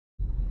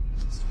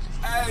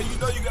Hey, you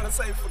know you gotta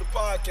save it for the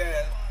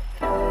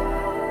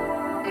podcast.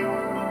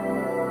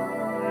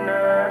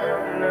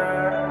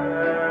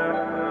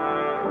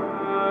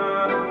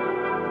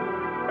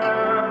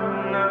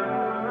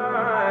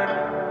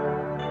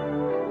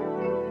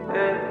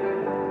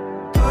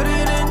 Put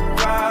it in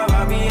drive,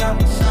 I'll be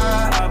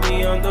outside, I'll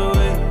be on the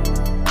way.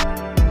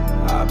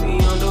 I'll be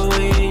on the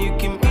way, and you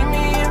can meet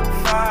me at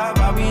 5.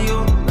 I'll be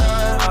your 9,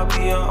 I'll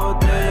be your all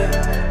day.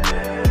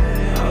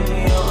 I'll be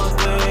your all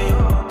day.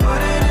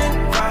 Put it in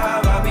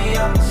drive, I'll be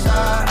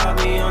outside, I'll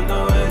be on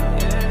the way.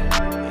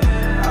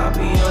 I'll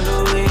be on the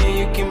way, and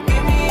you can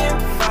meet me at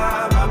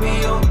 5. I'll be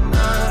your 9,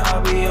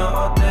 I'll be your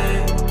all day.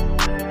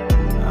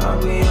 I'll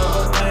be your all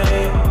day.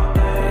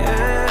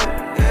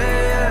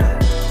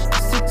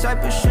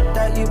 Type of shit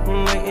that you've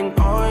been waiting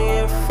all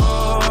year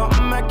for.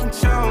 I'm making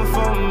time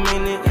for a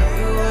minute, yeah,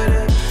 you with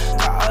it.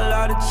 Got a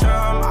lot of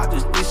time, I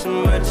just need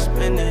somewhere to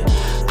spend it.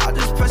 I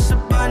just press a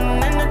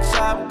button and the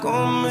top go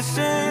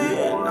missing. I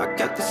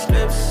got the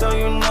slip so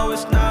you know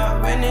it's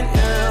not raining,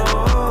 yeah.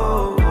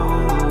 Oh,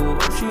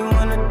 what you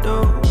wanna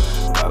do?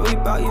 Worry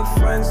about your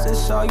friends, they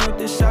saw you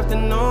this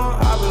afternoon.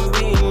 I've been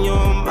reading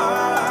your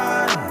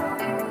mind.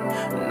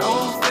 No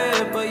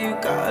fear, but you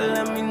gotta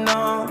let me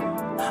know.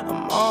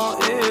 I'm all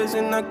ears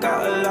and I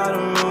got a lot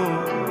of room.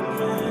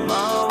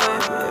 My way,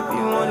 if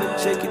you wanna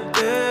take it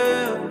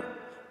there,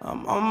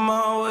 I'm on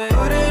my way.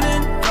 Put it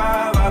in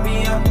drive, I'll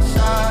be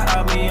outside,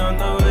 I'll be on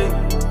the way.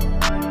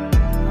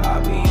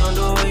 I'll be on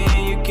the way,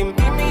 and you can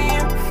meet me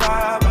at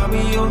 5. I'll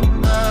be your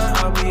 9,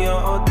 I'll be your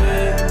all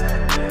day.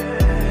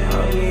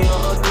 I'll be your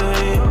all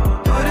day.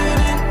 Put it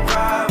in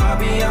drive, I'll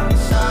be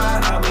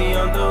outside, I'll be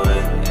on the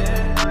way.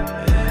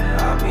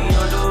 I'll be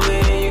on the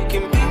way, and you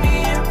can meet me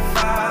at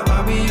 5.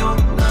 I'll be your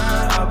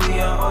I'll be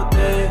all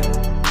day.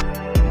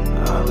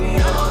 I'll be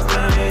all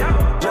day.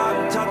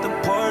 Dropped out the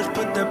Porsche,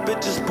 put that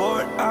bitch's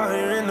sport out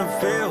here in the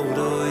field,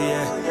 oh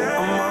yeah.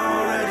 I'm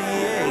already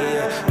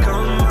yeah.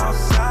 Come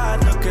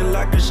outside looking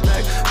like a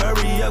snack.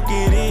 Hurry up,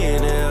 get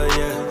in, hell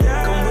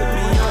yeah. Come with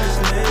me on this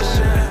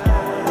mission.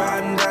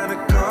 Riding down the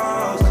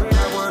coast,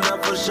 got one up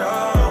for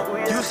sure.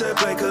 You said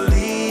break a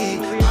lead,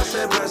 I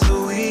said pass the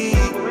weed.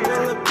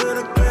 Pull up to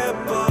the crib,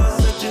 boss,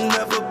 said you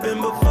never been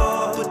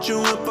before. Put you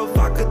in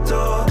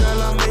provocateur.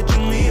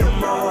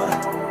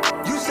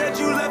 You said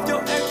you left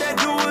your ex, that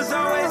dude was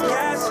always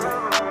gas.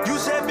 You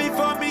said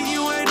before me,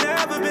 you ain't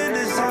never been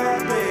this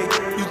happy.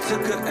 You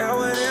took an L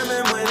with him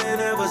and went in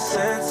ever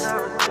since.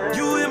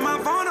 You hit my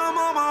phone, I'm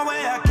on my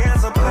way, I can't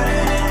so put it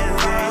in.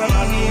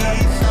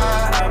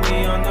 I'll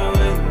be on the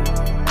way.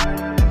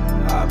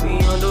 I'll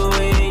be on the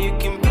way, and you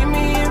can meet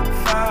me at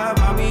 5.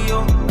 I'll be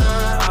your 9,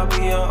 I'll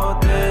be your all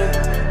day.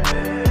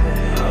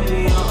 I'll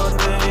be your all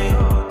day.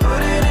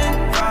 Put it in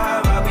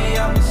drive, I'll be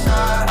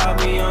outside, I'll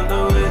be on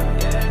the way.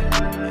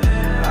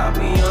 I'll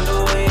be on the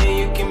way, and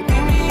you can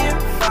meet me at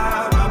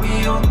 5. I'll be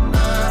your 9,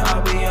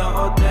 I'll be your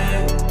all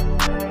day.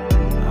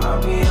 I'll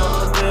be your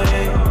all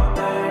day.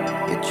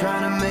 You're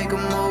trying to make a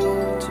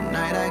move.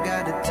 Tonight I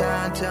got the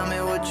time, tell me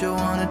what you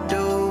wanna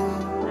do.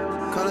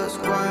 Call up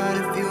squad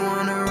if you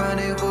wanna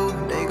rendezvous.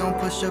 They gon'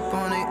 push up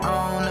on their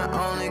own, I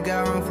only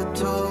got room for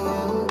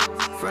 2.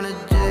 Front of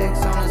jigs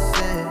on the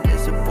set,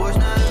 it's a Porsche,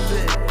 not a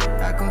Vic.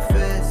 I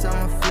confess,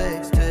 I'm a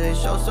flex till they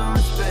show some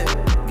respect.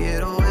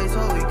 Get away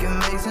so we can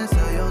make sense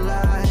of your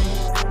life.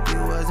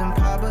 You wasn't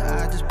pop, but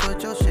I just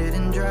put your shit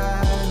in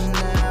drive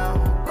now.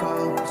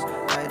 Coast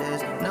like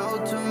there's no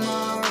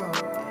tomorrow.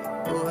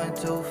 Moving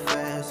too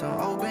fast, I'm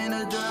hoping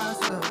to dry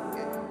stuff.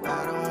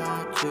 I don't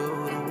want you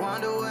to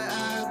wonder where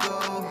I go.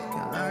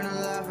 Can learn a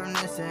lot from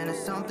this, and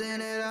it's something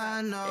that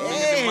I know.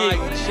 Hey, Mic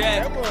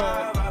check.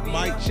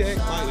 Mic check.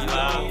 We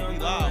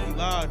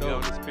live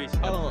though.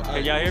 Hold on.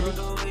 Can y'all hear me?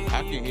 I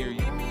can hear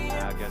you. I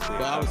guess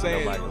But I was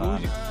saying,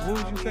 who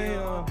was you saying,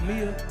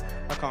 Mia?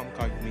 I call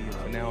you Mia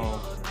from now on.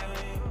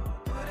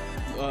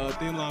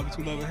 Thin line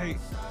between love and hate.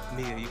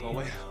 Mia, you gonna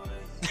wait?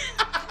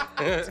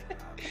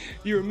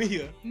 You're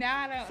Mia. Now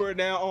I don't. For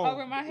now on.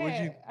 Over my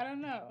head. I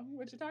don't know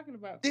what you're talking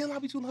about. Thin line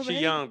between love and She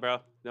hate. young, bro.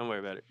 Don't worry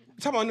about it.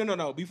 Talk about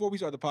no. Before we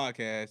start the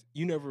podcast,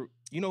 you know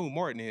who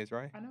Martin is,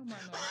 right? I know my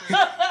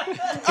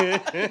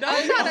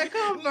Don't try to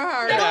come for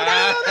her. No,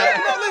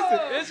 listen.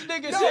 This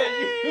nigga said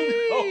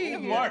you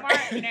know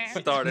Martin.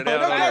 Started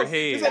out on your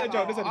head. This ain't a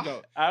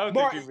joke. I don't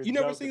Martin, think you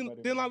never seen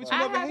Thin Line Between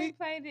I Love and haven't Hate?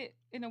 played it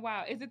in a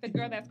while. Is it the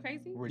girl that's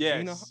crazy?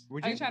 Regina. Yes.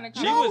 Are you trying to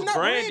She call was not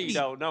Brandy Randy.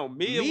 though. No,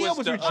 Mia Mia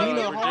was the,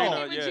 Regina Hall.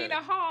 Regina, yeah. Regina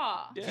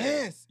Hall. Yeah.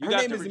 Yes. You Her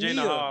got name the is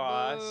Regina Mia. Hall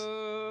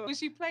eyes. When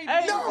she played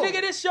Hey, the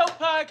nigga, this your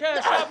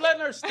podcast. Stop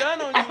letting her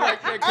stun on you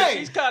like that, because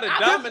she's kind of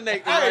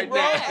dominating right bro.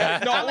 now.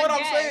 No, I'm a what I'm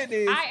guest. saying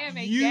is I am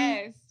a guest. You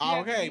have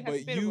to Okay, be but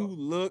you hospitable.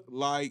 look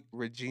like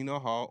Regina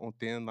Hall on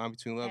Thin Line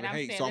Between Love And and I'm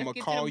Hate, saying, so I'm let's gonna get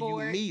to call the you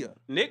board. Mia.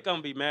 Nick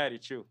gonna be mad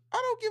at you. I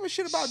don't give a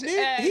shit about Sh-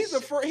 Nick. He's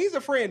a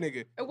friend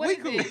nigga. What We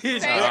is cool. it?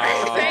 He's- Save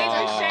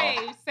Oh. or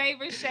shave.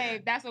 Save or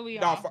shave. That's what we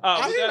Nah, are. for- Oh,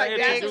 I we feel gotta like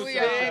that's introduce what we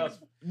are. ourselves.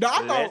 No,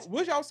 I Let's- thought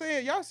what y'all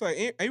saying. Y'all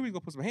said Avery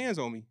gonna put some hands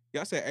on me.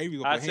 Y'all said Avery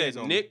gonna I put hands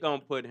said on Nick gonna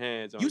put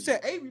hands on me. You said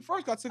Avery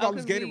first got took Oh, all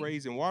his 'cause we-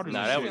 Gatorades and waters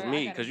Nah, and that shit. was Sure, I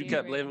me, gotta because you get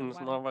kept ready leaving for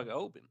this a while. motherfucker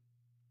open.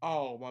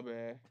 Oh, my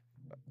bad.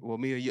 Well,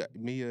 Mia,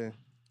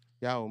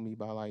 y'all owe me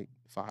by like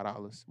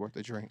 $5 worth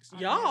of drinks.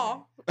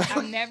 Y'all.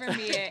 I'm never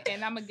Mia,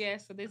 and I'm a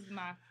guest, so this is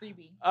my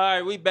freebie. All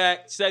right, we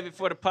back. Save it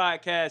for the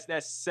podcast.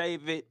 That's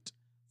save it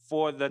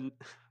for the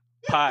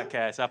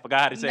podcast. I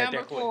forgot how to say it Number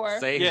that quick. 4.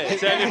 Save Yeah, it.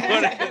 save it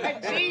for the.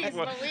 Jeez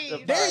for Louise. the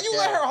Damn, you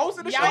let her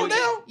host the show Y'all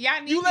now?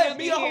 Y'all need You me let up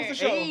Mia in host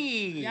the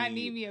here. show. Y'all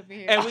need me up in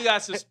here. And we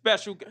got some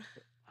special.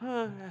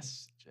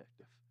 That's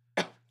subjective.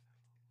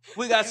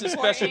 We got some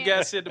special Important.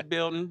 guests in the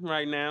building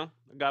right now.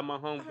 I got my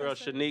homegirl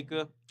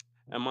Shanika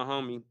and my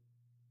homie.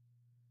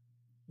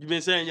 You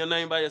been saying your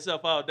name by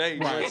yourself all day. You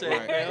know what I'm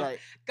saying? Right.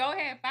 Go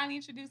ahead, finally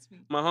introduce me.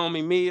 My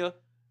homie Mia.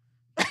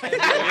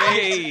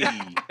 Hey.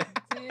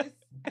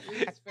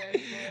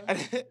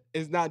 Disrespectful.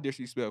 It's not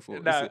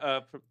disrespectful.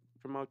 Nah,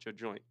 promote your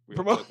joint real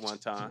Promote- quick one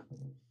time.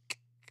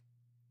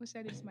 What's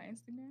that? Is my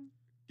Instagram?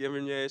 Give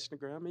him your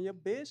Instagram and your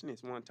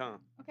business one time.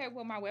 Okay,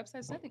 well, my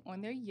website's nothing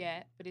on there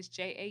yet, but it's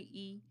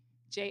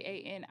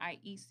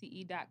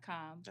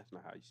JAEJANIECE.com. That's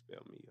not how you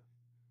spell Mia.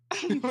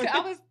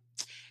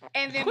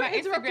 And then Quit my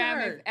interrupting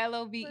Instagram her. is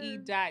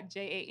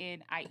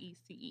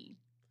LOVE.JANIECE.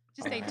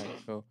 Just stay tuned.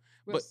 Cool.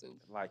 Real But- soon.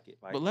 Like it.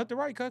 Like But it. left to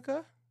right,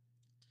 Kaka.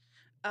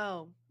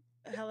 Oh,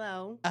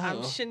 hello. I'm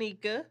Oh.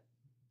 Shanika.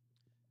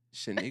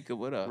 Shanika,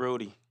 what up?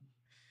 Rudy.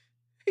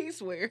 He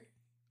swear.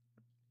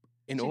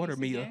 In order,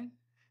 Janice Mia. again.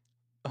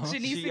 Uh-huh.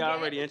 Janice She again.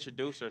 already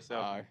introduced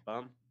herself. All right.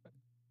 Bum.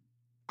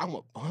 I'm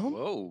a bum.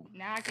 Whoa.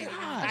 Now I can't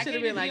even. God. I Should've can't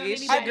been even like, be on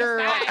it's anybody's your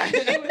girl. side. You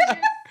was just-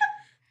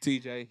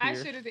 TJ here. I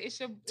should have. It's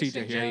your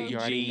TJ here, you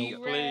already G, know.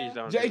 please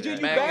don't JG, do you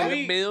that. Back back? in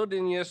the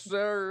building, yes,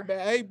 sir. Man,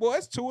 hey, boy,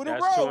 it's 2 in a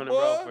That's row, 2 in a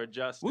row boy. for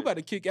Justin. We about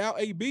to kick out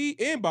AB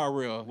and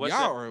Barrel. What's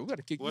Y'all that- are. We got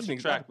to kick What's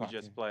these the niggas out track we the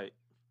just podcast. played?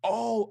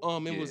 Oh,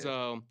 it was Yeah.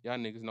 y'all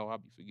niggas know I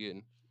be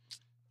forgetting.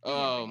 He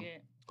didn't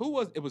forget. Who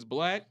was it? Was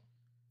Black.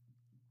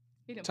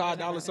 He didn't Ty put it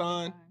on Dolla the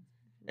Sign. sign.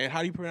 And how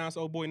do you pronounce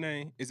old boy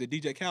name? Is it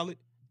DJ Khaled?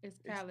 It's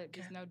Khaled.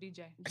 There's no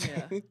DJ.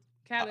 Yeah.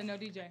 Khaled, no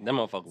DJ. That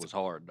motherfucker was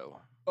hard, though.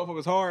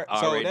 Motherfucker's hard.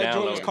 I So already that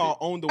joint was downloaded called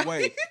On the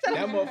Way.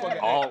 That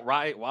motherfucker. All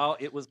right, while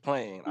it was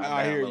playing,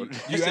 I hear you.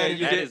 downloaded it. You said added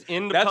you That did- is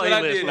in the That's what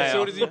I playlist did. now. As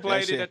soon as he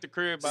played shit. it at the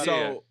crib, I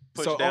So-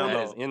 push so down. on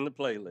That is in the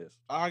playlist.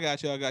 I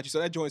got you. So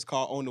that joint's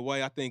called On the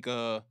Way. I think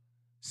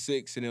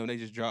 6 and them they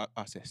just dropped.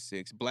 I said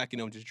 6. Black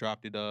and them just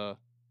dropped it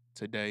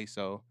today.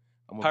 So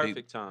I'm a Perfect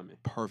big timing.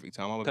 perfect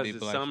time. I'm a Because big the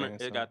Black summer, fan.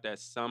 it So. got that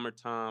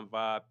summertime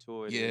vibe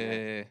to it. and that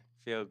Yeah.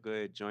 feel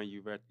good joint.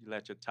 You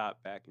let your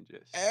top back and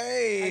just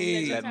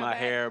Hey. your let top my back?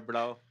 hair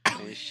blow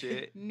and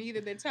shit.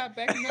 Neither the top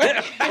back nor you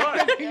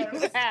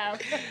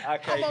have. I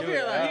can't over do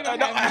here it. like- You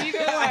don't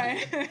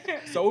have neither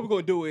one. So what we're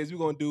gonna do is we're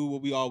gonna do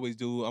what we always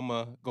do. I'm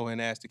gonna go ahead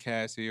and ask the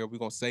cast here. We're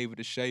gonna save it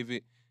to shave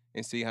it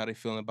and see how they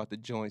feeling about the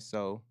joint.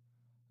 So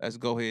let's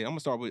go ahead. I'm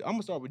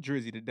gonna start with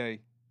Drizzy today.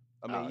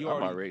 I mean, you I'm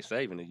already already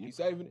saving it. you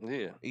saving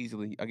it Yeah,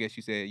 easily. I guess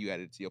you said you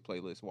added it to your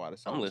playlist while the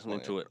song I'm was listening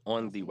to playing. it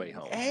on the way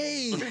home.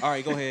 Hey, all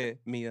right, go ahead,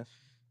 Mia.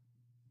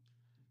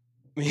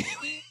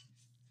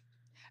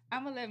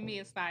 I'm gonna let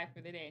Mia slide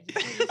for the day.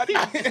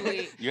 Just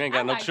sweet. You ain't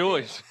got I no liked it.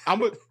 choice. I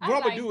what I'm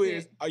gonna do liked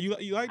is, it.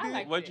 you like I it?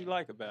 liked What'd you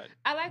like about it?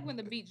 I like when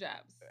the beat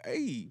drops.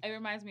 Hey, It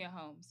reminds me of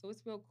home, so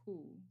it's real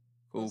cool.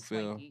 cool Real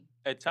feel. swanky.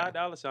 Hey, Ty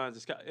Dolla Sign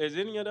is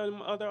any of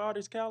them other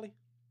artists Cali?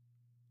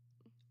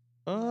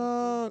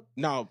 No,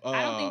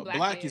 I don't think Black,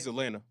 Black is is.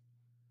 Atlanta.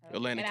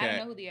 Atlanta and I cat. don't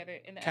know who the other.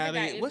 And the other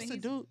guy Khaled, what's the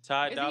he's dude?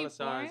 Ty Is he Dolla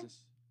foreign? Sign is.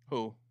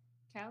 Who?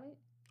 Khaled?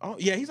 Oh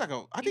yeah, he's like I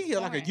think He's he's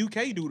like a foreign.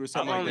 UK dude or I've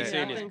something only like seen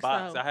that. I his think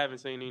box. so. I haven't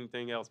seen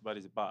anything else but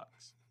his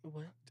box.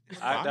 What?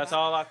 That's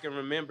all I can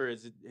remember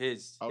is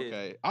his.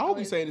 Okay, I hope Oh,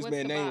 you saying this what's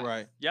man's the name box?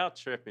 right. Y'all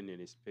tripping in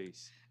his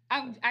piece.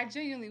 I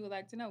genuinely would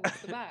like to know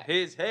what's the vibe.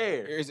 His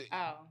hair. Is it?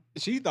 Oh.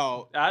 She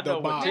thought I the know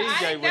what box. No, I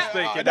TJ ain't was never-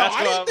 thinking. No, That's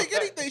I why didn't think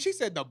anything. She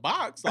said the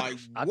box. Like,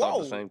 I whoa. thought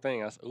the same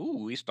thing. I said,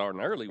 "Ooh, we starting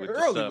early with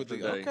Early the with stuff the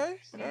today." okay.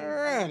 Jeez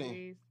Alrighty.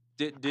 Louise.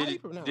 Did How you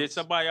did, pronounce? did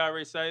somebody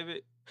already save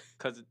it?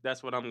 Because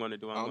that's what I'm going to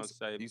do. I'm going to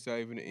save You it.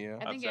 saving it? Yeah.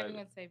 I think saved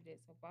everyone saved it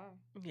so far.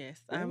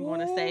 Yes, I'm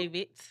gonna save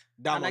it.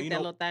 Damo, I like you that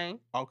know- little thing.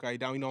 Okay,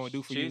 Down. You know what I'm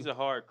gonna do for She's you. a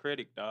hard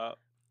critic, dog.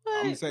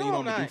 I'm gonna say you know what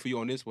I'm gonna do not. for you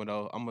on this one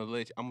though. I'm gonna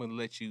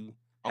let you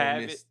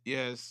Have own this. it?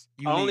 Yes.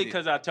 You Only need it.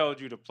 because I told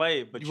you to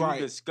play it, but you Right.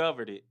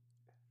 discovered it.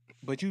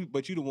 But you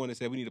the one that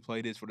said we need to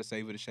play this for the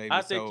save of the shave.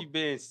 I think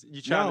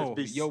you trying no, to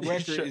be. your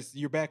record is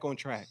you're back on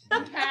track.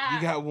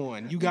 You got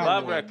one. You got My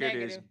one. record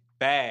is Negative.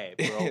 bad,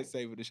 bro.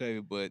 save of the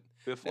shave, but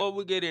Before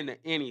we get into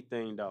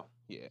anything, though,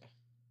 yeah.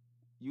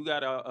 you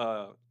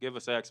gotta give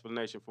us an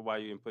explanation for why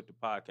you didn't put the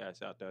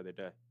podcast out the other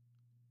day.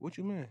 What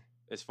you mean?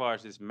 As far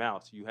as this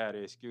mouse, you had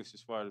an excuse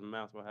as far as the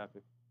mouse. What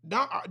happened?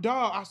 Dog,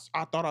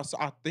 I thought I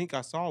saw. I think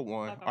I saw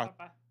one.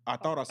 I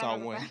thought I saw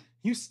one.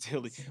 You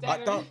silly. I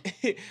thought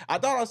I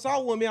thought I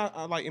saw one. Man,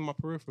 I like in my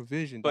peripheral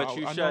vision. But dog.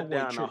 you I know shut it down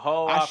wasn't the true.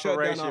 whole I shut down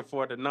operation our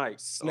for the night.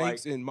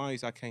 Snakes Like, and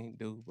mice, I can't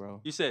do, bro.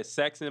 you said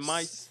sex and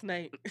mice.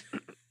 Snake.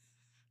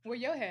 Where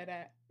your head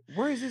at?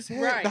 Where is this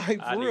head? Right. Like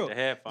I for need real. the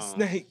headphones.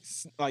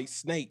 Snakes, like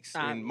snakes,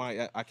 Ah. and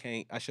I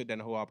can't. I shut down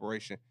the whole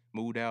operation.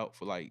 Moved out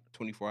for like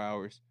 24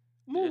 hours,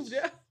 Moved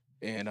Yes.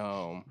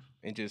 out.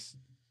 and just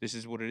this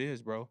is what it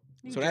is, bro.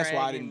 So that's why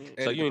I dragging didn't.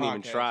 it. So edit you the didn't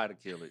even podcast. try to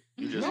kill it.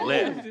 You just No,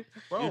 left.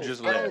 Bro, You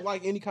just I left. don't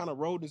like any kind of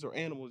rodents or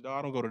animals, dog.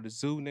 I don't go to the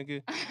zoo,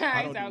 nigga.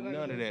 I don't do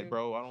none of that,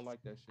 bro. I don't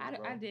like that shit,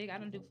 bro. I dig. I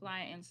don't do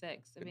flying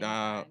insects. Of any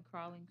Nah. kind,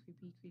 crawling,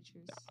 creepy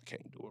creatures. Nah, I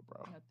can't do it,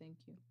 bro. No, thank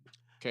you.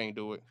 Can't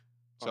do it.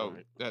 So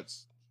Alright.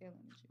 that's Killing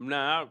you.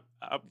 Now,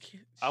 I She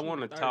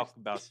want to thirsty. talk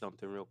about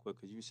something real quick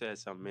because you said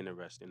something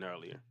interesting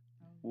earlier.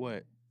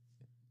 what.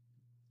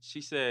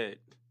 She said,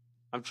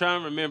 I'm trying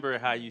to remember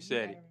how you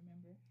said gotta it.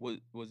 remember. What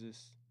was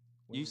this?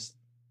 What You was-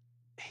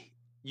 s-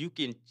 you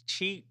can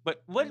cheat,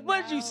 but what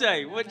did you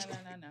say? No, What?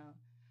 no.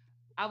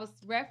 I was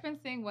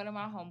referencing one of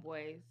my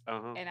homeboys,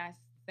 Uh-huh. and I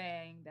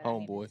saying that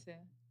Homeboy. I needed to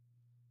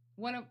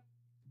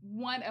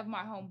one of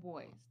my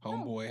homeboys.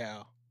 Homeboy,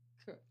 how?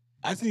 No.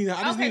 I just need to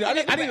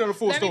Okay, so know the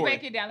full let story. me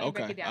break it down. Let me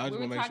Okay, break it I down. just We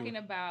wanna were make talking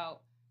sure.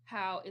 about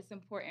how it's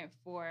important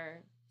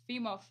for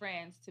female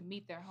friends to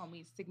meet their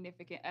homies'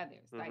 significant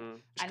others. Like,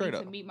 Mhm. I Straight need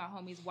up. to meet my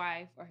homie's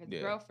wife or his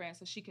Yeah. girlfriend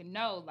so she can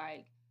know,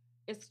 like,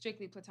 it's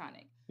strictly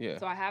platonic. Yeah.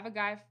 So I have a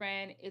guy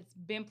friend. It's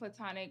been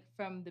platonic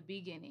from the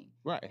beginning.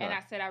 Right. And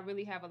I said I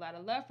really have a lot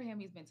of love for him.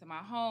 He's been to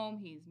my home.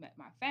 He's met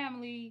my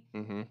family.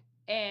 Mm-hmm.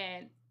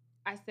 And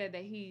I said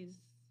that he's,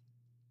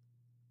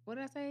 what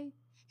did I say?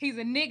 He's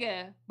a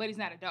nigga, but he's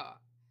not a dog.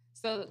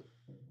 So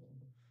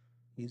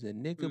He's a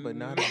nigga, but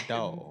not a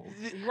dog.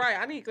 Right,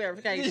 I need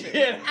clarification.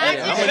 Yeah,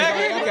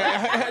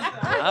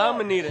 I- I'm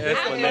gonna need an I-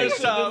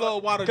 explanation. The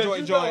little water Because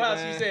joint you know joint, how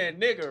man. she said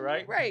nigga,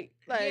 right? Right,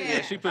 like Yeah.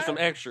 Yeah, she put some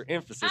extra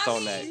emphasis I on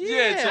mean, that.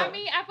 Yeah, I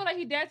mean, I feel like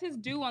he does his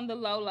due on the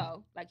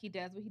low. Like he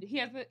does what he do. He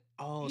has a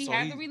Oh, he so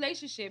has he, a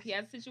relationship. He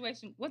has a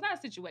situation. Well, it's not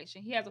a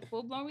situation. He has a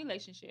full blown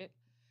relationship.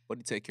 but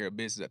he take care of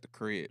business at the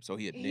crib, so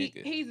he a He,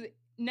 nigga. he's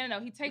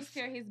no. He takes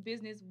care of his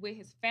business with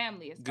his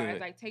family as far Good.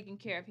 as like taking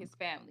care of his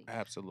family.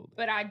 Absolutely.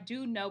 But I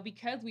do know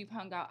because we've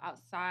hung out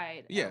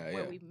outside Yeah, of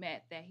where yeah. we've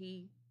met that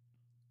he,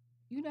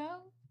 you know,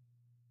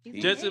 he's a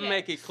Just to nigga.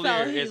 make it so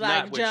clear, he it's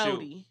like not with you.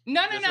 Jody.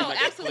 No, Just to make it clear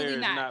absolutely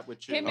it's not.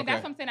 with you. Him and Okay.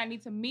 that's what I'm saying. I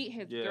need to meet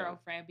his Yeah.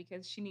 girlfriend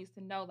because she needs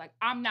to know like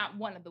I'm not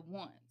one of the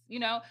ones, you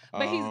know.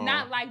 But he's Oh.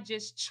 not like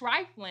just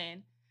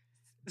trifling.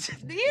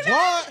 You know,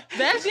 What?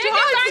 That's Niggas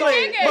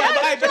trifling. are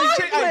niggas.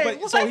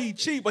 That's trifling. He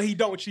cheat, but he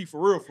don't cheat for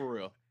real, for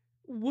real.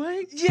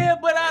 What? Yeah,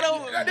 but I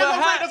don't. That's but what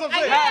I'm how- saying, that's what I'm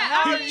saying.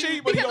 Yeah, He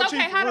cheat, but he because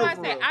don't cheat for how do real, I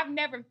for say? real. I've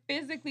never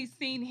physically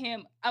seen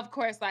him, of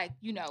course, like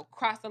you know,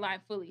 cross the line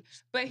fully.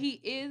 But he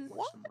is,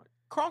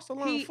 Cross the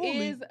line he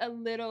fully. is a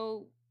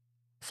little.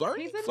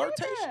 Flirting, He's a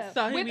flirtation. nigga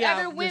So he with be out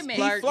other just women. He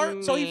flirting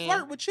flirt, so he men.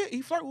 flirt with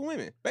he flirt with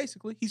women.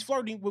 Basically, he's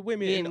flirting with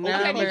women. Yeah, in the no.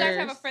 open Okay, do you guys have a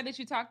Numbers. friend that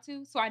you talk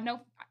to? So I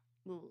know.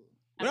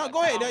 No,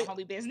 go ahead.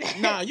 Homie business.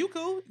 Nah, you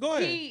cool. Go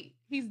ahead.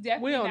 He's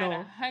definitely don't not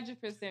know.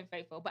 100%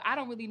 faithful, but I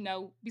don't really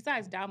know.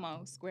 Besides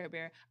Damo Square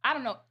Bear, I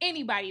don't know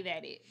anybody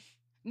that is.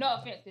 No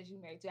offense, because you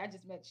married to. I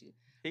just met you.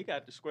 He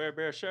got the square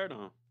bear shirt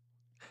on.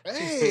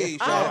 Hey,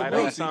 Oh, shout out right to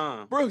on Brooksy.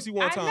 time. Brooksy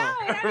one I time. know.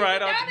 I didn't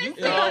Right even on. You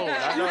notice cold.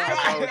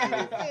 it. I know.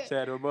 I told you.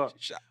 Set him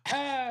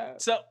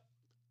up. So,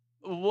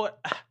 what?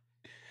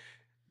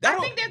 I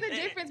think there's a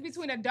difference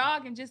between a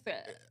dog and just a.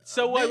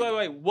 So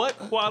wait. What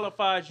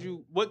qualifies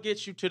you? What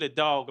gets you to the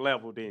dog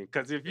level then?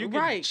 Because if you can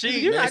Right.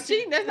 cheat, You're not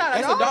cheating. That's not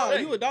That's a a dog. dog.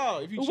 You a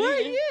dog. If you Well,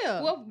 cheating.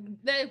 yeah. Well,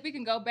 if we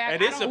can go back,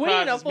 And I it's don't, We in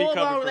a surprises me full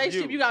coming blown from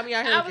relationship. you. You got me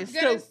out here I looking was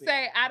gonna stupid.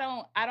 say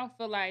I don't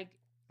feel like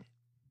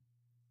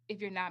if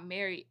you're not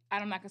married,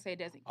 I'm not gonna say it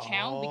doesn't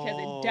count because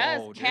it Oh,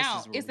 does this is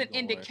count. where It's we an going.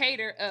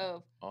 indicator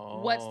of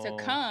what's to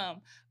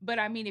come. But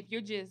I mean, if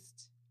you're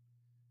just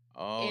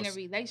Oh, in a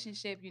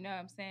relationship, you know what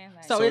I'm saying?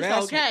 Like, So, So it's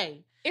that's-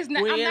 okay. it's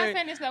not. we I'm not in-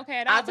 saying it's okay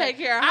at all. I take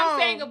care of I'm home,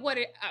 saying of what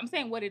it. I'm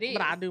saying what it is.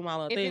 but I do my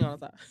little If thing it's- on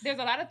the side. There's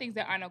a lot of things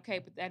that aren't okay,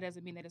 but that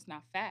doesn't mean that it's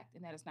not fact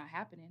and that it's not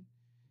happening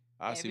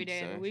I see every what day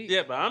you're of the saying. week.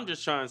 Yeah, but I'm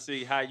just trying to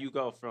see how you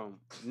go from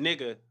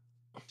nigga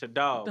to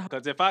dog.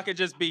 Because if I could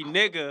just be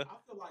nigga,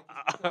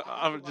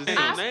 I'm just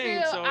I a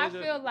name. feel. So I it's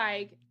just- feel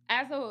like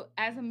as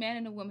a man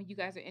and a woman, you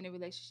guys are in a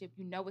relationship.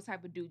 You know what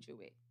type of dude you're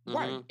with,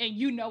 Right. Mhm. and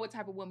you know what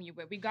type of woman you're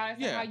with, regardless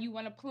Yeah. of how you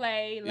want to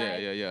play. Like, Yeah. I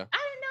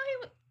didn't know he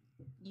was.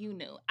 You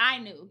knew. I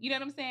knew. You know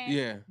what I'm saying?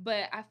 Yeah.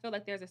 But I feel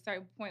like there's a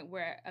certain point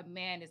where a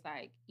man is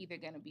like either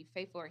gonna be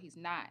faithful or he's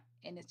not,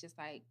 and it's just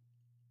like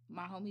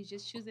my homie's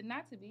just choosing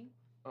not to be,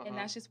 and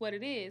that's just what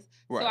it is.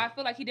 So Right. I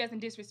feel like he doesn't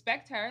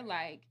disrespect her.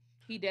 Like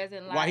he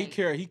doesn't like. Why he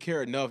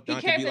care enough He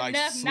not to cares be like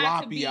enough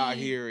not to sloppy out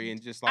be- here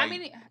and just like I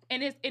mean,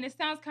 and it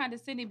sounds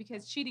condescending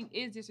because cheating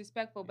is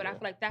disrespectful, but I Yeah.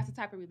 feel like that's the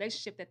type of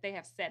relationship that they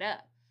have set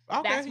up.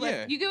 okay, That's what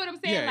yeah. you get what I'm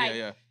saying? yeah, like,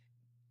 yeah.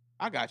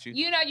 I got you.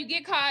 you know, you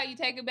get caught, you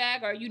take it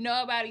back, or you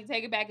know about it, you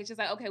take it back. It's just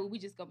like, okay, well, we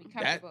just gonna be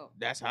comfortable.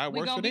 That's how it We're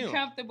works gonna for be them.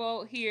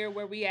 comfortable here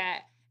where we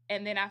at.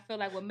 And then I feel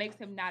like what makes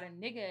him not a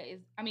nigga is,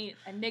 I mean,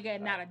 a nigga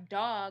and not a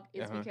dog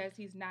is Uh-huh. because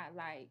he's not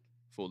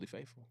Fully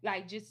faithful.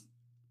 like just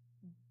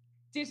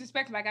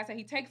disrespectful. Like I said,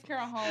 he takes care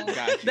of home.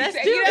 Got you. That's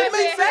You still know what I'm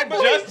saying?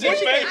 disrespectful. Just your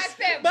face. I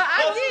said, But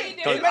I fully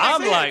get- Cause disrespectful.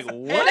 I'm sense. like,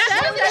 And what? that's That's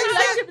still how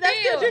I that's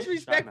still feel.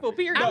 disrespectful.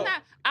 Period.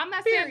 I'm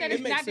not saying that Period. it's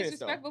It makes not sense, though.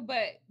 disrespectful,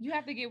 but you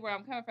have to get where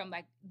I'm coming from.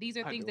 Like these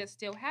are I things do. that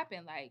still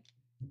happen. Like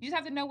you just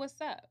have to know what's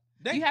up.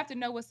 You have to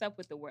know what's up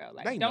with the world.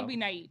 Like, They don't know. be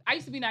naive. I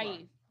used to be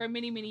naive for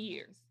many, many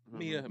years.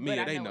 Mia, But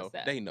I they know know. what's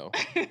up. They know.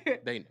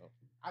 They know.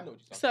 I know what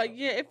you're talking So about.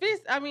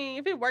 yeah,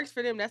 if it works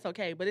for them, that's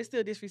okay. But it's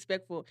still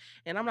disrespectful,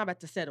 and I'm not about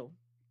to settle.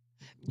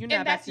 You're not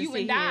And about that's to you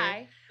sit and here.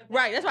 I.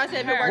 Right. That's why I said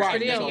if it Her, works Right,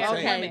 for that's them, what I'm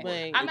okay. saying. But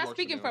I'm It not works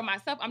speaking for for them.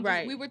 myself. I'm Right.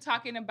 just we were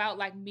talking about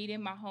like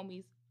meeting my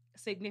homies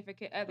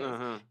significant others.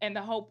 Uh-huh. And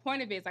the whole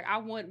point of it is like I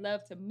would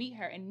love to meet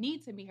her and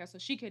need to meet her so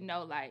she can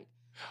know like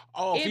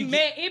Oh, if it you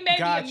may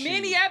got be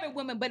many you. other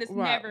women, but it's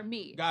Right. never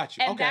me. Got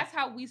you. And Okay. that's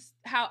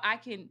how I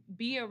can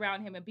be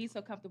around him and be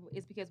so comfortable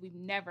is because we've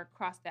never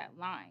crossed that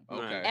line.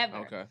 Okay. Ever.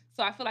 Okay.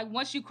 So I feel like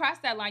once you cross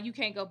that line, you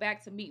can't go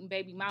back to meeting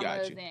baby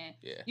mamas you. and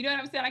Yeah. you know what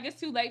I'm saying? Like it's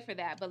too late for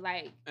that. But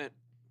like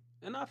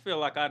And I feel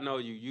like I know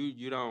you.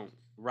 You don't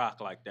rock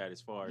like that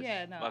as far as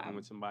Yeah, no, fucking I'm-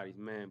 with somebody's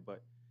man.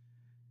 But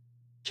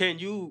can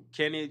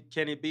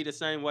it be the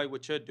same way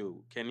with your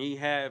dude? Can he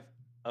have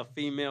a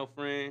female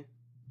friend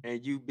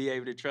and you be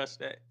able to trust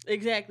that?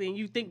 exactly, and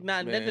you think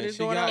Man, nothing is she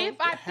going got- on. if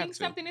I have think to.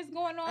 something is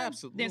going on,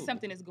 Absolutely. then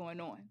something is going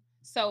on.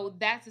 So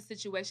that's a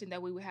situation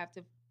that we would have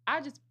to.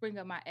 I just bring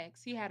up my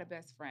ex. He had a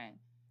best friend,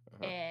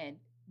 Uh-huh. and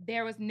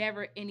there was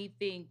never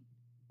anything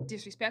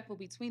disrespectful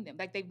between them.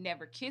 Like they've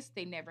never kissed,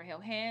 they never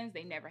held hands,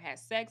 they never had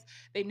sex,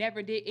 they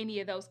never did any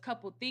of those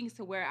couple things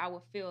to where I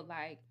would feel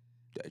like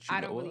That you I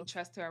don't know really of.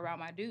 trust her around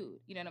my dude.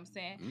 You know what I'm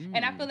saying?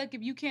 And I feel like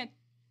if you can't,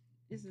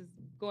 this is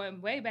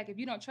going way back. If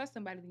you don't trust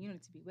somebody, then you don't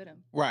need to be with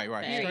them. Right.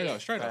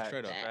 Facts. Straight up.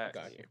 Facts.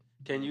 Got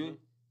you.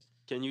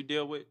 Can you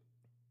deal with?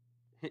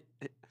 She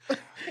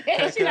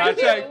Can I like,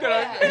 tell you? "Deal Can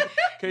I- with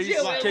Can you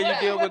Deal with can you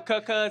what?" deal with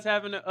cuz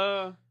having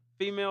a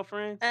female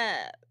friend?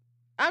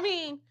 I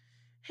mean,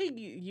 he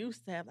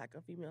used to have like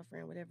a female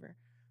friend, whatever.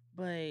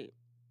 But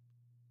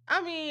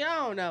I mean, I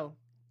don't know.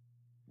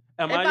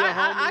 Am If I your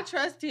homie? I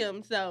trust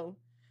him, so.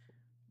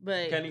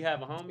 But Can he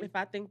have a homie? if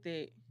I think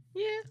that,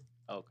 yeah.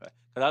 Okay.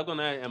 Because I was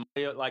gonna ask, am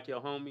I like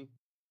your homie?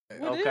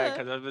 Well, Okay. yeah.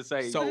 Because I was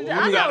gonna say. So, you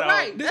I know, gotta-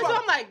 right? this That's why-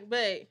 what I'm like.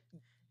 But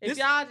if This-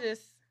 y'all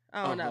just,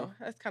 I don't Uh-huh. know.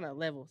 That's kind of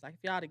levels. Like if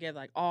y'all together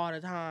like all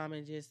the time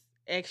and just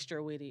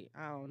extra with it,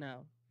 I don't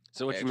know.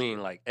 So what Extra. you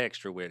mean, like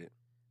extra with it?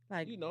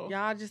 Like You know.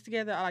 y'all just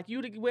together, like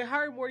you with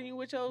her more than you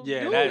with your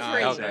Yeah, dude that's-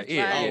 friend. okay,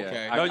 yeah, Like, yeah.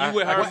 Okay. No, you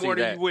with I her can see more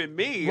than that. you with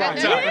me. Right. I'm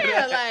Yeah, sorry.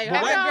 like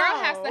Every I girl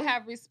has to know.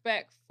 have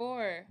respect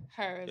for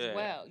her as Yeah.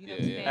 well. You know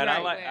what Yeah, I'm yeah. saying?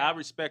 And Like, I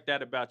respect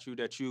that about you,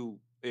 that you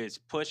is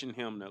pushing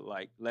him to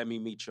like let me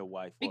meet your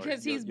wife or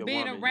because your- he's your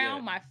been woman, around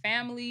yeah. my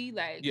family,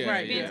 like Yeah,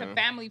 he's been yeah. to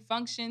family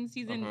functions.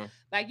 He's in Uh-huh.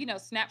 like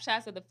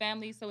snapshots of the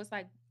family. So it's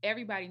like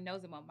everybody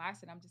knows him on my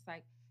side. I'm just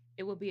like,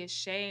 it would be a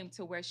shame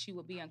to where she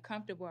would be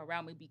uncomfortable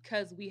around me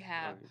because we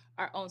have Right.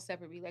 our own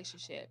separate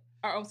relationship,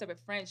 our own separate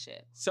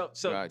friendship. So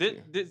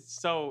Gotcha.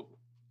 so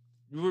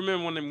you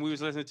remember when we was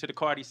listening to the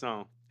Cardi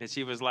song and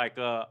she was like,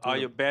 all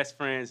your best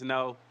friends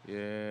know,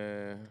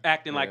 Yeah.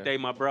 acting like Yeah. they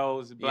my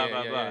bros, blah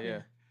blah blah.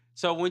 Yeah.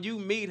 So when you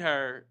meet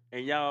her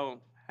and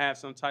y'all have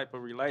some type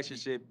of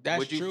relationship, That's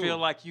would you true. feel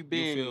like you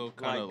being feel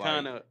kinda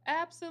kind of?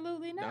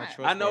 Absolutely not. trust-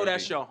 I know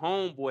that's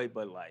trustworthy. your homeboy,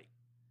 but like,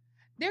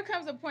 There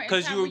comes a point in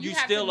 'Cause time you- where you you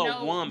have still to a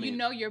know, woman. you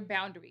know your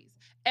boundaries.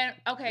 And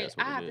okay, That's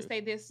what I it have to is. say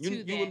this too.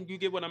 you then. you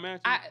get what I'm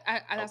asking? That's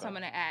what Okay. I'm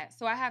gonna add.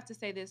 So I have to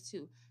say this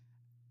too.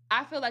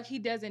 I feel like he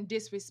doesn't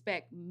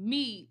disrespect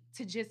me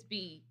to just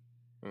be,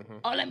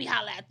 Mhm. oh, let me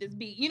holler at this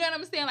beat. You know what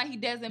I'm saying? Like he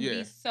doesn't Yeah.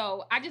 be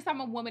so. I'm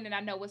a woman and I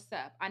know what's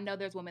up. I know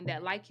there's women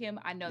that like him.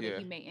 I know Yeah. that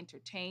he may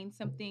entertain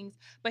some things,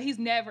 but he's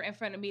never in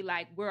front of me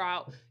like we're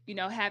out,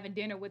 having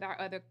dinner with our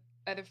other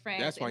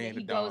friends. That's why and he then ain't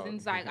he the goes dog. and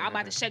is like, I'm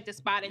about to shake the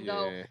spot and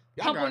go Yeah.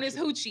 I pump got on his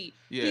you. hoochie.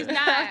 Yeah. He's not.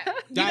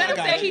 You know I what I'm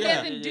got saying? you. He Yeah.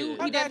 doesn't do.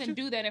 I He got doesn't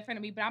you. do that in front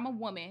of me. But I'm a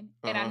woman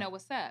and I Uh-huh. know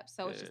what's up.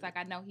 So it's just Yeah. like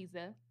I know he's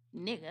a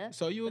nigga.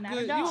 So you a but not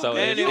a good, dog. So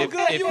good, if- you a if-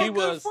 good, if you he a good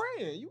was-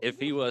 friend. You a If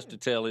good he was to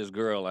friend. tell his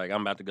girl like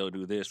I'm about to go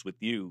do this with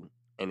you,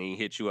 and he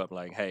hit you up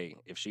like, hey,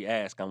 if she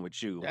asks, I'm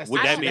with you. That's-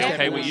 Would I that know be that's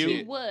okay what with she you?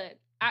 He would.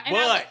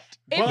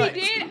 If But-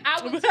 he did,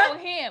 I would tell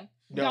him,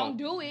 don't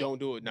do it. Don't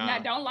do it. Nah. Now,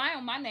 don't lie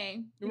on my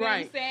name. You know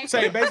Right. what I'm saying?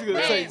 Say basically.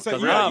 Man. Say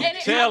Because yeah. I'm And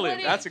it- I telling.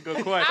 wouldn't- That's a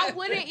good question. I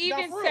wouldn't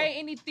even for real. say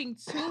anything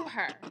to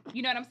her.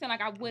 You know what I'm saying?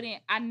 Like I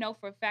wouldn't. I know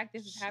for a fact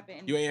this has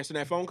happened. You ain't answering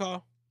that phone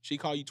call. She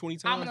called you 20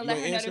 times. I'm gonna you let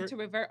ain't her know answer to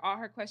revert all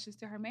her questions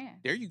to her man.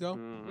 There you go.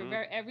 Mhm.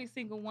 Revert every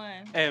single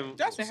one. And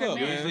That's To what's her up,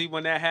 man. man. usually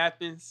when that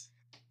happens,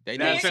 They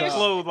know that's And a what's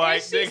if- up. clue. Like,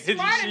 and she's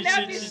smart enough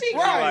and she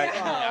Right.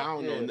 can I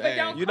don't know. Yeah. But Hey.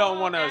 don't You don't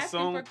call wanna asking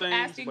assume for, things,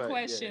 asking but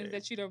questions yeah.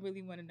 that you don't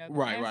really want to know. the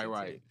Right, answer right, to.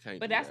 right. Can't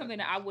But do that's that. something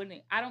that I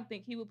wouldn't. I don't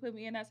think he would put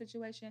me in that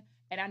situation.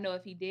 And I know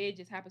if he did,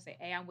 just happen to say,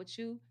 "Hey, I'm with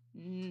you."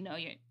 No,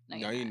 you're No,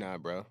 you're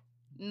not, bro.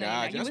 No, Nah, you're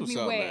not. You that's with me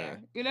what's up, where?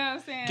 man. You know what I'm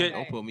saying? Can- Don't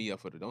Like, put me up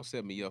for the. Don't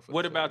set me up for.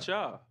 what the about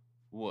failure. y'all?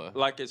 What?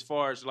 Like as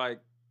far as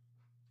like,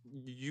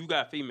 you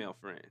got female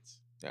friends.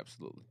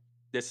 Absolutely.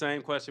 The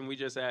same question we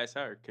just asked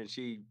her. Can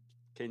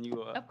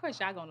you of course,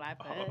 y'all gonna lie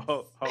for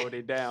us. hold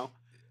it down?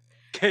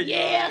 Can you,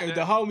 Yeah. If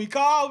the homie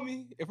called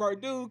me, if her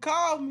dude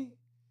called me,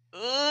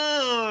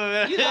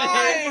 Ugh. You know,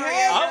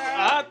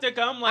 I think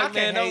I'm like, I can't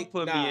man, don't hate-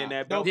 put nah, me in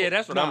that, bro. don't Yeah, put-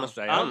 that's what nah. I'm gonna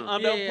say.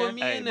 Don't put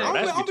me Hey, in bro,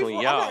 that. that's between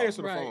I'm not y'all.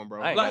 answering the Right. phone,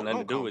 bro. I ain't Like, got nothing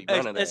to don't do call with me.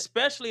 none of that.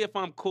 Especially if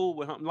I'm cool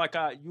with him, like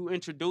you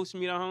introduce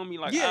me to homie,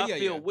 like Yeah, I yeah,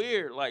 feel yeah.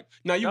 weird. Like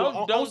Now you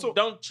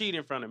don't cheat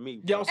in front of me. Yeah,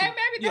 Bro. also- And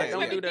maybe Yeah, that's don't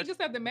made do me that think of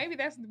something. Maybe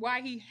that's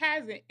why he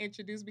hasn't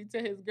introduced me to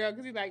his girl,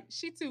 because he's like,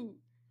 she too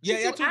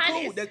Yeah, too cool.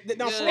 honest.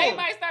 Now, Yeah. for They real.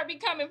 might start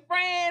becoming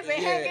friends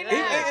and Yeah. hanging And-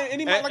 out. and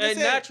he might, like I and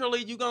said,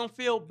 naturally you gonna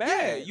feel yeah,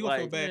 bad. you gonna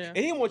feel like, bad. Yeah. And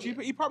he don't want you.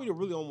 He probably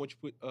really don't want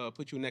you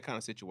put you in that kind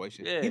of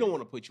situation. Yeah. He don't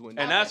want to put you in.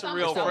 And that. that's a Okay,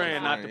 real so I'm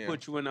friend, not fine, to yeah.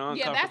 put you in an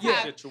Yeah, that's uncomfortable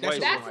how.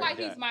 situation. That's like why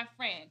that. he's my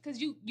friend, because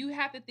you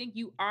have to think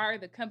you are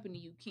the company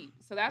you keep.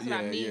 So that's what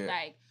I Yeah, mean. yeah.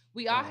 Like,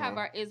 we all have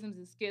Uh-huh. our isms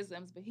and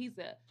schisms, but he's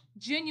a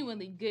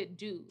genuinely good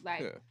dude. Like,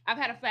 Yeah. I've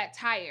had a flat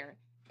tire,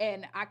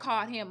 and I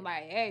called him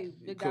like, "Hey,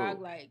 big Cool. dog,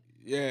 like,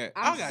 Yeah,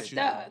 I'm I got you.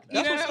 stuck." You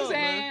That's know what's what I'm up,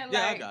 man. saying? Yeah,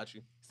 I Like, got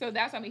you. So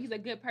that's what I mean. He's a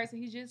good person.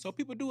 He's just So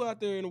people do out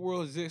there in the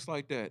world exist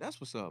like that. That's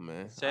what's up,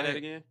 man. Say that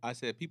again. I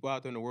said people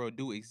out there in the world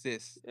do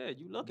exist. Yeah,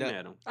 you looking That-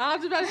 at him. I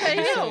was just about to say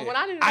him. When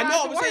I didn't I ride know.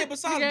 to I'm work, saying he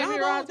besides gave me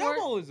a ride to work.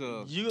 Damo is a.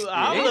 I'm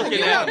Yeah, looking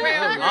you at know, them.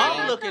 real I'm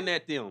real. looking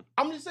at them.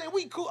 I'm just saying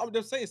we cool. I'm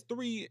just saying it's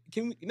three.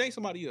 Can we name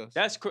somebody else?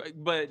 That's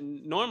but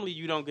normally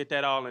you don't get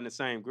that all in the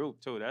same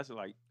group too. That's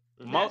like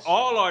That's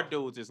all our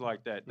dudes is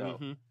like that though.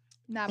 Mhm.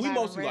 not We Byron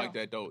mostly Real. like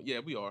that though. Yeah,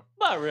 we are.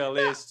 But real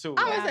is too.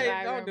 I man. would Not say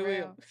Byron don't do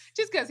Real. him.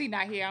 Just because he's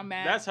not here, I'm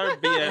mad. That's her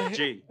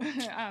BFG.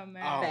 I'm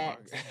mad. Oh,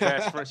 Facts.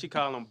 Best friend. She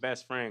call them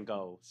best friend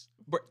goals.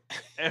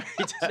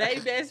 Every time. They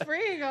best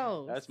friend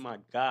goes. That's my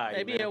guy.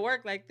 They be man. at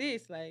work like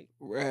this, like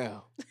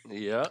Real,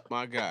 Yeah.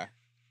 my guy.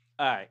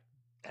 All right.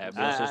 Have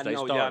been since I they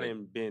know y'all started.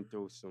 done been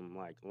through some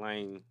like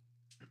lame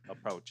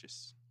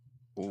approaches.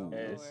 Ooh.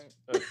 As-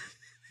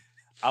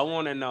 I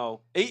want to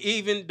know,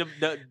 even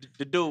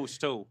the dudes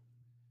too.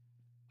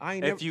 I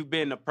ain't If never. you've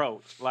been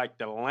approached, like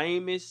the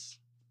lamest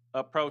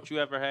approach you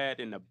ever had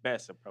and the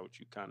best approach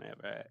you kind of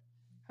ever had.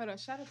 Hold on,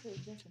 shout out to the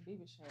Justin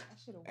Bieber shirt. I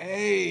should have.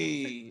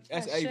 Hey,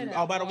 that's I Avery. should've.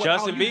 Oh, by the way,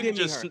 Justin oh, you Bieber did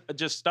meet her.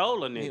 just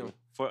stole a nigga Him.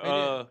 for They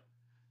did.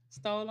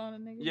 Stole on a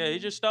nigga. yeah, he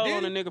just stole Did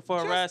on a he? nigga for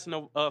Just-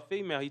 harassing a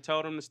female. He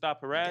told him to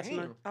stop harassing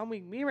her. Damn. I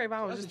mean, me and Ray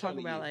Vaughn was That's just what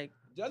talking I'm about trying like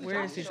Justin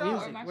where is his Bieber.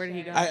 music? Where did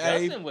he go? I-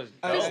 Justin was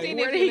I- dope. Christine,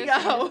 Where if did you he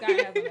listen, go? this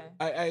guy has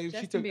a- Hey, she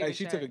Justin took. Bieber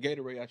She took a shirt.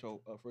 Gatorade out your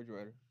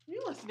refrigerator.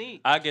 You a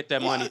sneak. I get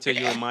that money to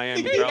you in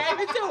Miami, He bro. gave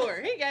it to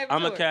her. He gave it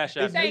I'm to a her. cash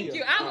app. Thank Mia.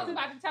 you. I was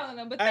about to tell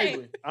him, but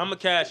Avery, thank. I'm a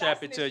cash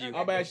app it That's to an you. issue.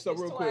 I'll ask you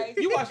something real quick. Twice.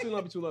 You watch Too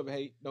Love It, Too Love It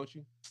Hate, don't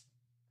you?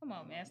 Come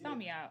on, man, stop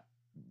me out.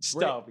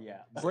 Stop me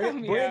out.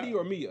 me Brandy out.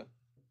 or Mia?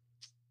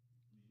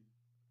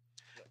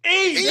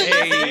 Easy.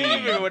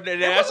 Hey.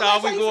 That's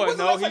all we going.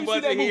 No, he He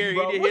wasn't here. He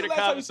didn't hear the That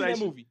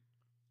conversation. movie?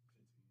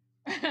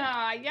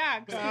 Yeah.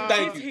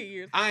 Thank you. 15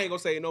 years. I ain't gonna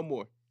say it no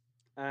more.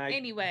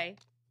 Anyway,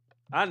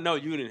 I know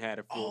you didn't have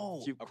a few.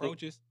 Oh,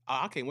 approaches.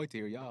 I can't wait to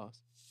hear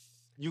y'all's.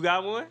 You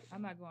got one?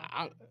 I'm not going.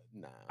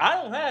 Nah. I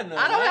don't have none.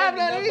 I don't have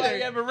none Nobody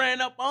either. ever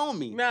ran up on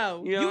me.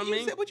 No. You know what I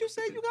mean? Said what you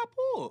said. You got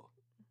pulled.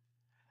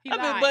 He I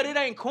mean, lied. but it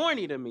ain't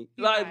corny to me.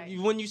 He Like lied.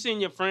 when you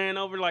send your friend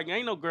over, like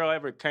ain't no girl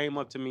ever came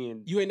up to me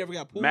and You ain't never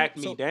got pulled. smacked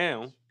me So-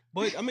 down.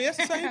 But I mean, that's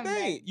the same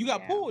thing. You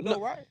got Yeah. pulled, though,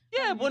 right?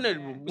 Yeah, when So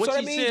that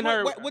she means sent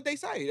her, what they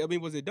say. I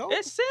mean, was it dope?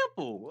 it's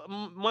simple.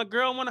 My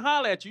girl want to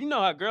holler at you. You know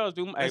how girls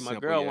do. Hey, That's my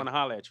simple, girl yeah. want to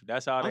holler at you.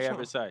 That's all I'm they trying-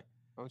 ever say.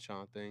 I'm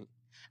trying to think.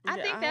 I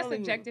Yeah, think I that's don't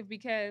even- subjective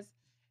because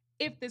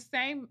if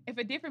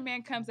a different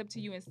man comes up to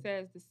you and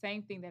says the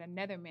same thing that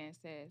another man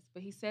says,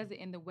 but he says it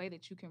in the way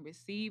that you can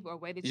receive or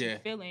way that Yeah. you're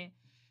feeling,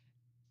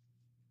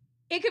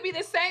 it could be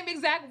the same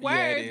exact Yeah,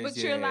 it words, is,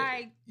 but you're yeah.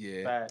 like,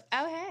 Yeah. Facts.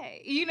 oh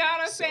hey, you know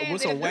what I'm saying?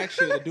 What's some There's- whack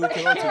shit a dude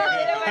can on to?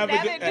 Have a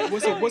Another good- dude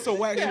What's some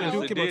whack shit a Yeah.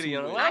 dude can Diddy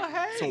on on to? it. Oh,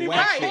 hey, Some he whack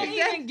I shit. can't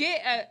even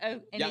get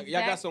an Y'all got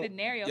exact some-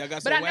 scenario. y'all got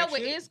But some I know whack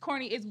what shit? is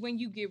corny is when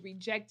you get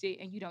rejected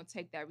and you don't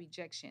take that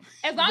rejection.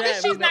 As long That-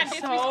 as she's not that's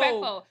so-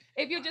 disrespectful.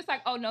 If you're just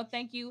like, oh no,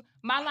 thank you.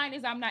 My line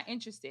is I'm not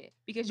interested.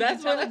 Because you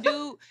That's can tell what- a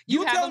dude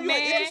You have tell a him you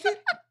ain't man.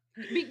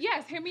 interested?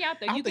 Yes, hear me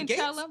out though. Out You the can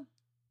tell gates? him.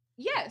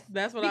 Yes.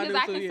 That's what I Because do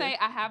I too. can yeah. say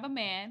I have a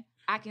man.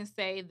 I can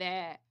say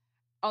that,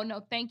 oh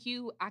no, thank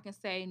you. I can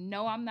say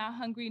no, I'm not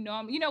hungry. No,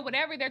 I'm,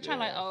 whatever they're trying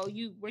Yeah. like,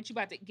 oh, weren't you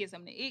about to get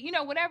something to eat?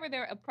 Whatever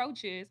their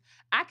approach is,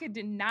 I could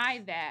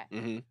deny that.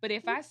 Mm-hmm. But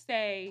if I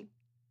say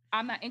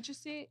I'm not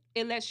interested,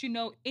 it lets you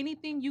know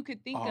anything you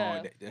could think Oh,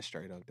 of. that's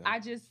straight up. Though. I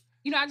just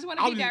want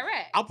to I'll be be-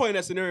 direct. I'm putting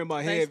that scenario in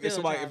my They head. still If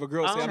somebody, try. if a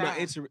girl say I'm not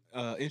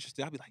Try.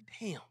 interested, I'll be like,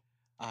 damn.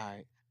 All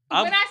right.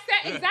 When I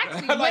say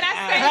exactly, when Like,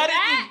 I say how did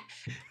that,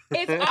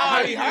 it's I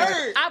already always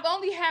heard. I've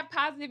only had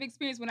positive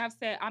experience when I've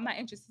said I'm not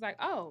interested. It's like,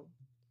 oh,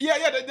 Yeah,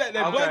 that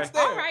Okay. blank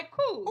stare. all right,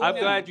 cool. I'm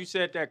Yeah. glad you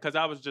said that because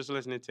I was just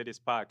listening to this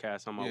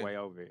podcast on my Yeah. way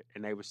over it,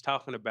 and they was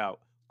talking about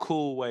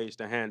cool ways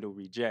to handle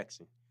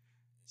rejection.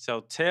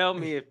 So tell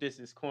me if this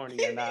is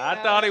corny or not.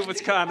 I thought it was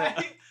kind of.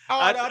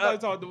 I thought you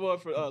talked the one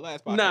for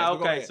last podcast. Nah, but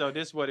go okay. ahead. So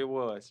this is what it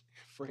was.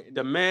 Friend.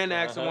 The man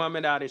asked a Uh-huh.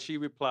 woman out, and she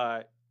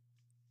replied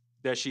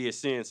that she is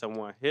seeing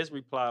someone. His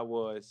reply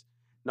was,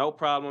 "No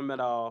problem at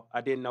all.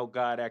 I didn't know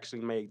God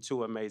actually made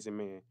two amazing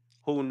men.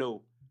 Who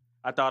knew?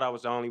 I thought I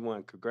was the only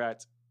one.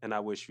 Congrats, and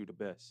I wish you the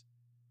best."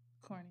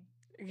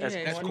 corny. That's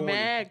Yeah, corny.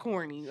 mad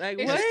corny. Like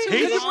It's what? too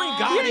He long. just bring God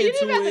Yeah, you into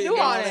didn't have to it. do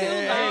all It's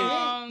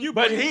that. Too you long.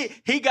 But bring-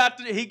 he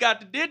got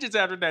the digits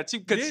after that too,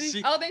 Did because he?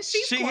 she Oh, then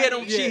she's she corny. hit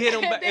him. She Yeah. hit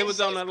him. Then It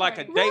was on she's like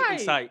a corny. dating Right.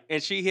 site,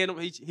 and she hit him.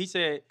 He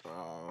said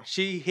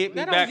she hit me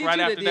That don't back get right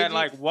you the after that.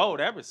 Like, digits. whoa,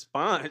 that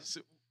response,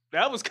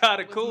 that was kind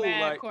of It was cool.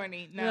 mad Like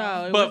corny. No,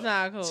 No. it But was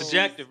not cool.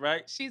 subjective,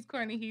 right? She's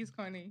corny. He's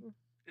corny.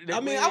 I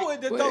mean, I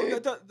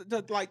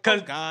would like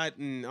 'Cause- God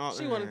and all.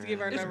 She wanted to give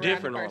her It's number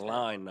different out the first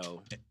online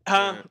though.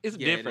 Huh? It's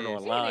Yeah, it different is.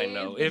 online It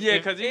though. is. Yeah,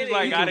 'cause he was It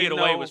like, is. you I can get didn't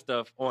away know. with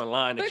stuff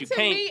online that But you to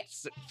can't me-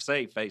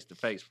 say face to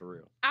face for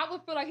real. I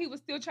would feel like he was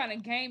still trying to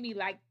game me.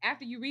 Like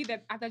after you read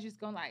that, I thought you was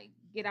gonna like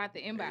get out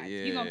the inbox.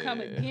 You gonna come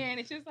Yeah. again?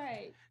 It's just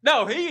like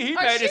No, he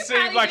or made she it seem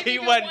probably like didn't he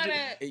even wasn't.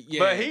 wanna- Yeah.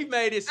 But he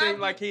made it seem I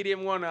like he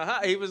didn't want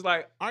to. He was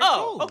like, All right,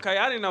 "Oh, cool. okay,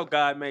 I didn't know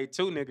God made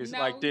two niggas No,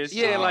 like this."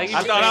 Yeah, like he I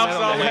was thought I saying was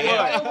that on the the only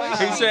head. one.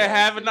 Yeah. He said,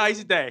 "Have a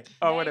nice day"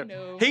 or They whatever.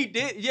 knew. He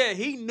did. Yeah,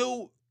 he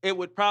knew it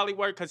would probably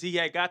work because he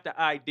had got the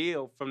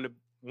ideal from the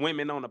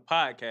women on the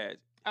podcast.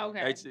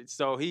 Okay.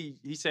 So he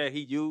said he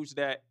used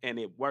that and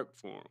it worked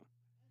for him.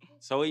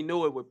 So he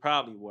knew it would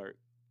probably work,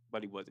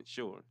 but he wasn't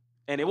sure,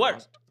 and it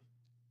worked.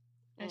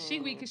 And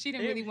she weak because she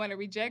didn't It- really want to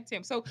reject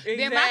him. So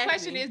then my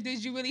question Exactly. is,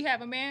 did you really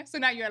have a man? So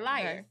now you're a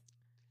liar.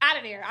 Out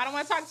of there. I don't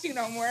want to talk to you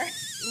no more.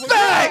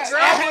 Facts.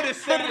 I would have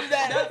said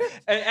that.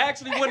 And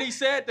actually, when he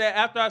said that,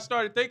 after I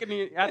started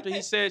thinking, after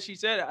he said, she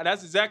said,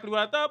 that's exactly what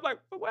I thought. I'm like,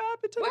 but what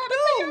happened to What the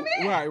happened to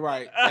dude? your man?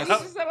 Right. He's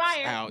That's just a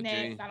liar. out, G.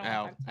 Next. I don't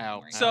Out, want to talk to you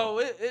out, no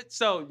more. out.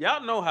 So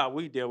y'all know how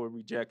we deal with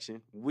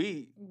rejection.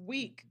 We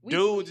Weak.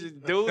 dudes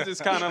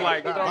is kind of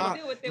like We throwing- don't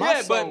deal with it. My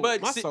Yeah, soul,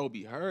 but my see- soul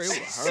be hurt. It would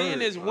hurt.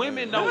 seeing as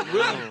women man. don't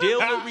really deal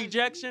with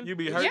rejection. You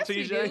be hurt, Yes, we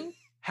TJ? do.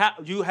 Have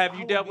I you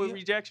would dealt be- with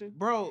rejection?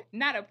 Bro.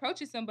 Not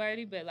approaching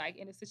somebody, but like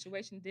in a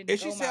situation didn't If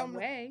she go said my I'm not-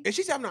 way. If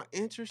she said I'm not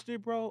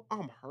interested, bro,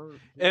 I'm hurt.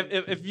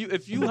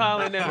 If you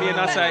hollering at me and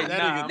I say, That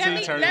nah, nigga Let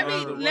me turned let around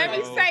me the let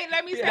me world. say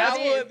I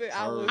this. would.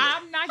 I would.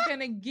 I'm not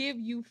gonna give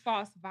you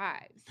false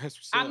vibes. That's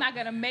what's I'm up. not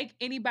gonna make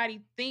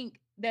anybody think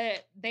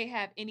that they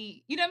have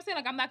any. You know what I'm saying?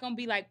 Like I'm not gonna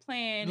be like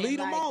playing. Lead and,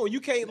 them like, on. You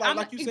can't I'm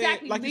like you said.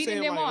 exactly Like you leading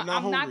said, them like, on.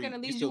 not I'm not hungry, gonna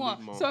you lead still you lead on.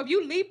 them on. So if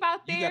you leap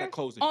out You there gotta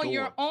close the on door.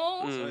 your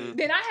own, Mhm.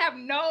 then I have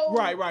no.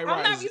 Right. I'm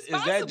not Is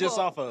responsible. that just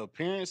off of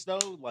appearance though?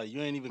 Like you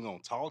ain't even gonna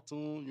talk to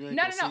him. You ain't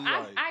No. gonna see,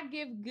 like, I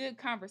give good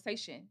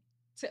conversation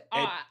to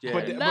all. yeah. But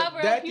I'm a th- lover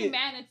that of can-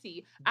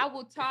 humanity. I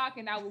will talk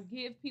and I will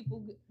give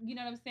people. You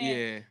know what I'm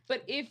saying? Yeah.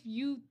 But if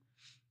you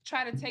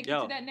try to take it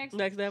Yo. to that next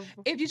Next level.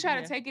 if you try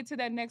Yeah. to take it to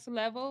that next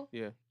level,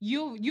 Yeah.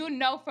 you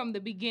know from the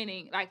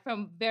beginning, like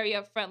from very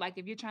upfront, like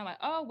if you're trying like,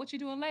 oh, what you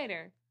doing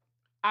later?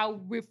 I'll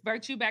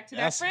revert you back to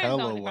that that's friend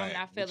hella zone if whack. I'm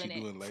not What feeling you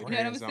it. doing later? You know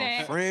what I'm Friend zone.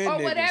 saying? Friend Or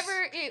niggas. whatever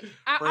it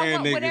I Friend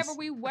want whatever niggas.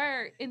 we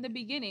were in the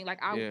beginning.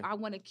 Like I Yeah.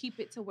 want to keep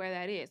it to where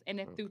that is. And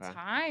if through Okay.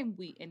 time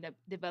we end up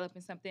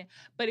developing something.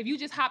 But if you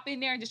just hop in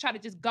there and just try to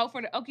just go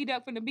for the okie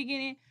doke from the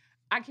beginning,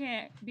 I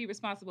can't be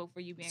responsible for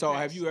you being So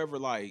have crushed. you ever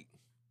like?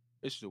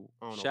 It's a, I don't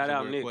know. Shout it's a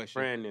out weird Nick,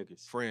 question. friend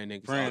niggas. Friend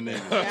niggas. Friend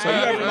out there. niggas. So you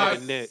ever Yes.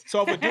 like?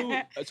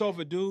 Nick. So if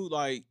a dude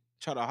like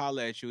try to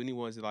holler at you and he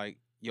was like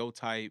your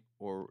type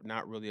or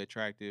not really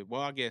attractive,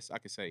 well, I guess I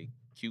could say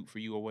cute for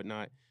you or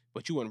whatnot,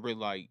 but you weren't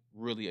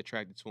really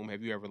attracted to him.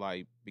 Have you ever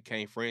like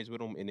became friends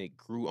with him and it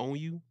grew on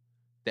you?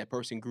 That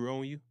person grew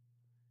on you,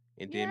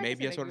 and Yeah, I then can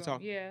maybe say I they started grew on-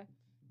 talking. Yeah.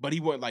 But he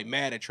wasn't like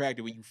mad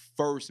attractive when you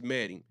first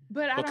met him.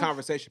 But I But don't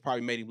conversation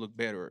probably made him look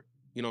better.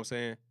 You know what I'm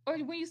saying? or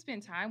when you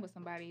spend time with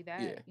somebody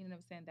that Yeah. you know what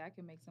I'm saying, that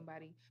can make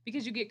somebody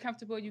because you get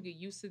comfortable, you get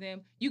used to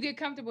them. You get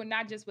comfortable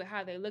not just with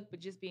how they look,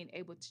 but just being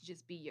able to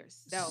just be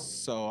yourself.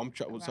 So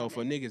so around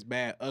for it. niggas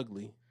bad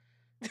ugly.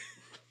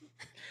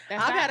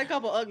 That's I've not- had a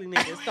couple ugly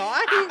niggas, so I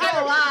ain't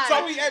gonna lie.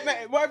 So we, hey,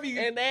 man, whatever you,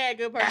 And they had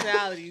good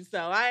personalities, so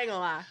I ain't gonna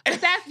lie. but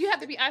that's you have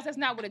to be honest. That's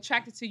not what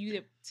attracted to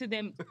you to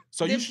them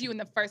so them you to you in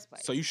the first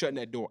place. So you shutting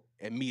that door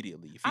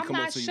immediately. If he I'm come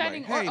up not to you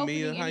shutting like, or "Hey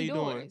Mia, opening how any you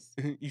doors.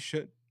 doing?" You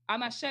should. I'm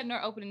not shutting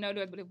or opening no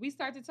doors. But if we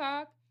start to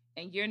talk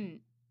and you're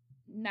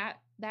not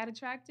that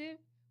attractive,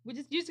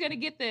 you're just gonna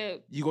get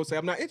You gonna say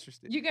I'm not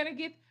interested. you're gonna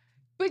get.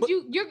 But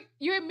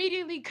you're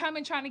immediately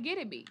coming trying to get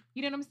at me.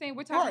 You know what I'm saying?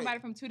 We're talking Right. about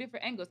it from two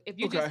different angles. If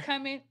you're Okay. just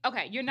coming,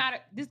 okay, you're not.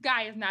 This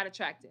guy is not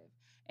attractive,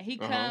 and he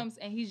Uh-huh. comes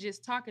and he's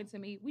just talking to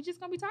me. We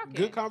just gonna be talking.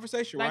 Good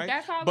conversation, Like, right?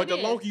 that's all But it the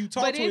is. longer you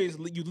talk But to him, if-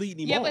 is you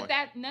leading him Yeah, on. but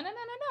that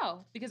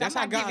no, because That's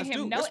I'm how not guys giving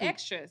him do. no That's what-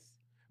 extras.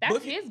 That's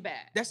But if- his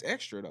bad. That's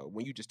extra though.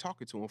 When you just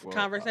talking to him for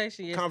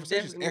Conversation, yes.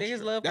 conversation's definitely. extra.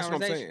 Niggas love That's what I'm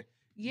conversation.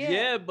 saying.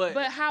 Yeah, but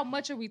but how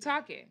much are we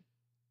talking?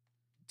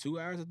 2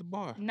 hours at the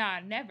bar. Nah,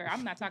 never.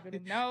 I'm not talking to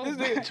no. This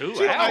nigga- 2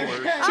 she like- hours.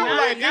 She Nah,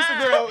 like nah.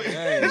 Instagram.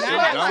 Hey, Nah, shit,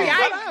 nah, dog. see,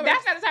 Hours.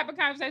 that's not the type of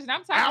conversation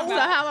I'm talking So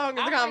about. how long is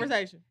the I'm like-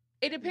 conversation?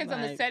 It depends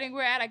on the Like- setting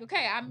we're at. Like,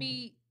 okay, I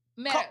met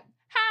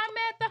how I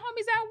met the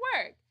homies at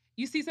work.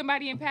 You see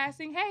somebody in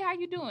passing, hey, how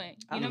you doing?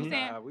 You know what I'm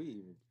saying? Nah, we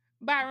even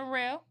Byron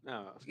Rail.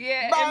 no.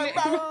 Yeah. Byron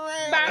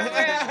Byron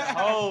Rail.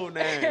 Oh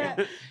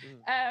name.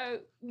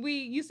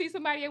 You see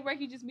somebody at work,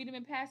 you just meet them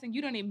in passing.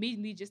 You don't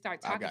immediately just start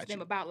I talking got to them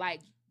you. about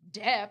like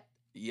depth.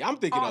 Yeah, I'm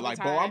thinking All of the like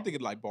bar. I'm time.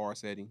 thinking like bar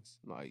settings.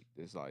 Like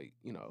it's like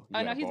you know. You Oh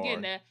at no, a he's bar.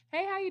 getting the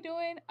hey, how you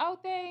doing? Oh,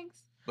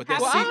 thanks. But Have that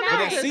a Well, seat, I good don't but know, that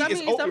night. because seat I is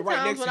mean, open right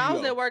sometimes next when to I you.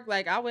 was though. at work,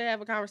 like I would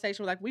have a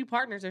conversation with like we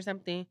partners or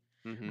something.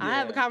 Mhm. I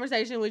have a Yeah.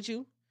 conversation with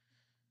you.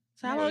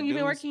 So how But long you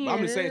been dudes- working but here?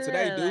 I'm just saying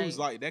today, dudes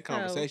Like, like that so-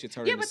 conversation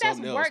turned Yeah, into but that's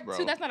something else, work bro.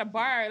 too. That's not a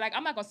bar. Like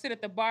I'm not gonna sit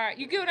at the bar.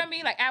 You get what I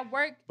mean? Like at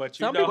work. But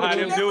you Some know people how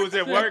do. them dudes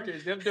at work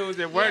is. Them dudes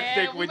at work Yeah,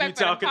 think we when wait you for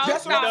the talking to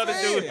post some other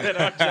office. dudes that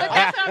are But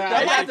that's what I'm They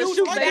saying. got to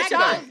shoot That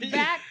that goes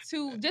back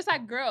to just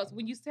like girls.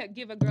 When you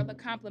give a girl a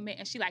compliment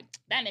and she like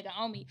that nigga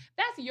on me,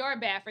 that's your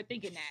bad for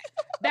thinking that.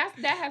 That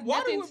has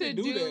Why do nothing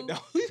to women do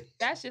that? Though?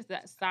 That's just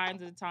the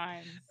signs of the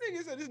times.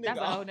 Nigga said this nigga. That's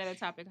a whole off. nother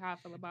topic. How I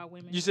feel about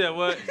women. You said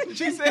what?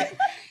 She said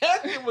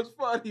that shit was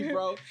funny,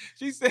 bro.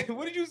 She said,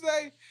 "What did you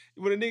say?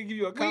 When a nigga give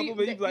you a When you-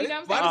 compliment, you be like, you know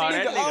what why I'm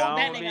this saying? nigga Oh, on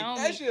that me? nigga on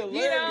That me. shit You know?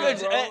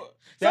 hilarious, bro.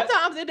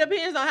 Sometimes it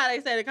depends on how they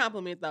say the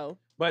compliment though.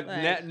 But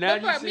Like- now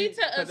But you for see, me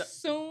to 'cause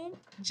assume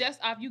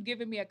just off you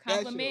giving me a That shit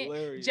compliment,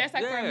 hilarious. just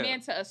like for a Yeah.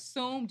 man to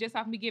assume just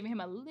off me giving him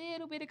a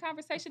little bit of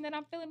conversation that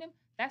I'm feeling him,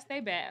 that's they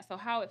bad. So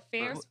how it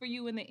fares for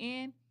you in the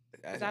end,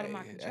 It's out of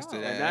my That's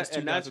control. and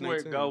that's where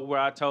it 2018. go where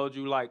I told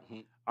you like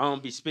Mhm. I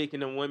don't be speaking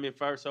to women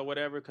first or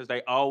whatever because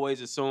they always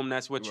assume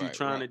that's what you're Right,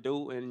 trying right. to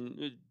do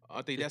and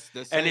I think that's the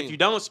and if same. you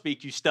don't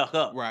speak you stuck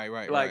up right,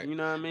 right, like right. you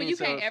know what I mean but you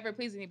So can't ever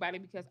please anybody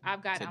because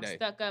I'm Today.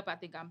 stuck up. I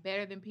think I'm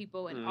better than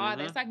people and all that.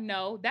 Mhm. It's like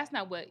no, that's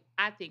not what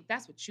I think.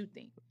 That's what you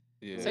think.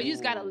 Yeah. So you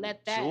just gotta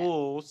let that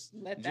Jules.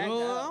 let that Jewel,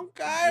 go.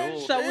 okay.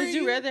 Jewel. So would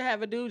you rather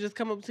have a dude just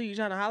come up to you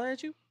trying to holler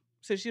at you?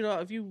 Since you know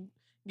if you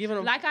giving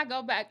them Like I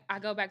go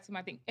back to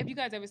my thing. If you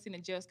guys ever seen a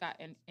Jill Scott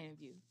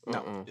interview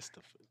No. It's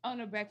the on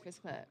the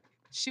Breakfast Club,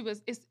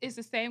 it's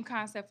the same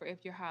concept for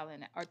if you're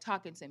hollering or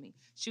talking to me.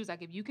 She was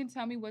like, if you can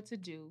tell me what to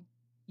do,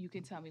 you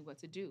can tell me what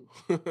to do.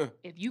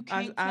 If you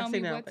can't I've tell me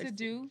seen that on what to Facebook.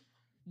 do,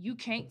 you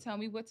can't tell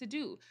me what to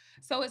do.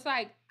 So it's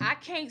like I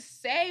can't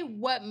say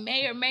what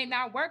may or may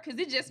not work because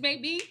it just may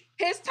be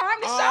his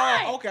time to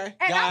shine. Oh, okay.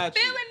 And I'm Got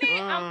you. feeling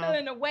it. I'm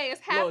feeling the way it's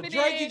Little happening.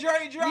 Drakey,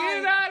 Drake. You know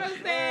what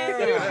I'm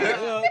saying?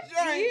 Little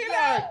Drake, You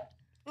know?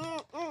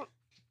 Drake.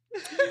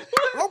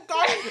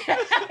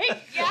 Okay.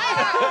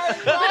 Yeah.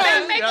 But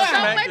that makes Y'all so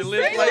smack much your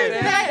lips sense. like to me.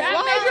 that. That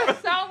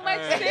makes so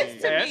much sense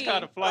to Yeah, me. that's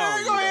kind of Hey,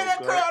 flawed. go ahead, that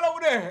crowd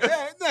over there.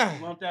 Yeah,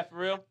 You want that for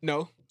real?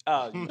 no.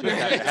 Oh, you just But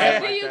got to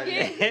have do like you that.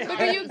 get? But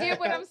do you get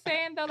what I'm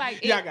saying though? Like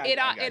Yeah, I got it,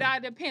 I got it it. all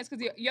depends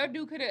because your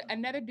dude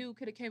another dude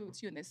could have came up to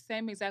you in the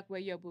same exact way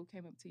your boo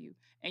came up to you,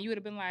 and you would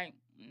have been like,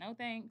 no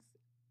thanks.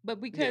 But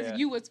because Yeah.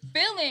 you was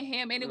feeling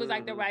him and it was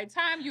like the Mhm. right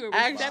time, you were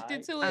Actually,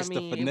 receptive to it. I It's the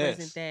mean, it finesse.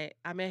 wasn't that.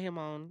 I met him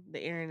on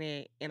the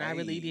internet, and I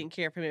really Hey. didn't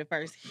care for him at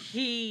first.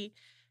 He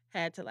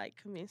had to like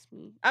convince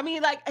me. I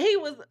mean, like he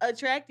was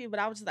attractive, but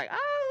I was just like,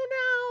 oh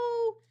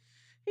no,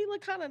 he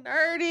looked kind of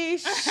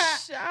nerdish.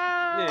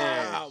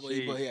 Yeah. Well,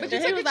 you go ahead. But you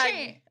And he took was a like,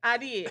 chance. I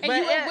did, and but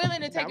you were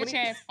willing to nah, take a when he-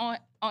 chance on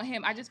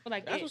him. I just feel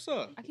like That's it, what's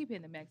up. I keep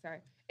hitting the max.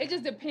 Sorry, it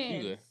just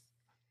depends. good.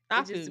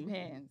 I It just feel you.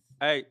 depends.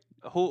 Hey,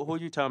 who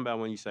you talking about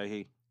when you say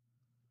he?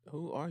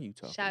 Who are you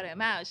talking? Shout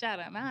him out. Shout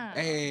him out.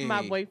 Hey.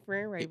 My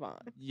boyfriend Rayvon.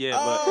 Yeah,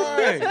 Oh,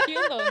 but hey. That's a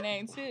cute little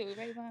name too,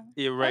 Rayvon.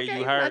 yeah, Ray, Okay,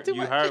 you not heard too you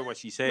much. heard what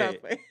she No, said.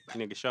 but-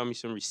 Nigga, show me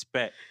some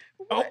respect.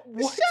 Oh,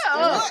 what? Shut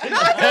up.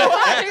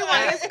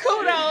 It's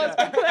kudos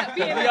for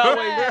being He a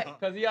always, slut.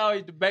 cause he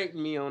always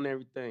debating me on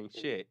everything.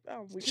 Shit.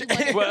 Oh, we-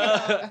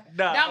 Well,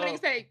 nah, Dominic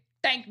say,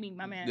 "Thank me,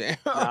 my man." Yeah.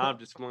 nah, I'm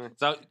just playing.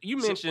 So you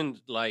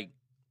mentioned like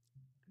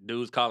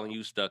dudes calling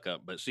you stuck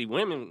up, but see,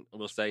 women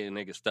will say a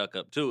nigga stuck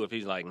up too if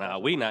he's like, nah,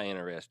 we not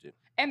interested.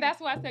 And that's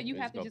why I said you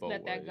It's have to go just both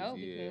let that go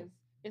ways, yeah. because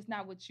it's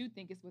not what you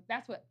think. It's what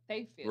that's what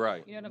they feel.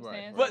 Right. You know what I'm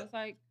Right. saying? But- So it's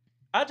like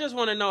I just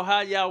want to know how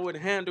y'all would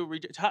handle.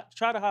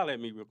 Try to holler at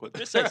me real quick.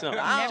 Just say something.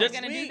 I'm never just,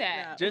 gonna do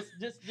that. just.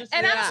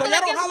 And I So feel y'all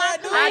like don't it's holler my at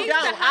dudes? place I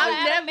don't. to holler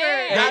I've at a never-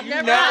 man. Yeah, I've you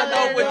never never hollered know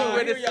at when a you in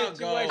a Here y'all go.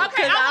 situation. Okay,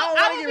 Because I don't I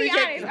want will to be get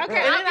rejected. honest.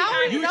 Okay, And I'll then be I don't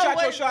honest. You know shot your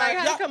what, shot. like,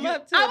 how to Yeah, come you-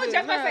 up to I was it.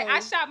 just gonna say I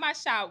No. shot my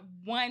shot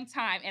one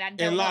time and I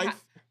don't In know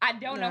life. I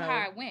don't know how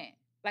No. it went.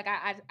 Like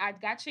I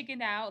got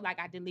chickened out. Like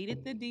I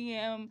deleted the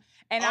DM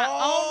and Oh. I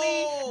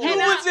only You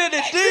and was in the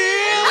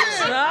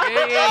DM.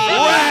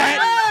 Right.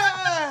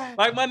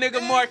 Like my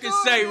nigga Marcus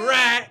say,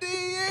 rat.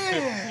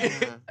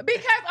 because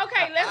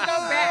okay, let's go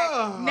back.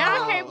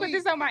 Now I can't put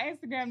this on my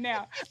Instagram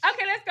now.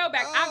 Okay, let's go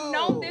back. I've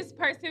known this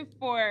person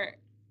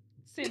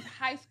since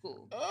high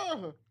school.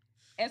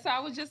 And so I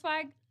was just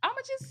like, I'ma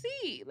just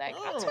see. Like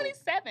I'm Oh.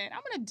 27.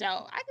 I'm an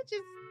adult. I could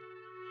just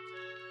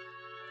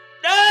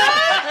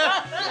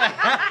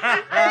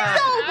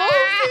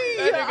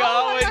That nigga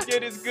always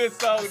get his good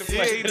song to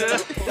play.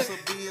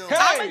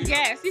 I'm a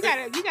guess. You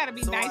gotta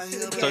be nice to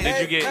the So guest.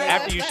 did you get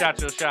after you shot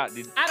your shot?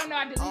 Did I don't know.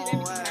 I deleted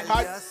everything.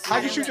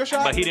 How'd you shoot your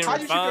shot? But he didn't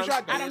How'd you shoot your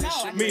respond? shot? I don't know.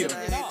 I Mia.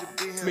 deleted it all.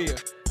 Mia.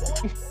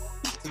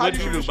 what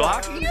did you do?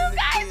 Block? You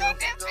guys are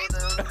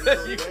disrespectful.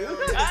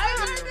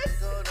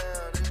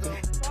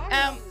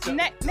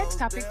 Next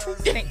topic.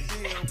 Thanks.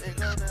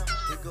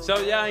 So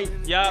y'all, I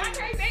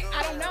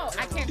don't know.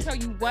 I can't tell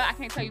you what. I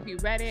can't tell you if you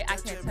read it. I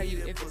can't tell you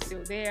if it's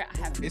still there. I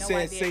have no It said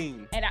idea.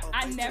 seen. And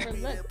I never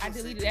looked. I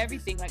deleted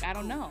everything. Like I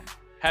don't know.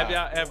 Have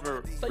y'all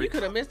ever? So you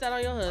could have missed out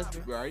on your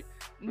husband. Right?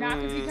 Nah,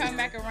 because he coming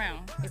back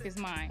around if it's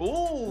mine.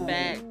 Ooh,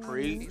 Facts. He's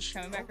preach.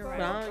 coming back around.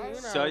 No, you know.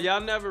 So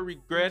y'all never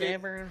regretted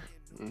Never.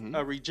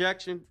 a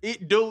rejection?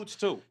 Dudes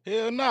too.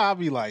 Hell nah, I'll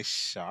be like,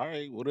 all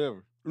right,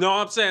 whatever. No,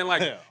 I'm saying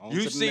like On you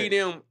to the see next.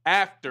 them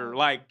after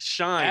like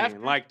shining, After?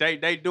 like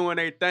they doing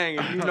their thing,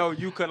 and you know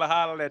you could have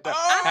hollered at them.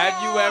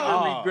 Have you ever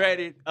Oh.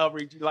 regretted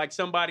like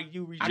somebody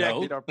you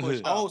rejected or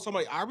pushed Oh, off?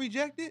 somebody I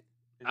rejected?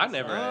 I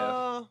never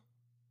have.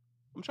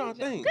 I'm trying to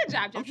think. Good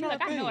job, I'm Jeffrey. trying Look,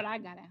 to I know think. what I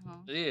got at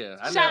home.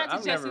 Yeah, Shout out to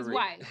I've never Jesse's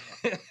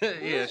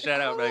wife. Yeah,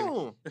 shout out, baby.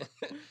 Hold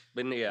on.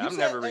 But yeah, You I've said-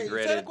 never hey, Say the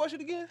regretted.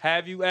 question again.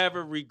 Have you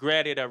ever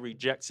regretted a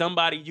reject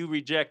somebody you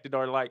rejected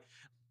or like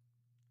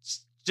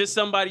just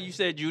somebody you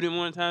said you didn't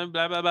want to time,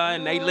 blah blah blah,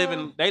 and they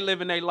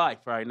living their life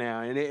right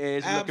now, and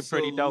it's looking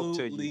pretty dope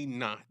to Absolutely you.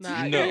 not.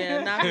 Nah, No.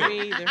 yeah, not for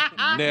me either.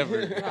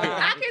 Never.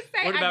 I can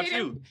say What I about didn't.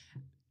 you?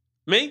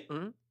 Me?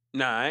 Mhm.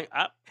 Nah,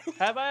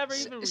 have I ever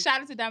even?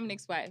 Shout out to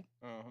Dominic's wife.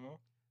 Uh-huh.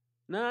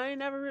 Nah, I ain't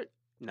never.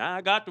 Nah,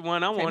 I got the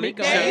one I wanted.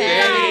 Miko.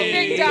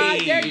 There you go, big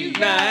dog. There you go.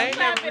 Nah, I ain't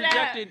Clap never it up.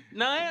 rejected.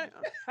 Nah,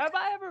 have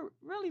I ever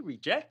really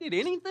rejected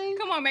anything?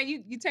 Come on, man.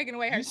 You taking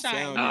away her You shine.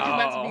 sound- You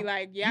about to be Oh.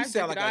 like, yeah, You I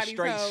sound rejected like all a these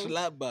straight hoes.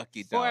 slut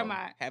bucket, for dog.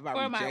 my- Have I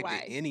for my rejected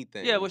wife.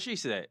 anything? Yeah, what she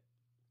said.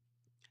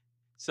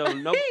 So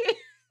no.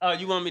 Oh,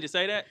 you want me to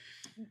say that?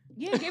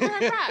 Yeah, give her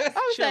her props. I'm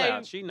Chill saying,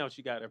 out. She know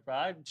she got her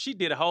pride. She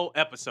did a whole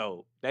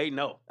episode. They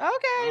know.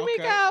 okay, Okay.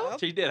 Miko.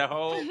 She did a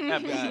whole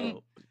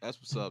episode. That's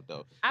what's up,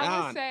 though.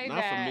 I would say not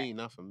that- for me.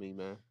 Not for me,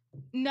 man.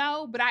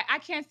 No, but I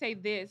can't say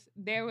this.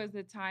 There was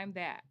a time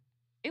that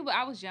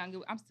I was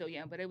young. I'm still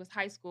young, but it was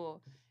high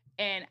school,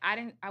 and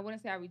I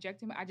wouldn't say I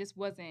rejected him. I just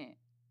wasn't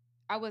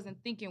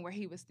thinking where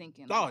he was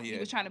thinking. Oh, Like, yeah. he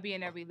was trying to be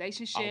in a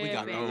relationship. Oh, we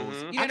got and,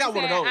 those. Mhm. You know I got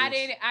what one I'm of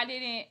saying? those. I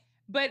didn't.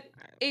 But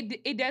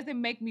it doesn't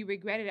make me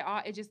regret it at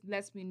all. It just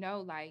lets me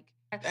know, like,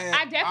 And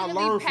I definitely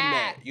learned from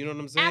passed. that. You know what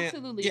I'm saying?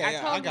 Absolutely, Yeah, I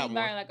yeah, totally got one.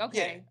 learned. Like,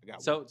 okay, Yeah, I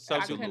got So- one. so- I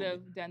Absolutely. could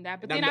have done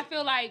that. But And then I'm I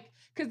feel like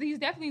because he's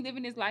definitely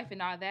living his life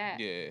and all that.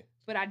 Yeah.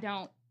 But I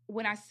don't.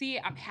 When I see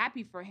it, I'm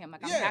happy for him.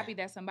 Like I'm Yeah. happy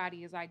that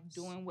somebody is like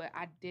doing what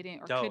I didn't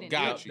or Dope. couldn't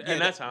Got do. you. And Yeah,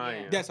 that's how I yeah.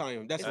 am. That's how I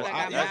am. That's It's what like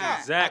I, I'm that's not-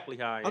 exactly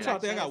how I am. I'm trying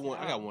to think. I Jealous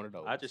got at all. one of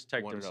those. I just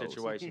take One them of those.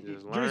 situations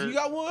as Drizzy, learn. you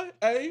got one?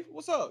 Hey,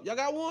 what's up? Y'all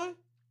got one?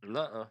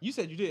 Nuh-uh. You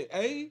said you did.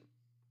 Hey,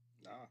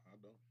 Nah, I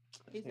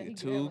don't. He said he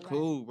too good with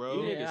cool, You bro.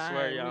 niggas Yeah, I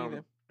swear ain't y'all.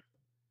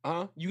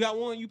 either. You got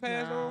one? You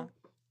passed Nah. on?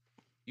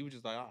 You were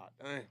just like, oh,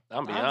 dang.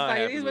 I'm just beyond like,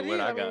 it happy is with what what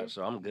it I is, I mean. got,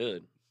 so I'm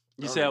good.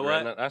 You I don't said regret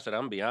what? nothing. I said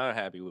I'm beyond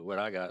happy with what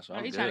I got, so Oh,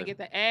 I'm he good. trying to get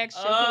the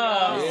extra.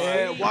 Oh,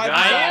 Yeah, kudos. why?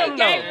 I Yeah, am,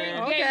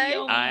 Gabriel, though.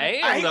 Gabriel. Okay. I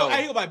am, I ain't though.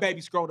 gonna like,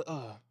 baby, scroll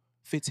to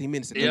 15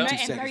 minutes and Yeah. 32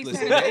 And seconds. 30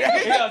 Listen.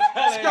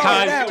 seconds. Scroll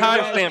Time down,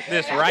 timestamp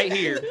this right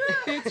here.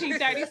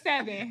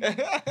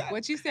 15:37.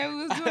 What you said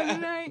we was doing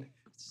tonight?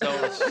 So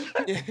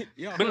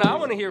Yeah, But now I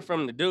want to hear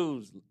from the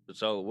dudes.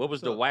 So, what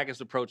was the What's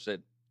wackest approach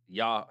that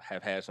y'all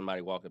have had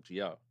somebody walk up to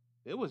y'all?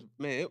 It was,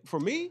 man, for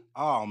me,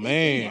 Oh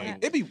man.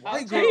 it'd be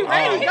white He girls. ready to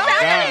Oh, go.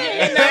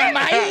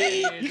 my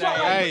Yeah, God.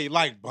 Hey,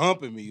 like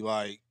bumping me,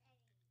 like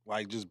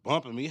just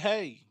bumping me.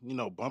 Hey,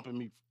 bumping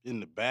me in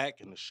the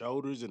back and the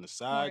shoulders and the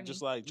side, Corny.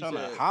 just like You trying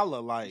to said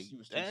holler, like, she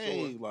was too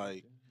dang, short.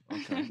 like.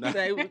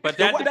 Okay. but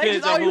that They depends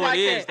just owe on you who it like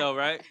is, that. though,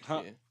 right?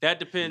 Huh? That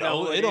depends on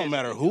No, who it don't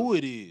matter who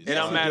it is. It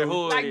don't Yeah. matter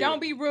who it Like, is. don't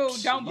be rude.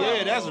 Don't bump.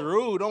 Yeah, that's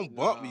rude. Don't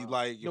bump me. Nah.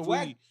 Like The if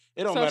whack- we,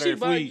 it don't So matter she if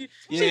bump we. you-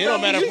 Yeah, she it don't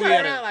bump matter you, if you we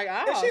turn had around a. like,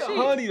 If oh, she a shit.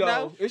 honey, though.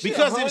 No. If she a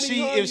Because honey,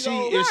 if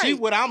she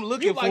though, what I'm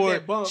looking like for,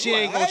 that bump. she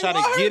ain't gonna Like, try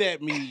hey, to what? get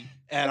at me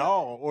at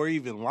all, or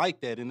even like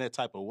that in that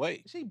type of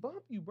way. She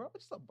bump you, bro.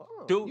 It's a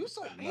bump. Dude. You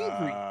so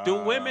angry.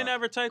 Do women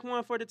ever take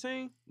one for the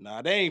team?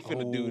 Nah, they ain't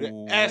finna do Oh.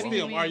 that. Ask What do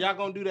you them. Are mean? y'all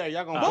gonna do that?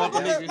 Y'all gonna Bump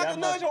bump them me? like a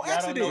nudge on Y'all don't know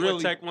accident. what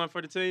Really? take one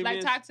for the team Like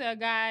is? talk to a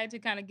guy to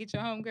kind of get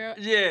your homegirl.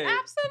 Yeah.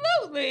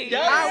 Absolutely.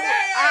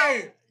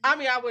 Yeah. I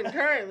mean, I wouldn't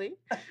currently,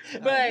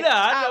 but Yeah,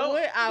 I know.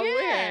 I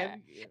Yeah.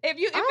 would. If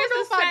you, if I don't it's know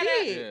a if I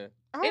setup, did. Yeah.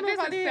 I don't if know it's if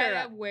I a did.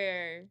 setup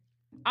where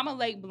I'm a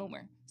late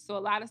bloomer, so a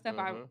lot of stuff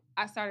Mhm.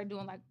 I started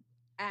doing like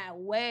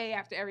way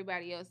after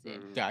everybody else did.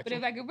 Mm. Gotcha.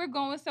 But if we're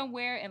going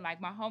somewhere and like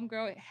my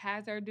homegirl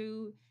has her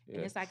dude and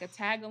Yeah. it's like a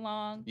tag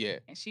along Yeah.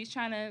 and she's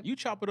trying to You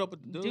chop it up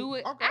with the dude. do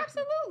it, Okay.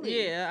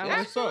 absolutely, Yeah, Yeah,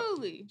 what's up?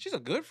 absolutely, She's a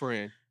good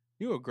friend.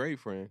 You're a great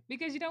friend.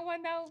 because you don't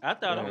want to know. I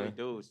thought Yeah. only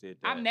dudes did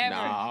that. I'm never.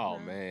 Nah, oh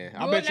man.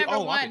 I Rule bet you. number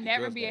Oh, I one, bet you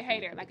never girls be a got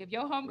hater. that. Like if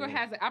your homegirl Yeah.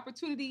 has an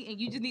opportunity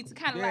and you just need to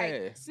kind of Yeah.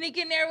 like sneak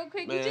in there real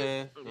quick, you just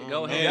Man,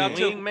 Go Man. ahead,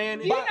 Y'all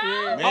wingman. You know? Oh,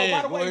 by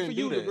Man, the go way, ahead for and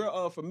you, do the that.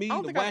 girl, for me, I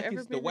don't the think I've ever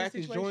wackest, been in a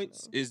situation,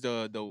 joints though. is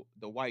the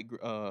white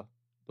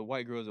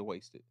girls are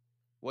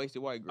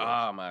wasted white girls.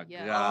 Oh my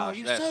Yeah.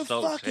 gosh, that's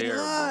so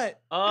terrible.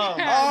 Oh,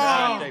 Please,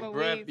 God, they Louise.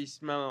 breath be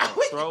smelling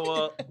like throw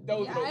up.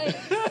 Those are the,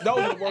 Yikes. those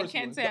are the I worst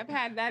can't ones. say I've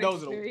had that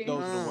Those are the experience.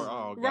 those are the worst.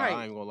 Oh god, Right.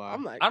 I ain't gonna lie.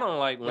 I'm like, I don't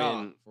like Nah,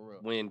 when for real.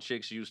 when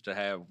chicks used to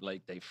have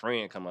like their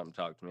friend come up and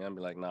talk to me. I'd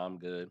be like, nah, I'm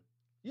good.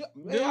 Yeah,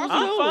 I'm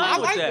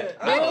fine with that.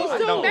 I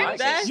don't like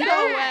That's that.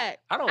 so whack.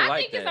 I don't I like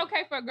think that. it's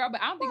okay for a girl,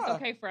 but I don't think Why? it's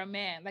okay for a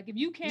man. Like if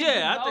you can't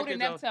Yeah, I be bold think it's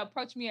enough to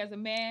approach me as a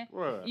man,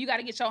 Right. you got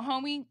to get your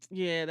homie.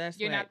 Yeah, that's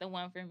You're whack. not the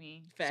one for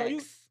me. Facts. So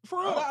you, for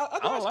real, I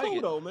think don't it's like cool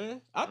it. though,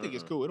 man. I think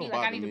it's cool. It Be don't like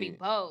I bother need to be me.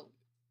 bold.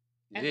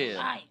 As a Yeah.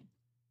 lion.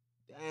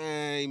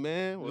 Dang,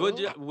 man. Well,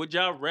 Would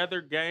y'all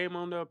rather game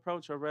on the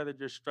approach or rather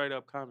just straight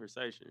up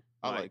conversation?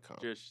 I like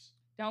just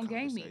Don't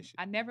game me. Conversation.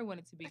 I never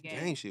wanted to be game.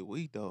 Gang shit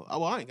weak though. Oh,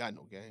 well, I ain't got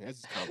no game.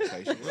 That's just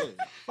conversation.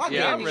 My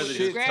Yeah, I'd game rather is just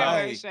shit Grab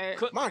tight. her shirt.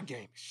 Could- My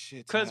game is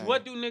shit Cause tight.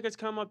 what do niggas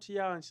come up to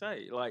y'all and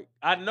say? Like,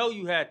 I know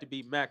you had to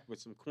be macked with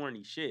some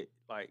corny shit.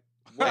 Like,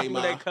 what Hey, do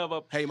Ma. they come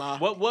up? Hey, ma.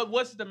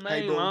 What's the Hey,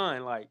 main boo.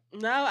 line? Like,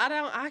 No, I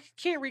don't. I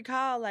can't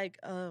recall like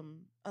a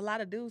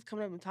lot of dudes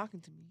coming up and talking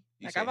to me.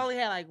 You Like say- I've only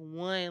had like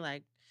one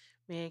like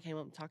man came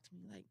up and talked to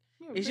me. Like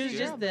it's pretty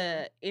just girl,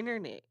 the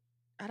internet.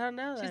 I don't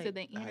know. She Like, said the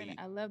How internet. you-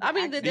 I love. I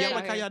mean, the Do y'all day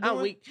like how y'all I'm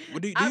doing? weak. Well,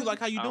 do you I'm- like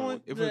how you I'm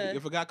doing?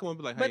 If a guy come up and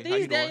be like, hey, But how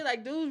you these days, doing?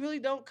 like dudes really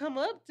don't come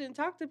up and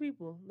talk to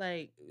people.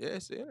 Like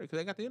Yes, because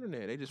they got the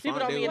internet. They just people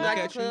find don't they be in look like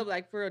the at you. club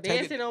like for Take it-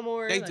 dancing no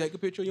more. They like, take a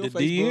picture of your The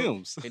Facebook.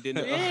 DMs. And then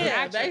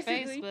Yeah, Not your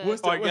basically. Facebook.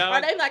 What's the- Are y'all-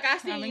 Or they like I I'm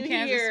seen in you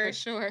Kansas here. for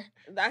sure.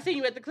 I seen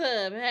you at the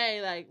club.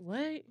 Hey, like what?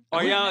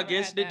 are We y'all never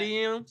against the had that.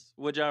 DMs?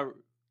 Would y'all?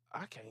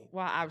 I can't.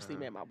 Well, I obviously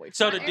met my boyfriend.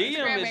 So My the DM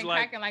Instagram is ain't like-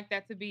 cracking like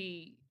that to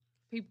be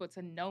people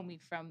to know me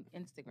from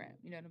Instagram.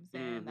 You know what I'm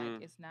saying? Mhm.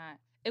 Like it's not.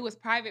 It was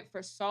private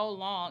for so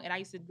long, and I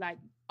used to like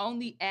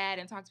only add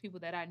and talk to people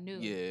that I knew.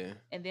 Yeah.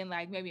 And then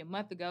like maybe a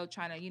month ago,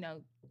 trying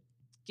to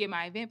get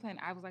my event plan,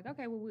 I was like,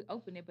 okay, well we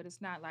open it, but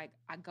it's not like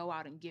I go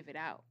out and give it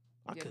out.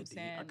 I You get what I'm couldn't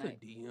saying? I couldn't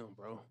Like, DM,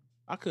 bro.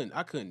 I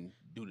couldn't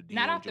do the DM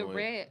not off the joint.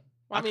 red.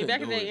 Well, I mean, I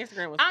back in the couldn't day, do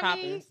Instagram was I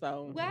popping. mean,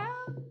 So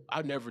Well,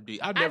 I never did.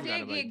 I I never got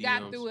did in my get DMs.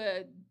 got through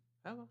a.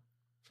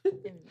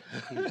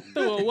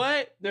 through a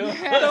what? Through a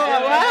Through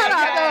a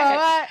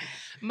what?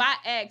 My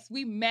ex,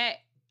 we met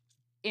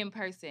in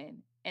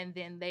person, and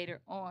then later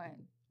on,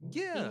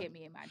 Yeah. he hit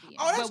me in my DM.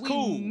 Oh, that's but we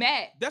cool.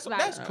 met. That's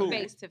like, cool.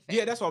 Face to face.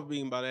 Yeah, that's what I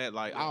mean by that.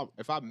 Like, Yeah.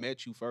 if I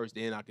met you first,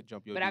 then I could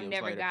jump your But DMs I've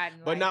never later. gotten.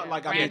 But not a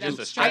like I met random you.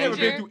 just a I never been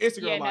stranger. through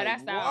Instagram. Yeah, no, like,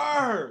 that's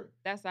out. word.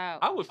 That's out.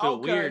 I would feel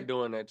Okay. weird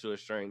doing that to a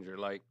stranger.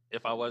 Like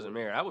if I wasn't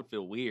married, I would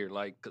feel weird.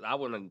 Like because I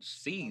wouldn't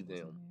see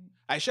them.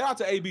 Hey, shout out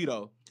to AB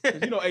though, 'cause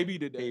you know AB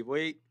did that. Hey,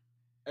 wait.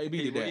 AB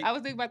Hey, did that. wait. I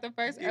was thinking about the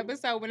first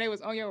episode when they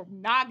was on your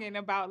noggin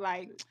about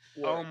like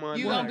Oh my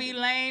you God. gonna be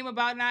lame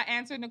about not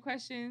answering the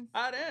questions.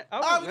 Oh,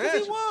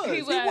 because he was. He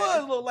He was. was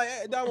a little like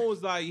that one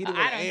was like he didn't I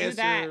want to don't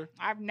answer. do that.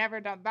 I've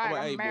never done that. I'm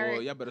like, I'm hey boy,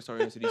 married. y'all better start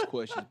answering these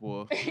questions,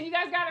 boy. You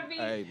guys gotta be.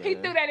 Hey, He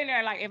man. threw that in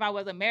there like if I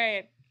wasn't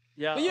married.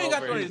 Y'all But you ain't got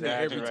to throw it in there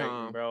every over-exaggerating,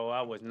 time. bro.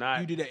 I was not.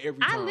 You did that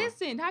every I time.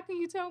 listened. How can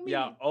you tell me?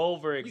 Y'all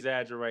over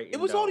exaggerating. It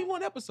was only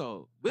one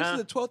episode. This Huh? is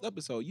the 12th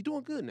episode. You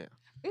doing good now.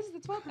 This is the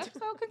 12th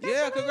episode.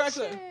 Yeah,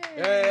 Congratulations.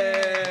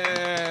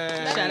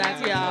 Yeah. Shout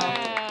out to y'all.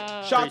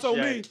 Wow. Shots on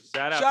me.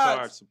 Shout out to our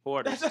Shots.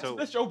 supporters too.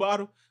 That's your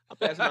bottle. I'm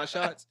passing out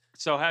shots.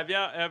 So have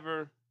y'all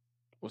ever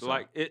What's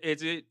like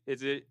is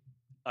it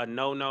a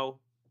no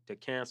to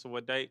cancel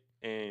a date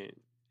and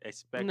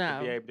expect to No.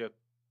 be able to?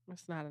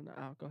 It's not enough.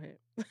 Oh, go ahead.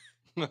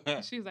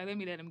 She was like, let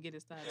me let him get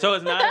it started. So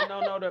it's not a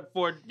no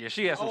for Yeah,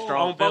 she has some Oh,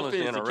 strong on both feelings to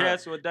ends to interrupt.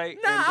 cancel a date.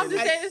 No, and I'm then-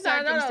 just saying it's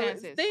not. No,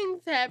 Circumstances.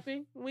 things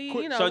happen. We,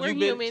 Quick, you know, so we're you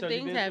human. been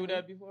Things through happen.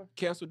 that before?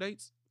 Cancel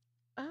dates.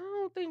 I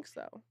don't think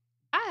so.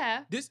 I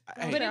have. This. But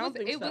Hey, But I it don't was,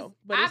 think it was, so.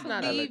 But I it's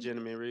not A believe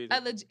legitimate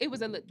reason. it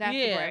was a that's Yeah,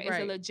 the word. It's a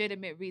right.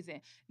 legitimate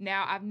reason.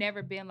 Now I've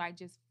never been like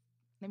just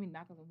let me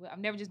knock on the wood. I've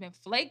never just been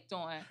flaked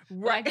on.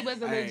 Right. Like it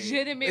was a hey,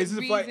 legitimate is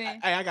it reason. Like,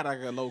 hey, I got like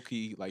a low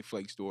key like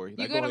flake story. You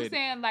Like, get go what I'm ahead.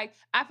 saying? Like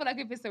I feel like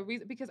if it's a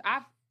reason because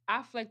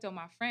I flaked on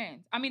my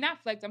friends. I mean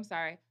not flaked, I'm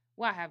sorry.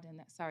 Well, I have done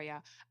that. Sorry,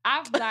 y'all.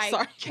 I've like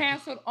Sorry.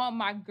 canceled on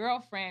my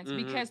girlfriends Mhm.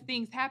 because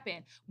things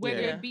happen.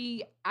 Whether Yeah. it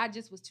be I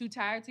just was too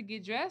tired to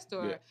get dressed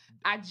or Yeah.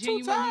 I tired.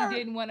 genuinely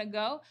didn't want to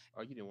go.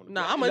 Oh, you didn't want to.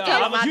 No, go. I'm gonna Nah,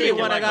 tell I'm him I you didn't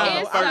want to like go. on the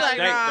It's I'm first like,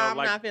 date, nah, though, I'm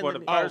like, not for feeling the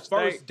it. Oh, first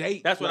first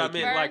date. That's what I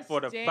flaking. meant. Like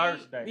for the First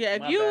first date. date. Yeah,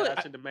 if My you- bad,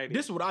 I should have made it.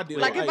 This is what I did.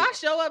 Like if I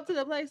show up to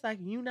the place, like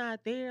you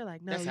not there,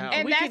 like no, That's you- how-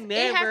 And we that's can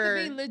never. it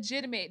has to be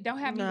legitimate. Don't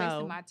have me No.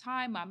 wasting my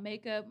time, my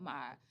makeup,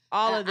 my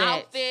all of that.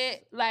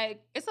 outfit.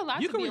 Like it's a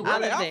lot you to can be rewrite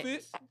aware the all of. of that.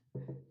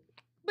 outfit.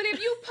 But if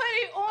you put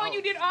it on,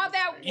 you did all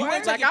that You ain't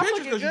work. Like, taking I'm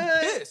pictures because looking you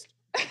good. pissed.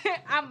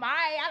 I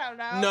might. I don't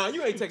know. No,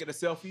 you ain't taking a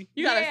selfie.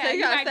 You gotta Yeah, say, you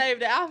you gotta like- save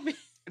the outfit.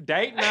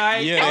 Date night.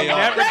 Yeah, I they are.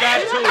 never got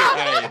to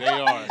it. Hey,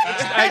 they are.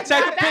 Hey,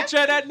 take a picture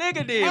of that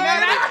nigga then. No,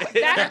 man.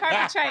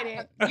 that's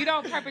perpetrated. You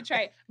don't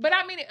perpetrate. But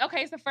I mean,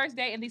 okay, it's the first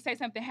date, and they say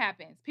something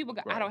happens. People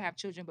go, I Right. don't have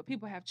children, but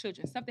people have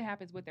children. Something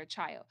happens with their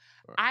child.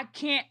 Right.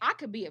 I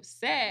could be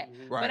upset,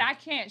 Right. but I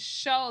can't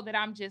show that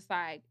I'm just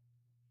like,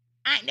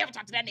 I ain't never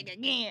talk to that nigga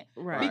again.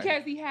 Right.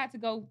 Because he had to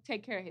go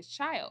take care of his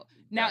child.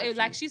 Now, Got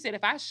like you. she said,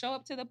 if I show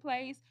up to the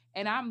place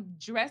and I'm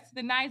dressed to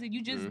the nines and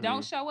you just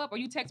don't show up, or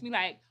you text me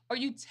or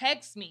you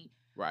text me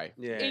Right.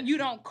 Yeah. and you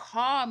don't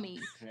call me,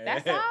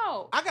 that's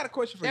all. I got a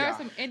question for There y'all. are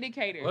some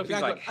indicators. What if he's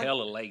Yeah, like I-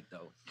 hella late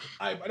though?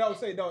 I don't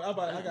say no. I got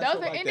Those something are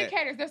like that.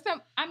 indicators. There's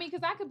some. I mean,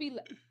 because I could be.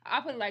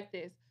 I put it like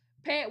this.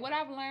 What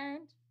I've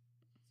learned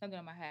something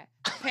on my hat.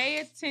 Pay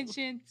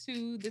attention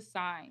to the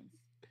signs.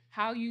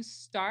 How you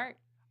start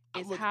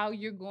is how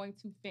you're going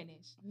to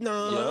finish.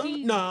 No.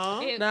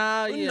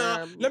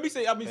 Let me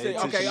say. Pay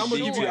Okay, I'm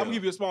gonna attention.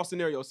 give you a small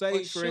scenario.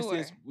 Say, for For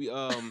instance,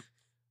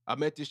 I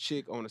met this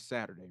chick on a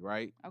Saturday,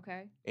 right?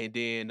 Okay. And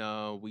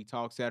then we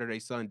talked Saturday,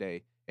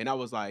 Sunday, and I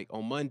was like,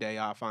 on Monday,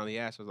 I finally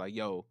asked, I was like,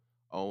 yo,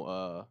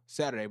 on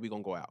Saturday we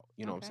gonna go out.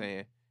 You know what I'm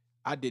saying?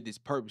 I did this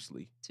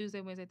purposely.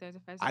 Tuesday, Wednesday, Thursday,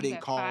 Friday. I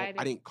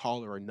didn't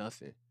call her or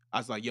nothing. I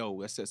was like, yo,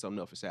 let's set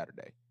something up for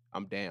Saturday.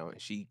 I'm down.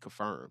 And she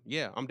confirmed.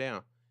 Yeah, I'm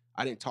down.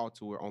 I didn't talk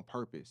to her on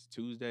purpose.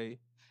 Tuesday.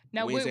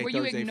 Now, Wednesday, were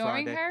you Thursday,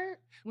 ignoring Friday. her?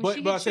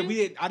 But I said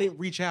I didn't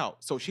reach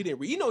out, so she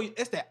didn't.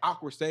 It's that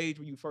awkward stage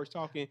when you first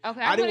talking.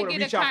 Okay, I didn't want to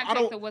reach get a out.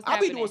 context of what's I'll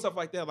be happening. doing stuff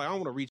like that. Like I don't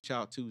want to reach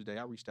out Tuesday.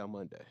 I reached out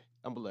Monday.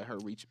 I'm gonna let her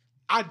reach.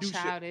 I do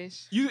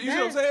Childish. shit. You see what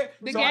I'm saying?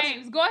 The So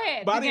games. Go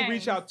ahead. But the I didn't games.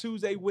 reach out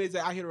Tuesday, Wednesday.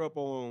 I hit her up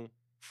on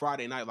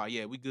Friday night. Like,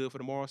 yeah, we good for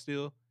tomorrow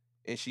still.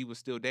 And she was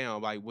still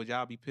down. Like, would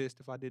y'all be pissed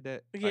if I did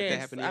that? Like, that Yes,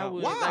 happened to I y'all?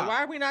 would. Why? Like,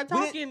 why are we not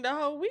talking the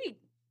whole week?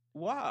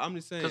 Why? I'm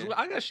just saying. Because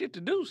I got shit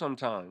to do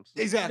sometimes.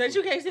 Exactly. That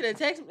you can't sit and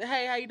text me,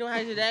 hey, how you doing?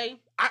 How's your day?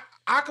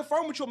 I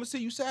confirm with you. I'm gonna see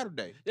you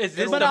Saturday. Is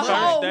this But the a first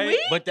whole date? week?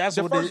 But that's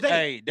The what first this, date.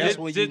 hey, that's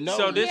when you know.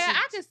 So this Yeah,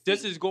 I is just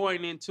this see- is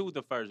going into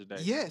the first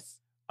date. Yes.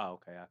 Oh,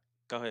 okay.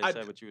 Go ahead and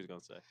say what you was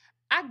gonna say.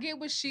 I get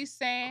what she's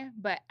saying,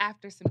 but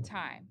after some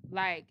time,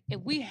 like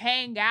if we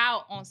hang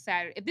out on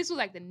Saturday, if this was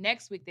like the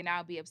next week, then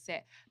I'll be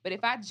upset. But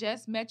if I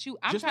just met you,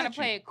 I'm Just trying met to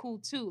play it cool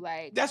too.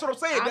 Like That's what I'm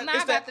saying. I'm not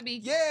it's about to be.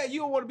 Yeah, you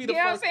don't want to be the You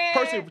know first what I'm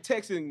person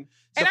saying? texting.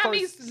 And the I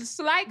mean, first-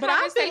 slight But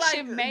I feel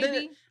conversation, like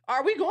maybe.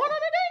 Are we going on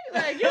a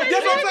date? Like, you That's ain't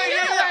what I'm said saying.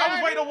 yet. Yeah, I was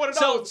Like, waiting on one of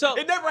So- those. so-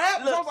 It never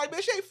happened. So I look- was like,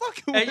 man, she ain't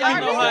fucking And with y'all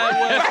me. know how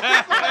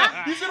it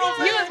was. You see what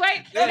I'm You saying? was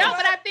waiting. Yeah. No,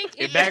 but I think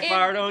It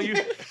backfired on you.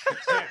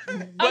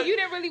 Oh, you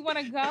didn't really want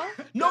to go?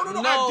 No,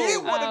 I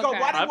did want to Oh, go. okay.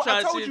 But I'm I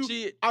trying to told see you, if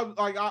she. like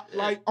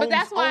But on,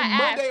 that's why on I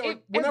asked. Monday or As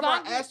whenever I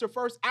long as- asked her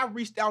first, I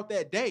reached out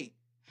that day.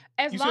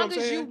 As You see what long I'm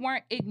as you saying?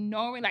 weren't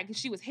ignoring, like if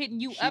she was hitting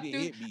you She up didn't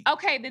through. hit me.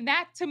 Okay, then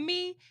that to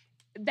me,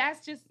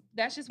 that's just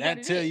what That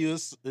it tell is. you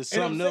it's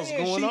And I'm something else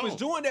saying going she on. was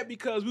doing that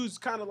because we was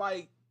kind of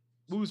like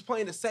we was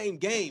playing the same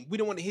game. We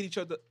didn't want to hit each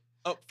other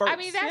up first. I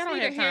mean, I that's don't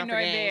neither have here time for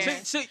nor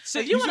games.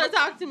 there. If you want to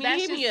talk to me,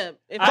 that's hit me just- up.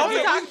 If I I want to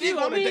get- talk to you,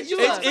 I'm gonna hit you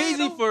up.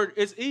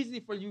 It's easy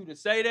for you to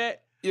say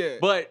that, yeah,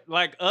 but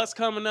like us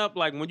coming up,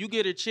 like when you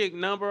get a chick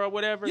number or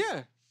whatever,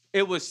 yeah.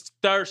 it was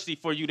thirsty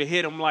for you to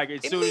hit them like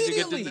as soon as you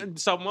get Immediately. to.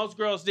 So most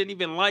girls didn't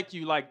even like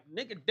you. Like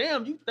nigga,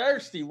 damn, you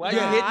thirsty? Why Yeah.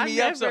 you hitting I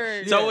me up? So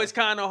Yeah. it's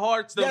kind of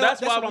hard. So Yeah,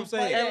 that's why what we I'm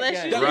saying. play that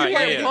Unless game. you Right, were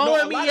yeah. blowing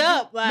a lot me of dudes-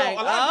 up, like,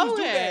 no, a lot of dudes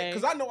do that okay.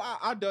 because I know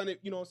I done it.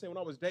 You know what I'm saying?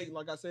 When I was dating,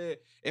 like I said,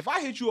 if I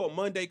hit you on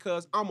Monday,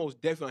 cuz I'm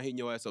most definitely hitting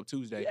your ass up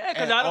Tuesday. Yeah,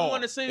 because at I don't all.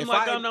 want to seem If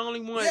like I- I'm the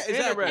only one Yeah, exactly.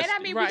 interested. And I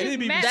mean, Right. we It'd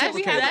be just met, so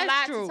we have a That's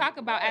lot true. to talk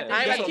about at the I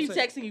ain't date. gonna keep what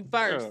I'm texting you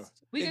first.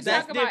 We can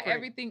That's talk about different.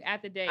 everything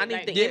at the date. I need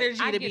Like, the yeah, energy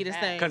I to get be the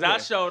that. same. Because I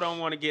sure don't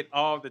want to get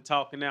all the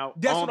talking out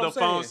That's on what the I'm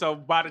phone. saying. So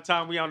by the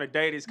time we on a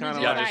date, it's kind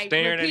of Y'all like, just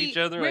staring at each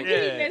other and-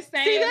 repeating Yeah. the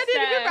same See, that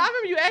didn't stuff. I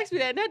remember you asked me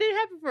that. And that didn't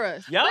happen for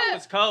us. y'all But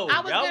was cold. I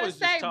was y'all gonna was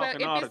say, just but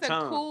talking all if the it's a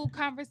time. cool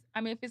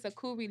if it's a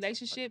cool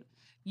relationship,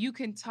 you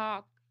can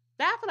talk.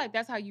 I feel like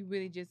that's how you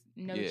really just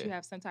know that Yeah. you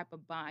have some type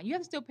of bond. You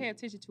have to still pay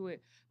attention to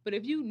it. But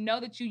if you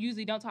know that you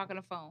usually don't talk on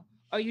the phone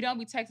or you don't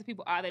be texting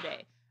people all the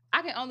day,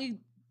 I can only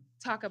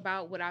talk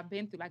about what I've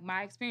been through, like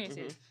my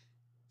experiences.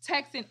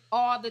 Texting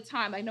all the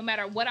time, like no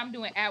matter what I'm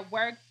doing at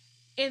work,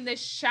 in the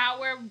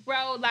shower,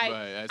 bro. Like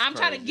Right, that's I'm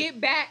trying to crazy. get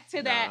back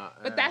to that. Nah,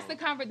 But that's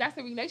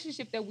the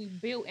relationship that we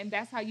built, and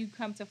that's how you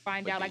come to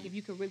find But out, like then- if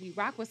you could really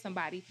rock with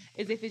somebody,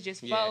 is if it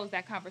just Yeah. flows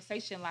that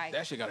conversation. Like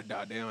That shit gotta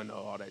die down though.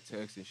 All that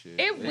text and shit.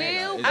 it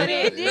will, gotta- but I mean,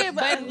 it it did,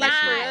 but but not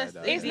not. for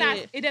us, It's it not.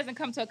 did. It doesn't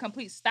come to a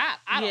complete stop.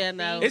 I don't Yeah,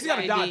 no. think. It's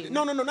gotta It die. did.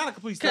 No, not a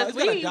complete stop. Because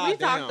It's gotta we die talked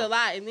down. a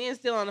lot, and then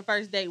still on the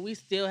first date, we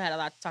still had a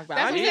lot to talk about.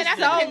 That's I what mean, I'm it's saying,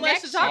 that's so a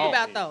much to talk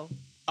connection. about, though.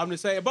 I'm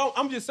just saying, but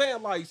I'm just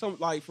saying,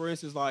 like for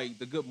instance, like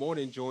the good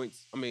morning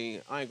joints. I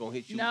mean, I ain't gonna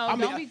hit you. No, I mean,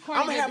 don't be I'm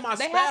corny. gonna have my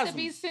They spasms. have to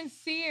be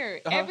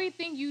sincere. Uh-huh.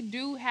 Everything you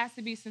do has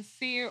to be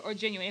sincere or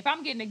genuine. If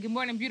I'm getting a good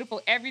morning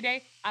beautiful every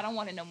day, I don't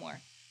want it no more.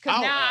 Because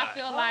Oh, now I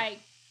feel like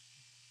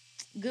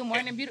good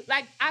morning beautiful.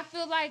 Like I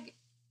feel like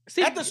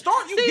See, At the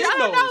start, you see, get I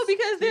don't those. know,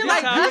 because then, See,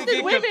 like, that's how us we as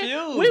get women,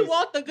 confused. we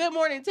want the good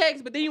morning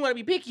text, but then you want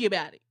to be picky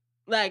about it.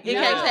 Like, it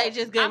No, can't say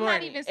just good I'm not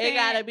morning. even It saying-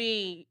 gotta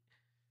be.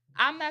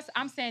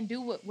 I'm saying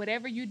do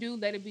whatever you do,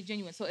 let it be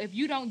genuine. So if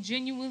you don't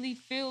genuinely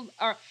feel,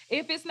 or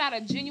if it's not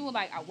a genuine,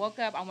 like I woke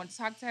up, I want to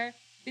talk to her,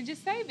 then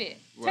just save it.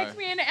 Right. Text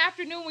me in the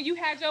afternoon when you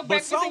had your But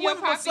breakfast some and your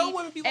women- but coffee, some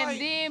women be and like-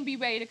 then be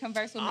ready to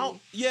converse with I me.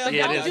 don't- yeah, But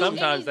Yeah, don't then do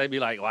sometimes me. they be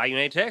like, why you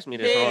ain't text me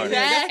this hard?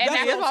 Exactly. That's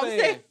That's what what I'm I'm saying.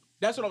 saying.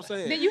 That's what I'm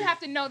saying. Then you have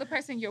to know the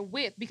person you're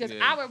with, because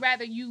Yeah. I would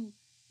rather you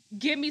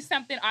give me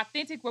something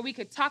authentic where we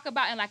could talk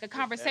about in like a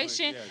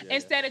conversation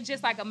instead of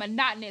just like a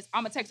monotonous.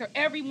 I'm gonna text her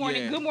every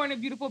morning, Yeah. good morning,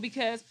 beautiful,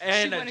 because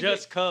And she wanna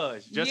just get,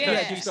 cause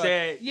Yeah. she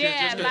said, Yeah,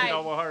 just 'cause like- you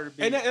don't want her to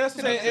be. And, that's what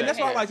I'm saying, and that's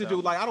what I like to So-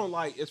 do. Like I don't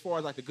like as far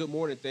as like the good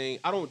morning thing.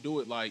 I don't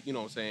do it like, you know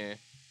what I'm saying.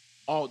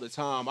 all the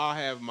time. I'll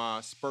have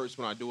my spurts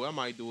when I do it. I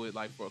might do it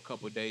like for a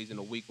couple of days in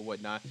a week or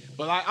whatnot.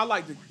 But I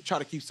like to try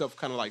to keep stuff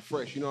kind of like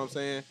fresh. You know what I'm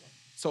saying?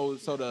 So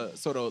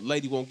the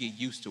lady won't get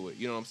used to it.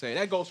 You know what I'm saying?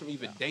 That goes from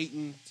even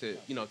dating to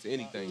to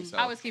anything. So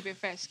I always keep it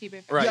fresh. Keep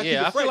it fresh. Right,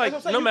 yeah. I feel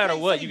like no matter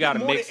what, you got to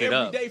mix it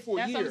up. Every day for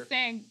a That's year. what I'm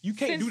saying. You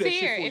can't do that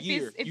shit for a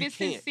year. If You it's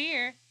can't.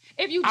 sincere,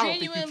 if you I don't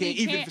think you genuinely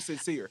can, even if it's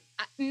sincere.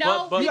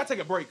 no, You gotta take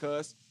a break,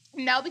 cuz.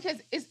 no, because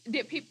it's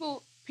that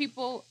people.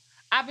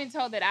 I've been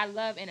told that I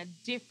love in a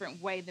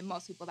different way than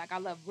most people. Like I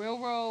love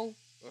real.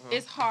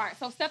 It's hard.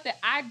 So stuff that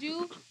I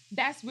do,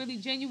 that's really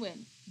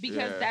genuine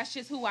because that's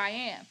just who I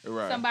am.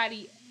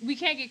 Right. We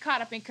can't get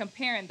caught up in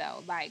comparing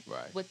though. Like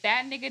Right. what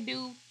that nigga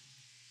do,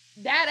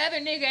 that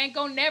other nigga ain't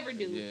gonna never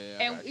do. Yeah,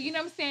 I and got you know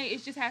what I'm saying?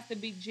 It just has to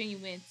be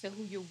genuine to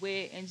who you're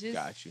with and just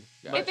Got you.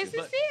 if it's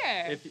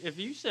sincere. If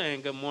you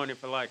saying good morning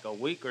for like a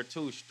week or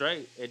two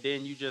straight, and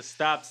then you just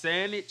stop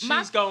saying it, My-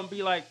 she's gonna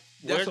be like,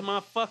 "Where's That's my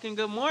fucking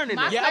good morning?"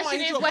 My at?" Yeah, I might question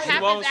hit is you up. what You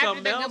happens want after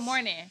something the else? good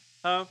morning?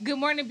 Huh? Good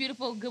morning,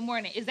 beautiful. Good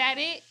morning. Is that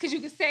it? Because you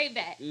can say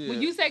that. Yeah.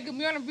 When you say good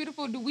morning,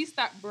 beautiful, do we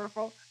start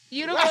beautiful?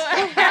 You know,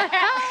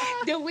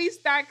 do we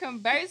start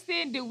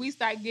conversing? Do we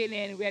start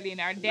getting ready in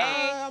our day?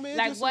 Nah, I mean,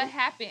 like just what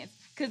happens?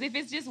 Because if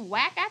it's just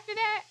whack after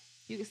that,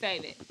 you can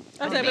save it.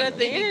 I said, but if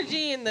the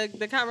energy and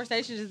the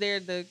conversation is there,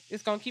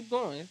 it's gonna keep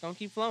going. It's gonna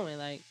keep flowing.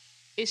 Like,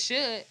 It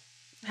should.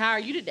 how are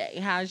you today?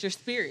 How's your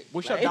spirit?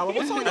 What's Like, up, Dollar?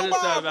 What's on I your just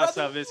thought mind, about brother?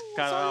 something. It's What's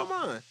kinda on off.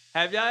 your mind?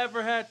 Have y'all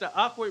ever had the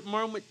awkward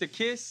moment to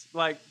kiss,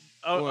 like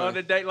on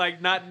a date, like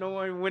not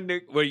knowing when to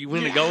Where you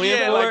when to go in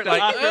Yeah, for like it? the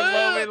Like, awkward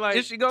moment, like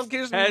is she gonna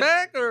kiss me has-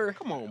 back or?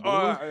 Come on, bro.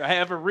 or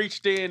ever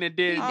reached in and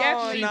did? He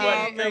definitely no, did.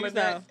 I think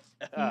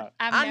so.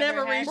 I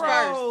never had reached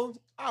that. Bro,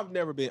 I've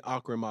never been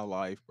awkward in my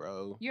life,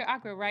 bro. You're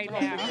awkward right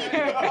now.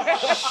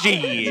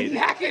 Shit.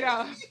 Knock it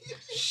off.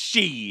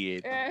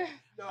 Shit.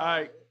 All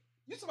right.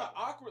 You talking about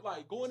awkward,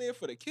 like going in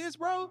for the kiss,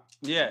 bro?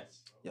 Yes,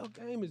 Your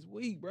game is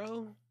weak,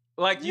 bro.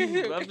 like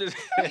you. I'm just.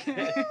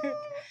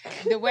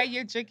 The way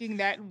you're drinking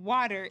that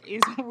water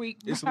is weak.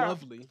 It's bro.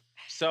 lovely.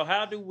 So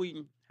how do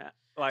we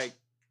like?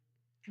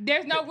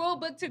 There's no rule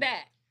book to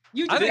that.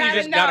 You I just think you gotta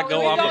just know. gotta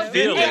go It off goes- the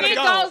feeling. And it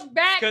Gotta go. goes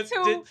back 'Cause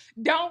to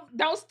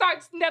don't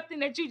start something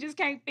that you just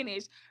can't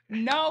finish.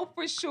 Know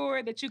for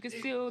sure that you can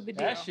seal the deal.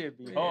 That should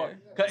be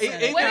hard. 'Cause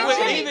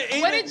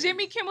What did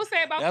Jimmy Kimmel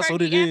say about That's first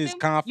what it anthem? is. You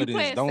Confidence.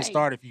 play it Don't safe.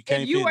 start if you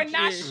can't If you are finish.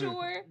 not Yeah.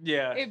 sure,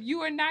 Yeah. if you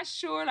are not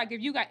sure, like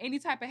if you got any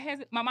type of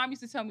my mom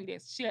used to tell me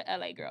this. She an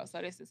LA girl, so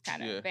this is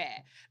kind of Yeah.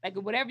 bad. Like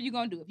whatever you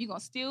gonna do, if you gonna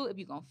steal, if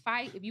you gonna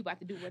fight, if you about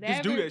to do whatever,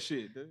 Just do that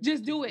shit, dude.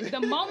 Just do it. The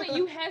moment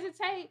you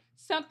hesitate,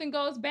 something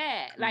goes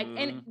bad. Like,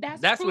 and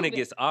that's When it proven.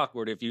 gets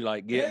awkward if you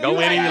like Yeah, go you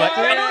in and you're like,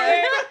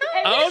 like,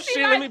 And oh, then she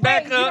shit, let me like,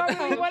 back wait, you up. don't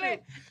really want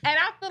it? And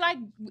I feel like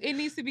it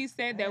needs to be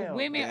said that Hell,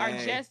 women are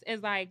man. just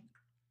as like,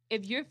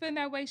 if you're feeling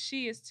that way,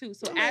 she is too.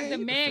 So Man, as you a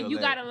can man, feel you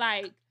that. gotta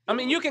like I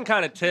mean, you can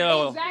kind of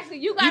tell. exactly.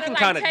 You gotta can like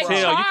kinda take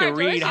tell. You can charge, or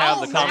read it's how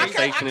over. the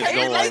conversation is I can't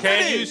going. relate to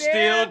Can this. you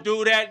still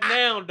do that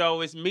now,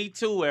 though? It's Me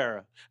Too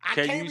era. I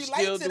Can can't you relate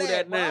still to do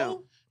that now?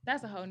 bro.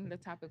 That's a whole nother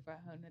topic for a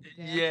whole nother day.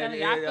 Yeah, I'm telling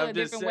you, I yeah, feel I'm a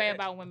just different way saying.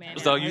 about women.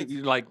 So now.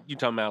 you like you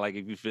talking about like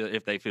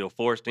if they feel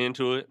forced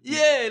into it?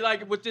 Yeah,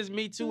 like with this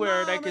Me Too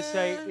era, they Nah, can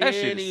say man. That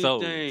shit is so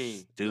anything.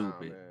 Nah,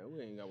 stupid. man,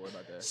 we ain't gotta worry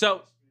about that.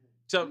 So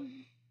No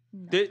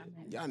Thi-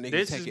 comment. Y'all niggas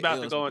this is taking about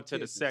to L's go with into the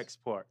kisses. sex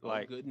part, Oh,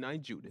 like, good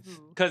night, Judith.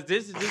 cause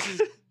this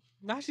is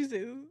Now she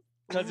said, ooh.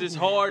 because it's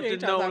hard You to ain't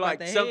trying to know. talk about Like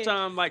the head.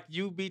 sometimes, like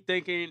you be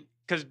thinking,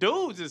 cause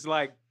dudes is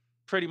like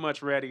pretty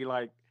much ready,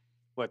 like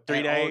what 3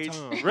 At all days?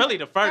 times. Really,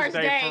 the first First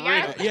day day, for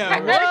yeah. real. Yeah,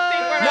 First right.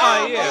 thing when No,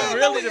 I- yeah,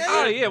 really.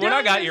 Oh yeah, when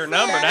I got your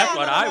number, that's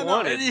what I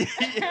wanted.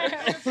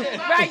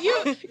 Right,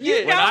 you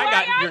Yeah. know When I why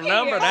got y'all your here.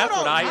 number, that's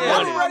what I Hold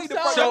on. wanted. Ready to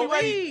fuck So- you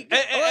ready.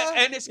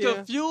 And it's Yeah.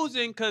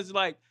 confusing because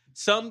like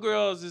some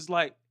girls is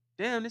like,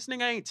 damn, this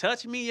nigga ain't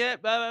touched me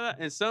yet, blah blah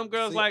blah, and some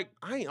girls See, like,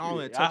 I ain't all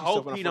that. I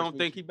hope he don't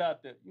think he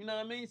about to, you know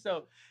what I mean?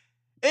 So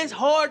it's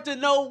hard to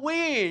know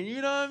when,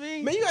 you know what I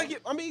mean? Man, you gotta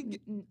get. I mean,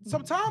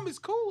 sometimes it's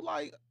cool.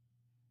 Like,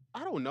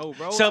 I don't know,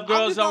 bro. Some I'm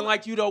girls just don't not-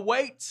 like you to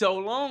wait so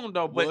long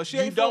though, but Well, she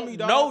you ain't for don't me,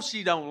 dog. know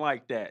she don't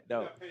like that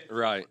though.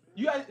 Right.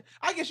 You guys,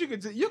 I guess you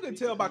can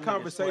tell by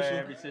conversation.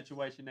 Every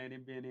situation they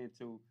done been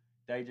into,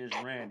 they just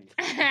ran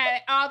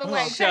it. All the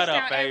way. Shut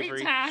up, touchdown every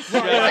Avery. time.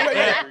 Shut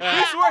up,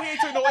 He swore he ain't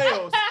took no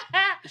L's.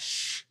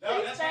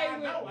 He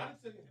stayed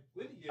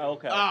with-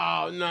 Okay.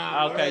 Oh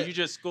no. Okay, you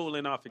just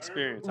schooling off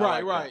experience. I right, like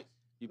that. right.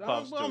 You I'm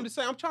post just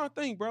saying. I'm trying to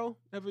think, bro.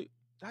 Did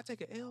I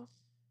take an L?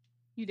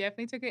 You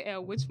definitely took an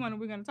L. Which one are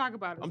we going to talk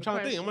about? is I'm the trying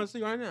to think. I'm question.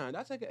 gonna see right now. Did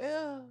I take an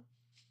L?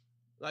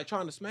 Like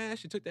trying to smash,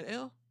 she took that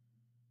L.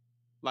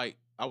 Like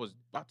I was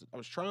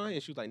trying,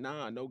 and she was like,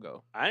 "Nah, no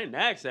go." I didn't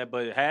ask that,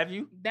 but have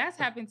you? That's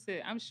happened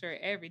to, I'm sure,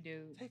 every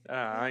dude.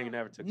 I ain't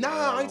never took. Nah, an L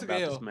I ain't took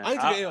about an this L. man. I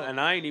ain't took an L. And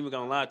I ain't even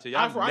gonna lie to you.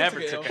 I I ain't never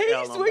took an took L. an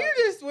L. He on swear, you that.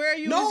 just swear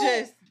you No. was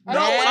just. No,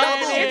 mad. I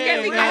don't know. It's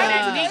because he got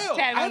that Yeah. geek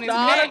tat on his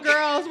All the neck.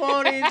 girls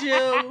wanted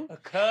you.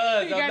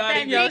 Because You I'm got not that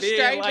even Nick there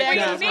straight like jacket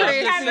that. When I'm Nick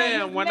Chris. just came in,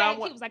 saying, when I he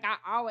went, was like,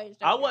 I always.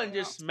 I wasn't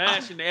just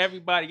smashing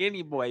everybody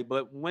anyway,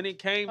 but when it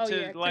came Oh, to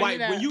yeah, like, Like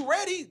when you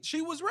ready,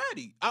 she was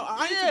ready.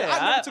 I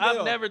I've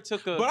never never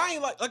took took a. a. But I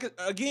ain't like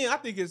again. I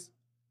think it's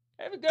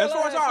Every girl as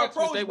far I as had our sex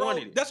with, approach, they bro.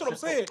 wanted it. That's what I'm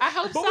saying. I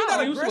hope But so. we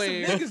got You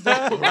aggressive swear. niggas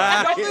though.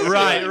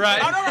 Right,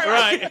 right, I know,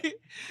 right.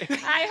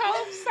 I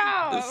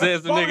hope so.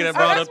 Says the Well, nigga that it's-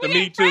 brought Unless up the we Me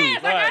ain't Too.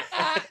 friends, like,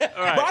 Right. But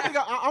I Right. think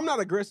I'm not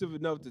aggressive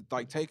enough to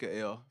like take a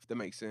L. If that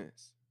makes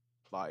sense.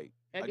 Like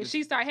Like I if just-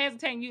 she start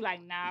hesitating, you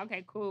like, nah,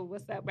 okay, cool,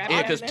 what's up?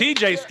 Yeah, because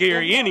TJ's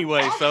scary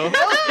anyway, so. You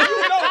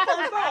know,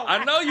 first off.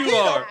 I know you You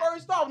know, are.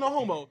 first off, no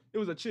homo. It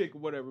was a chick or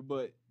whatever,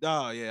 but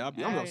yeah,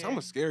 I'm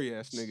a scary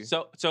ass nigga.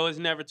 So it's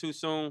never too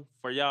soon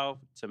for y'all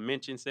to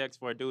mention sex,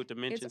 for a dude to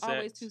mention It's sex.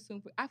 always too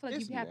soon. I feel like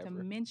It's you have to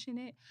never. mention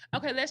it.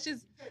 Okay, let's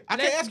just. I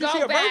let's can't ask you go if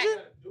she a back.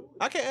 virgin.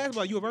 I can't ask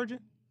about you a virgin.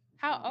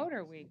 How old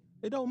are we?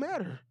 It don't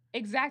matter.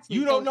 Exactly.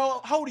 You So, don't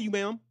know how old are you,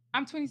 ma'am?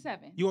 I'm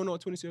 27. You don't know a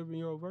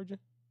 27-year-old virgin?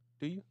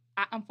 Do you?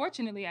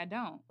 Unfortunately, I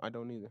don't. I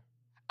don't either.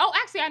 Oh,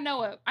 actually, I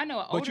know an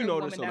older But you know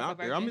woman there's some that's a out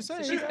there. virgin. I'm just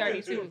saying. So she's you a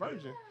 32.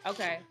 virgin.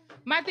 Okay.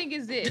 My thing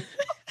is this.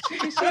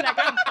 She's like,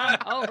 I'm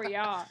over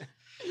y'all.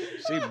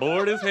 She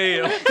bored as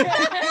hell.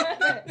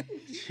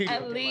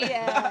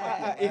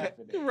 Aaliyah.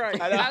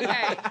 Right.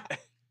 Okay.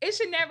 It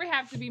should never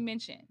have to be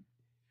mentioned.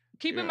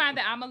 Keep in mind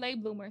that I'm a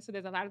late bloomer, so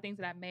there's a lot of things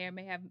that I may or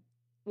may have.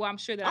 Well, I'm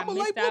sure that I'm I a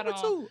missed late out bloomer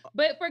on, too.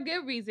 but for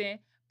good reason.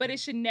 But it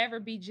should never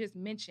be just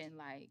mentioned.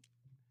 Like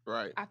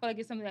Right. I feel like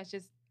it's something that's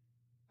just.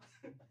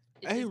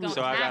 It's Hey, just gonna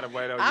So I gotta happen.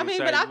 wait on you. I to mean,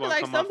 say but you I feel wanna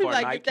like come some up for people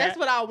a like if that's nightcap?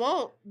 what I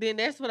want, then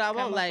that's what I Come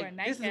want. up for a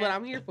Like this is what nightcap.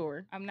 I'm here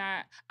for. I'm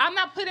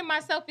not putting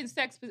myself in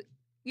sex.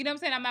 You know what I'm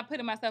saying? I'm not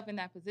putting myself in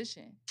that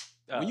position.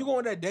 When you go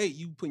on that date,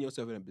 you putting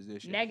yourself in a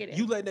position. Negative.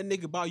 You let that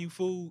nigga buy you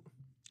food.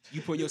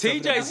 You put yourself in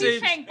TJ that He's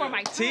position. paying for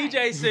my time.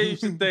 TJ seems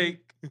to think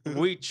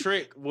we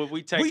trick when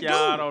we take We y'all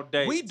out do. on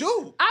dates. We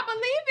do. I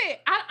believe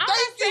it. I'm not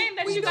Thank you. saying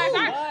that We you guys do.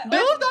 aren't.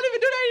 Dudes don't even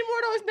do that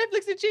anymore though.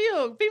 It's Netflix and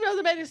chill. Females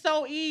have made it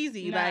so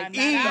easy. Nah, like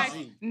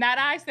not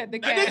I said the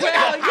That cat. nigga-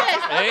 Well,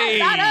 yes, Hey.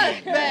 not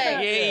us, man.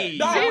 Hey.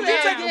 Dog, She when you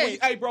mad. take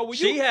it, hey, bro, when you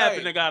She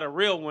happened to hey, got a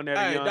real one at a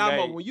hey, young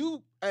Damo,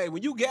 age.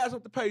 when you gas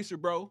up the pacer,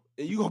 bro,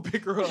 and you gonna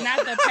pick her up. Not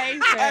the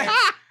pacer.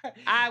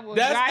 I will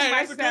drive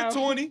That's a myself. good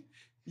 20.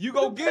 You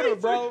go get her,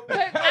 bro.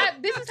 But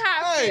this is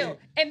how I Hey. feel,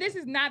 and this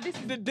is not The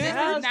this is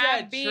How's not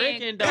that being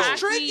tricking, though? cocky. It's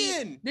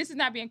tricking. This is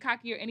not being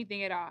cocky or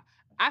anything at all.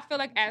 I feel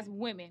like as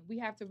women, we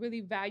have to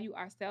really value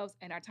ourselves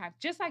and our time,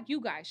 just like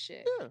you guys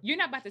should. Yeah. You're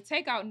not about to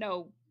take out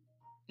no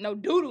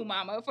doo-doo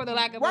mama, for the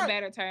lack of a Right.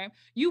 better term.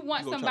 You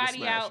want You gonna try to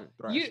somebody smash out. her,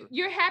 thrash her.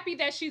 You're happy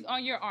that she's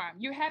on your arm.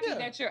 You're happy Yeah.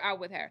 that you're out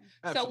with her.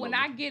 So when Absolutely.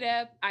 I get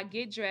up, I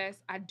get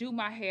dressed, I do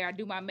my hair, I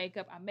do my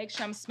makeup, I make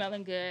sure I'm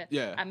smelling good.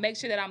 Yeah. I make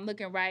sure that I'm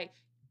looking right.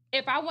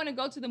 If I want to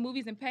go to the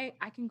movies and pay,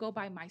 I can go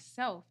by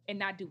myself and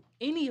not do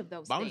any of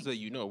those But I'm things. just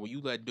letting you know, when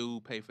you let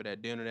dude pay for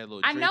that dinner, that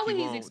little I drink know what you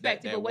he's want,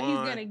 expecting, that but what wine,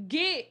 he's gonna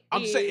get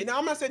I'm is. just saying, and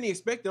I'm not saying he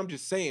expected. I'm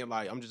just saying,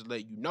 like, I'm just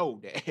letting you know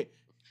that.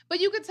 But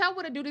you can tell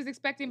what a dude is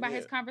expecting by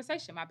his Yeah.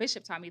 conversation. My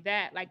bishop taught me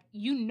that. Like,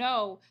 you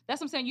know, that's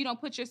what I'm saying. You don't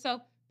put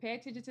yourself, pay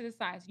attention to the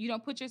signs. You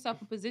don't put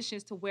yourself in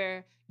positions to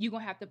where you're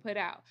going to have to put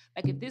out.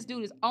 Like, if this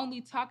dude is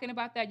only talking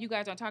about that, you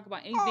guys don't talk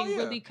about anything yeah.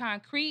 really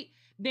concrete,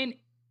 then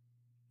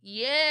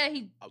yeah,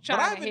 he But trying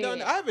I to haven't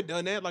done. I haven't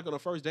done that. Like on the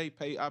first date,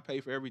 I pay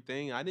for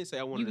everything. I didn't say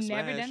I wanted You've to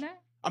smash. never done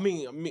that? I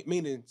mean,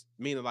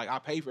 meaning like I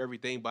pay for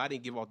everything, but I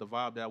didn't give off the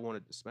vibe that I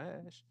wanted to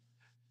smash.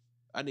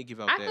 I didn't give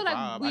out I that feel vibe. like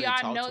I we didn't all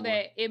talk know to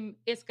her. that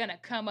it's going to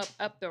come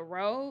up the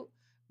road.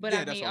 But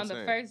Yeah, I that's mean, what on I'm the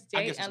saying. first I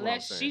date, guess that's what I'm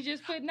unless saying. she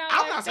just putting out I'm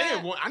like not saying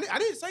that. one. I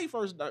didn't say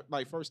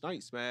first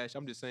night smash.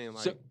 I'm just saying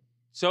like.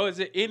 So is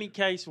it any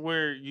case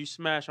where you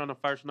smash on the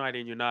first night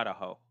and you're not a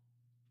hoe?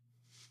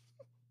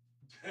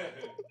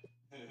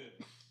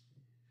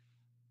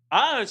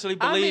 I honestly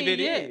believe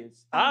it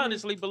is. I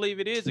honestly believe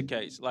it is a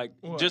case. Like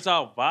What? just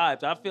off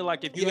vibes. I feel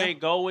like if you Yeah. ain't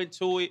go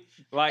into it,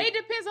 like It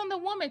depends on the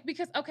woman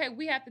because okay,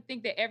 we have to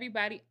think that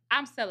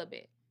I'm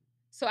celibate.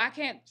 So I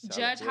can't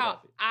judge Celibate,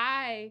 how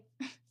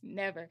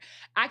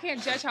I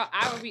can't judge how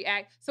I would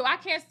react. So I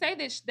can't say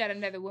that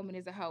another woman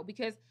is a hoe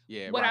because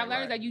Yeah, what I right,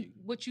 learned right. is that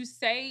what you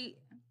say,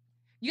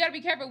 you gotta be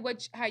careful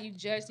how you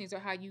judge things or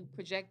how you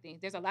project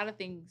things. There's a lot of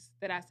things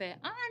that I said,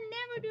 I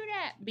never do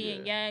that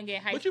being young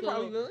in high But you school.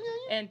 probably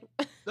and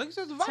like you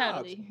said, it's vibes.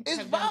 Totally It's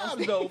have done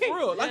those vibes though, for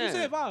real. Like you Yeah.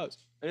 said, vibes.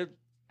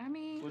 I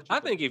mean, I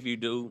think if you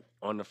do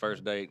on the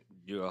first date,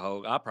 you're a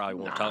hoe. I probably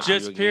won't talk to you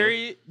just again.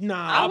 period. Nah,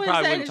 I wouldn't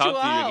probably say wouldn't that talk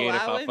you to you are. again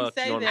if I I wouldn't fucked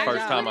say you on the that first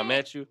y'all- time I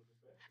met you.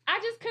 I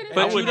just couldn't. But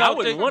I you wouldn't- don't I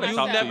wouldn't think wanna you've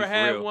talk to never you for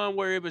had real. one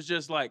where it was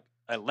just like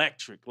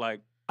electric.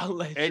 Like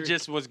it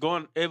just was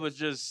going. It was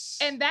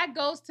just. And that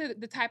goes to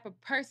the type of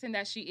person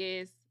that she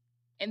is.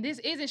 And this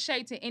isn't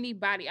shade to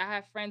anybody. I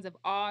have friends of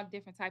all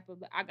different type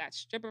of. I got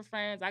stripper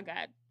friends. I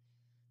got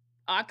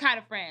all kind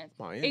of friends.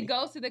 Miami. It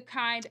goes to the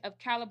kind of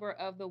caliber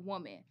of the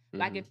woman.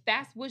 Like Mhm. if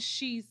that's what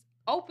she's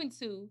open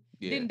to,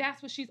 then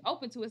that's what she's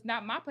open to. It's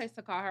not my place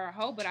to call her a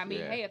hoe, but I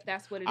mean, hey, if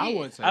that's what it is. I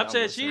wouldn't say. I'm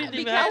saying she didn't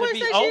even have to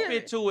be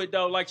open to it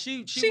though. Like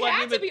she wasn't had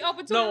even, to be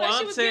open to no, it. I'm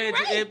she was saying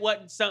getting raped. it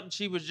wasn't something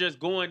she was just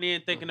going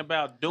in thinking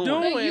about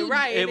doing.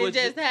 Right. It was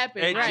just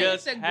happened. It right.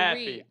 just disagree.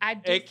 happened.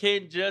 I It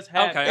can just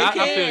happen.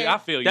 Okay, I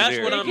feel you. That's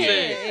there. what I'm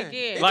saying. It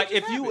can. Like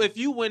if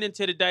you went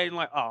into the day and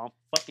like, oh, I'm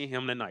fucking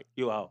him tonight,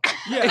 you a hoe.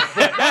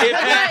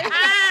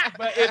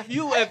 But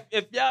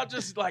if y'all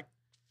just like,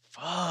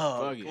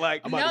 fuck it.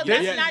 like, No,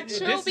 that's not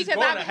true this is because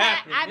gonna I've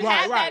had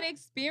Right. that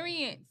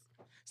experience.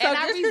 So and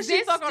I just because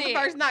she fuck on the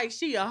resisted. first night,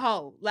 she a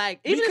hoe. Like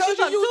even Because if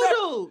she fuck you used two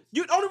dudes,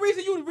 You only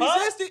reason you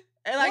resisted.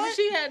 and like What?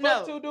 she had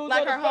Fuck two dudes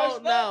like on the her whole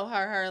first night?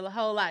 her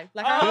whole life,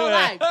 like her whole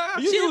life.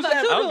 You She used was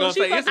that. two I was gonna dudes.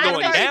 say, She it's fucked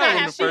going on the down first on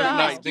night. the She first had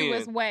night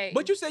promiscuous then. ways.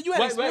 But you said you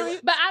had Wait, wait,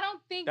 experience. But I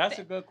don't think That's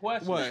that, a good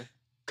question. What?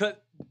 Cause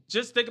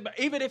just think about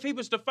even if he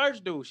was the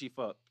first dude she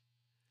fucked.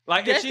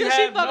 Like Just if she 'cause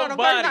she had fuck no on the first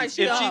body, night, if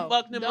she she a hoe.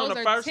 fucked him on those the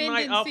are first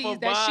night off tendencies of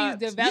that she's vibes.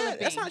 developing. Yeah,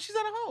 that's not. She's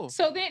not a hoe.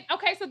 So then,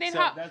 okay, so then,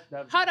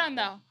 hold on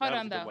though. Hold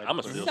on though. I'm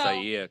gonna still So,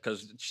 say yeah,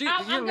 because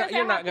I'm gonna say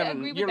you're I not have to gonna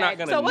agree with you're not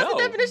that. gonna So what's the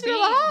know. definition of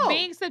a hoe?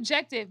 Being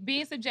subjective.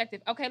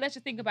 Okay, let's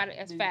just think about it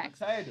as facts.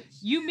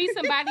 You meet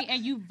somebody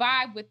and you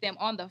vibe with them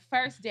on the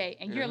first day,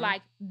 and you're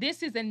like,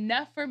 "This is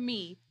enough for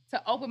me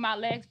to open my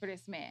legs for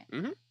this man."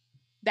 Mhm.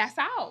 That's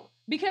all.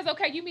 Because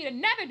you meet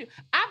another dude.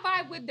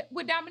 I vibe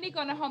with Dominique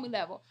on the homie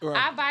level. Right.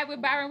 I vibe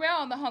with Byron Rail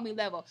on the homie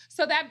level.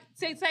 So that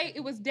say it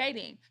was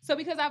dating. So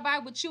because I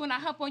vibe with you and I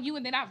hop on you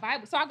and then I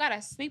vibe, so I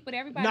gotta sleep with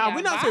everybody. Nah, I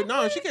we not vibe saying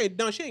no. with? She can't.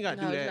 No, she ain't got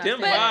to No, do it's that.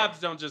 not. Them But- vibes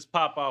don't just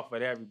pop off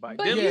with everybody.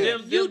 But Them,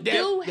 you them,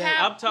 do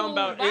have I'm talking cool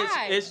about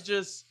vibes. it's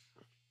just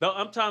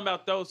I'm talking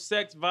about those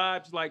sex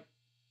vibes like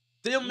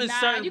them is Nah,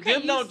 certain. you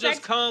can't Them don't use just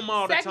sex- come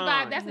all the Sex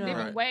time. vibe, that's a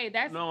different Right. way.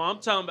 That's No, I'm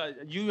talking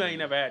about you ain't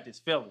never had this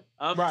feeling.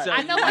 I'm Right. saying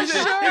I know you for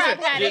just- sure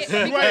I've had it just-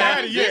 because you ain't I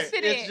had it yet.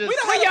 resisted It's it.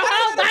 just- When your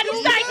whole body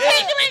start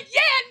tingling,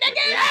 yeah,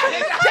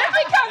 nigga. Just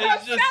because I'm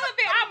It's just-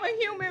 celibate, I'm a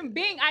human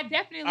being. I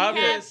definitely I'm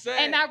have, just saying.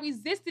 and I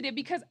resisted it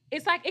because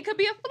it's like it could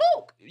be a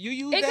fluke. You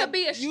use It that, could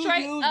be a you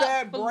straight use up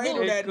that fluke.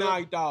 braider It that could-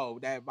 night, though.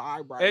 That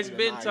vibrator. It's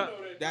been night. time.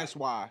 That's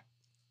why.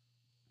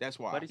 That's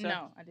why. What'd he say?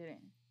 No, I didn't.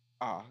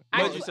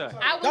 What'd you say?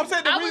 I'm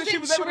saying the I reason was she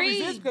was able to resist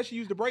intrigued. because she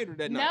used the braider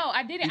that night. No,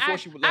 I didn't. Before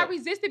she was I left.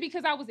 resisted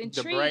because I was The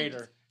intrigued.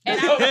 braider. And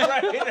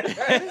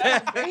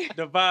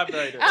The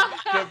vibrator. I'm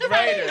The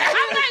braider.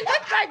 like,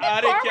 what's like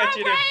I didn't catch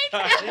you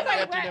you the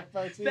Like,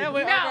 what? That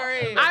went No,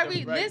 over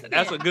it. listen.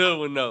 That's a good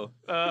one though.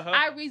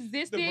 I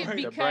resisted The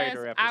because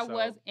Braider I episode.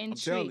 was telling you.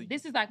 intrigued.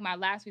 This is like my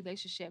last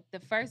relationship. The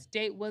first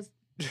date was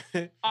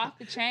off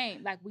the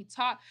chain. Like we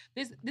talked.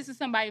 This is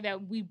somebody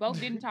that we both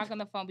didn't talk on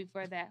the phone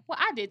before that. Well,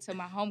 I did to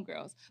my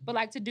homegirls, but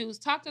like to dudes,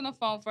 talked on the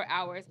phone for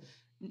hours.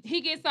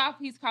 He gets off,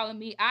 he's calling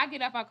me. I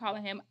get up, I'm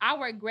calling him. I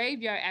work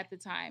graveyard at the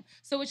time.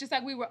 So it's just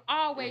like we were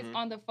always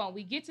on the phone.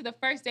 We get to the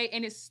first date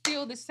and it's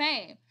still the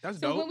same. That's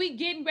so dope. when we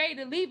getting ready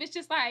to leave, it's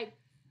just like,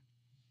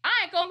 I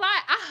ain't gonna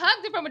lie, I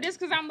hugged it from a distance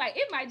because I'm like,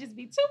 it might just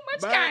be too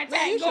much contact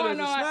going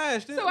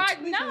on. So I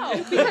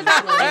know because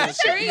I was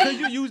Because intrigued.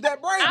 you used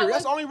that braider. I That's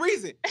was- the only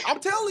reason. I'm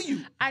telling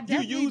you. I You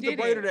definitely used the did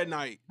braider it. that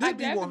night. I This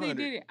be definitely 100.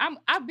 did it.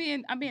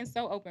 I'm being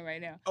so open right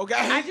now. Okay.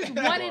 I just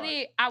wanted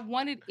it. I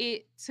wanted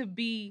it to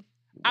be.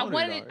 I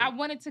Wanted it,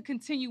 wanted to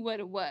continue what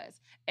it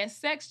was. And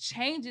sex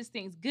changes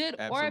things, good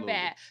or Absolutely.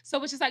 bad.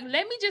 So it's just like,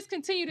 let me just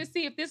continue to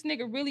see if this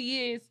nigga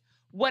really is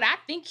what I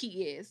think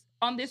he is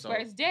on this So-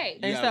 first date.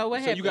 And so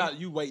what happened?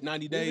 You wait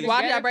 90 days.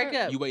 Why did y'all break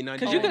up? You wait 90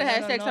 Because days. you could have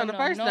had No, sex no, on the no,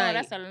 first no, night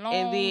that's a long-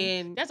 and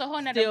then That's a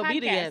whole nother still podcast. be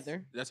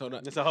together. That's all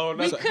that. It's a whole We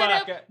nother could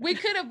have,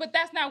 podcast. but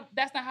that's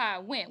not how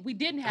it went. We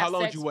didn't How have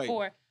long sex did you wait?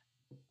 for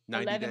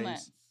 90 11 days.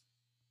 months.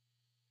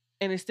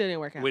 And it still didn't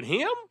work out. With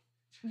him?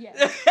 Yes.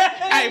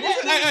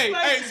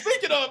 Hey,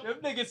 speaking of. Them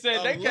niggas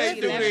said they can't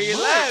do 11 the 11.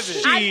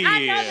 months. I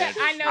know that.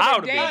 I know I that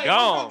would've been days-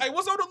 gone. Hey,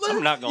 what's on the list?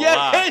 I'm not gonna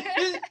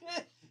lie.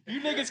 You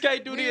niggas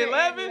can't do We the were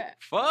 11? in-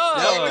 Fuck.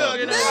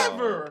 Nigga,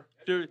 never.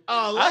 Dude,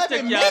 11 I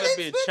think y'all have been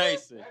minutes, nigga?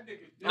 chasing.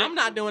 I'm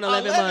not doing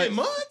 11 11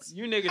 months. months?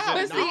 You niggas Hell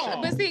have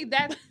But been see,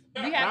 that's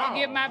we have to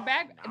get my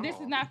back. This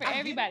is not for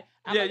everybody.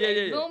 I'm a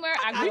late bloomer.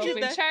 I grew up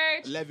in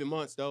church. 11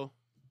 months, though.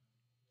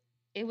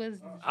 It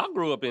was, I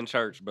grew up in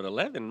church, but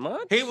 11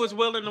 months? He was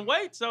willing to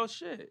wait, so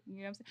shit. you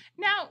know what I'm saying?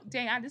 Now,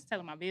 dang, I just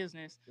telling my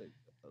business.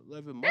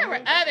 11 months. There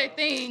were other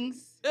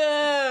things.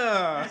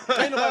 Yeah.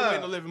 Ain't nobody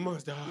waiting 11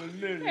 months, dog.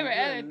 There were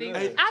other things.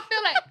 I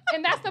feel like,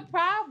 and that's the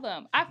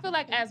problem. I feel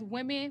like as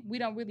women, we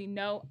don't really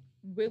know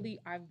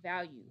our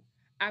value.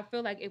 I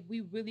feel like if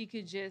we really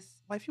could just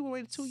Like, if you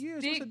waited 2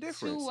 years, what's the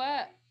difference?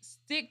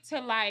 stick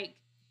to like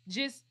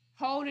just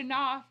holding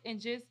off and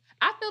just.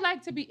 I feel like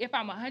if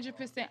I'm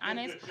 100%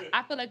 honest,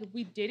 I feel like if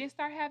we didn't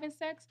start having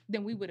sex,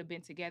 then we would have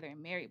been together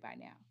and married by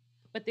now.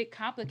 But it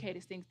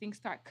complicates things. Things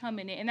start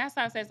coming in, and that's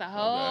why I say it's a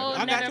whole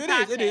I nother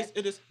got you. podcast.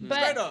 It is. But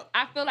Straight up.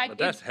 I feel like But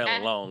that's it's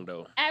hella long,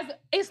 though.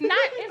 it's not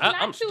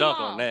I'm too stuck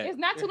long. on that. It's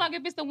not too long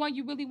if it's the one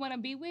you really want to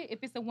be with. If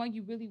it's the one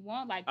you really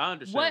want, like I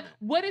understand that.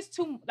 what is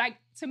too like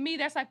to me?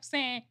 That's like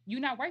saying you're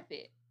not worth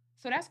it.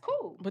 So that's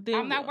cool. But then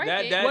I'm not worth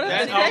That, it. that, What if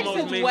that the sex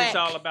almost is means whack? it's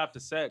all about the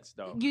sex,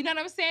 though. You know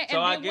what I'm saying? So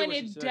I And get then when what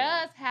it you're saying.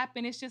 does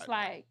happen, it's just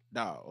like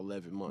Nah,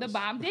 11 months. the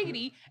bomb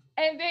diggity.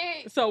 And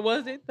then So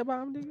was it the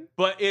bomb nigga?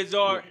 But is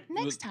our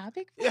next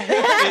topic.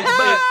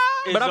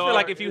 But I feel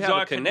like if you is have a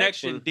our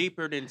connection connection-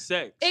 deeper than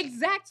sex.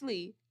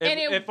 Exactly.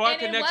 If our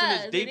and it connection was,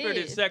 is it deeper than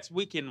is. sex,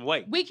 we can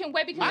wait. We can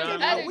wait because You there's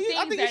know what I other mean? things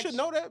I think you that should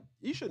know that.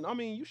 You should. I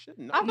mean, you should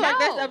know. I feel like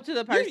that's No. up to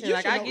the person. you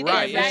like I should get know. that.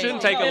 Right. It Exactly.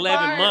 shouldn't take So if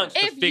 11 our- months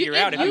to if you- figure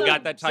out if if you you-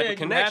 got that type said of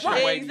you have to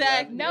connection. wait.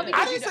 Exactly. No, I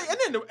because didn't you say,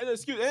 and then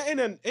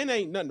excuse, and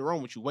ain't nothing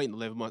wrong with you waiting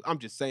 11 months. I'm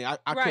just saying, I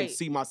couldn't Right.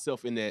 see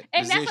myself in that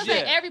and that's position. what I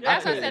said. Yeah.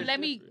 That's what I I said.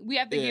 couldn't. We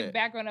have to Yeah. give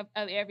background of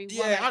every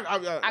woman. Yeah, I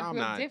I'm grew up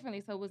not.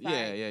 differently, so it was like,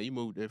 Yeah, you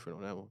moved different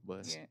on that one,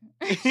 but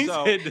yeah. He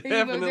So- said He moved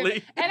definitely.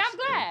 different. And I'm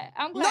glad.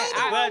 I'm glad. No,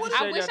 I'm glad you I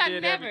said wish y'all I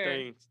did never.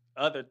 everything,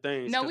 other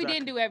things. No, 'cause we I-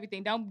 didn't do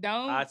everything. Don't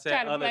I try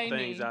said to other play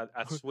things. me.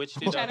 I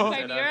switched it Try up. to and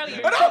play said me other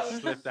earlier.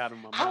 things. Slipped out of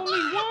my mouth.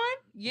 Only one?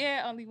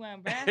 Yeah, only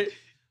one, bruh.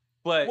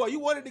 But what, you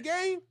wanted the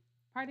game?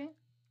 Pardon?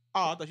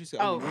 Oh, I thought you said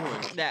Oh, only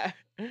one. nah.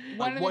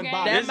 One of the one games.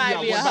 body. That This might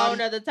is be a one whole body.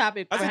 nother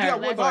topic I for, said you got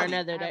her, one for body.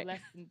 another I have day. less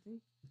than two.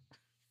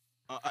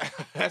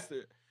 That's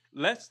it.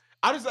 let's.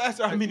 I just asked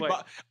her how many. Wait.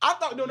 I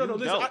thought no. You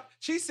Listen, know.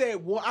 she said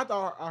one. I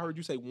thought I heard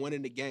you say one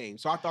in the game,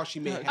 so I thought she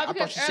meant. Oh, I thought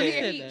because she earlier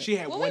said he- she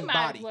had well, one we might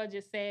body. as well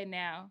just say it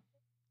now.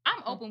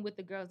 I'm open with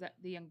the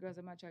young girls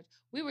at my church.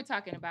 We were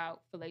talking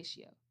about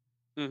fellatio,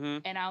 Mm-hmm.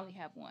 and I only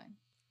have one.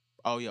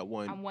 Oh yeah,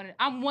 one.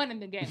 I'm one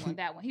in the game on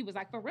that one. He was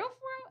like, for real?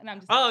 And I'm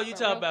just Oh, like, you "For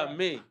talking real, about for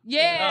real." me?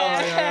 Yeah.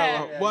 Oh,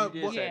 Yeah, One,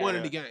 you did say one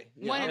in that. the game.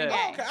 One in the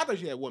Yeah. game. Okay, I thought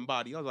you had one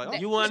body. I was like, oh,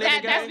 That- You won in the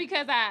That's game?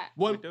 because I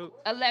one. We do.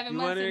 11 You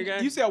months won in the in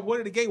game? You said one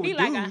in the game with He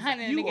like dudes.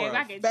 100 in you the game, are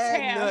I a can fat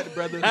tell. nut,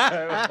 brother.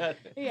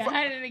 Yeah,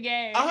 100 in the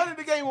game. 100 in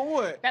the game with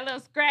what? That little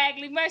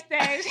scraggly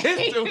mustache.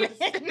 This dude is-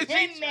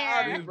 in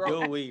there.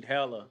 You do eat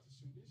hella.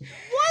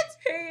 What?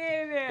 He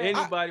in there.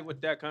 Anybody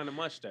with that kind of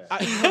mustache.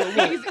 I eat hella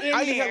what? He's in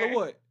I eat hella there.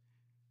 what?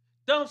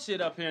 Don't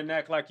sit up here and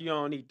act like you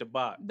don't eat the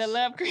box. The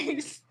love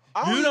crease.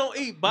 You don't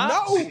eat box?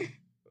 No.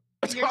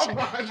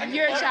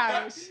 You're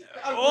childish.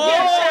 Oh,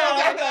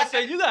 You're I gotta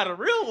say, you got a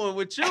real one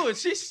with you, and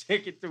she's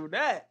sticking through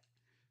that.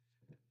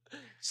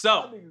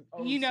 So,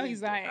 You know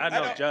he's lying. I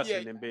know know, Justin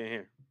yeah. didn't been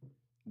here.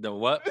 The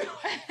what?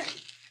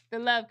 The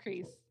love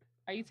crease.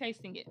 Are you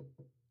tasting it?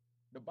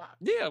 The box.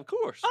 Yeah, of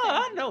course. Oh,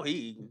 I know he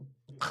eating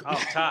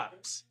off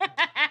tops.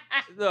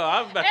 No,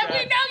 I'm about And to.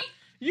 we know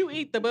You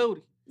eat the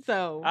booty.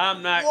 So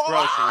I'm not What?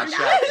 grocery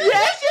shopping.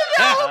 yes, you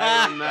know.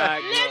 I'm not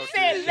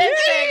grocery Listen,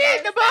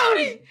 eat the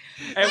booty.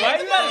 Hey, why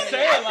you gotta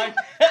say it like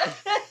that?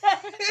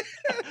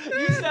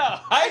 You sound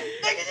hype.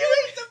 Nigga, you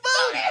eat the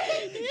booty.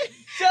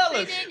 Tell us.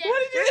 We did What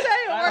did you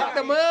say? Work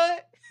the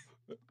mud.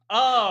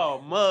 Oh,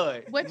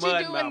 mud. What you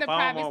Mud do in the mouth.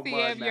 I'm on privacy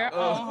mud of mouth. your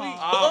own home.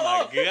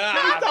 Oh, my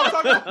Stop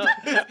talking God. about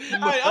this. Hey,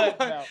 Mud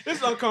mouth. this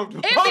is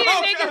uncomfortable. It be the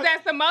niggas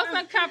that's the most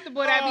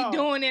uncomfortable that be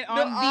doing it on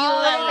the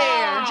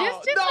layer.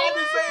 Just No, I'm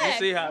just relax. saying. You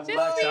see how Just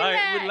relaxed I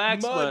am?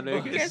 Relax, my Mud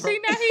nigga. Because see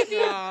now he be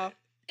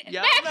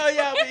Y'all know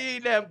y'all be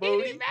eating that he be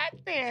booty. back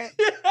there.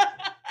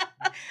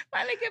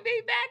 My nigga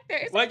be back there.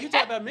 It's What, you okay.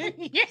 talking about me?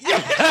 Yeah.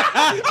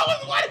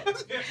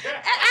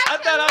 I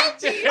thought I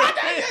was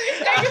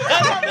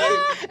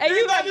And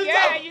you like,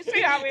 yeah, you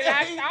see how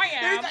relaxed I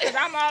am because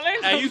I'm all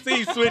in. Hey, you see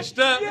he switched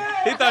up.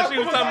 He thought she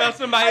was talking about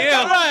somebody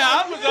else. Right,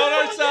 I was on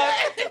her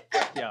side.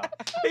 Yeah.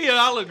 He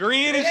all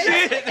agreeing and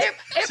shit.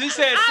 She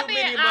said I'm too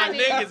many of being my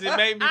honest. niggas. It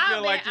made me I'm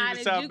feel like being you was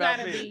honest. talking You about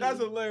gotta me. be- That's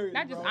hilarious.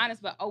 Not just bro.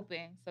 honest, but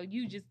open. So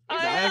you just,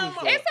 am.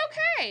 it's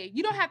okay.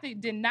 You don't have to You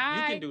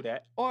deny can do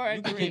that. or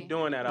You can agree. keep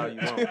doing that all you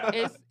want.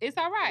 It's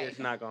all right. It's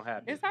not gonna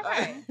happen. It's all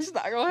right. It's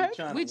not gonna happen.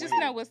 Trying We to just win.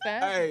 know what's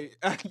up. Hey,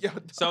 yo,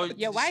 So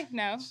Your wife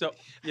know. So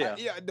yeah.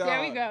 yeah,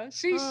 There we go.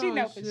 She Oh,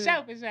 know for shit.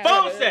 sure, for sure.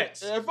 Phone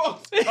sex. Yeah,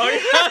 folks.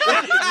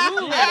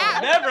 Oh, yeah.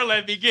 Never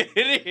let me get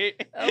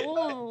it in.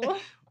 Ooh.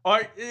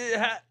 Or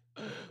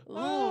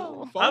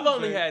Ooh. I've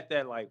only sex. had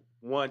that like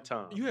one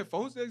time. You had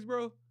phone sex,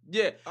 bro?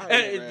 Yeah, I and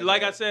ain't never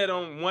like had I said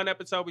on one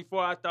episode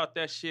before, I thought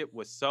that shit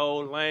was so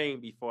lame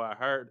before I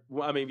heard.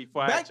 Well, I mean,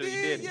 before I Back actually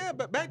then, did it. yeah,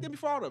 but back then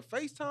before all the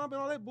FaceTime and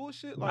all that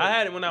bullshit, like I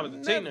had it when I was a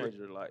never.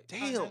 teenager, like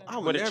Damn, I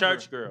would with a never.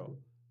 church girl.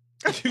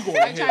 You going They to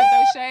trying to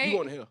hell? throw shade. You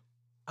going to hell?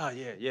 Oh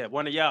yeah,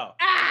 one of y'all.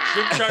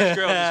 Ah! Them church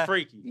girls is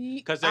freaky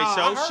because they I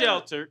so heard.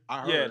 sheltered.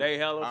 I Yeah, heard. they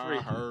hella I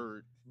freaky,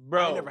 heard. I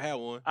bro. ain't never had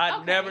one. I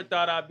Okay. never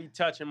thought I'd be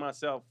touching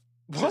myself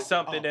to What?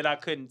 something Oh. that I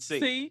couldn't see.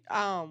 See, we.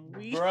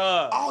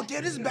 Bruh. Oh,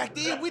 yeah, this is back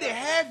then. We didn't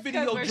have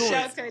video Because we're joints.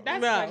 sheltered.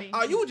 That's No. funny.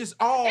 Oh, you were just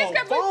all It's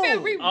because phone. we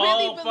really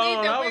All believe phone.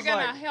 I that we're was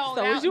gonna like- hold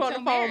So out was you on the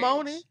until phone marriage.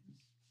 moaning?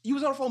 You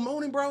was on the phone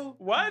moaning, bro?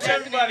 Why did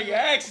everybody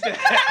ask that?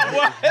 How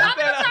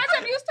many times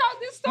have you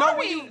told this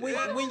story?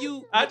 No, when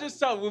you I just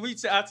told when I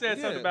said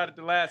Yeah. something about it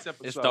the last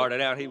episode. It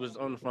started out, he was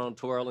on the phone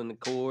twirling the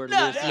cord,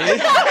 No, listening. My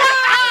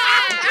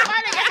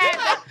nigga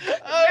had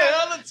Oh,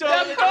 yeah,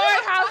 the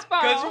courthouse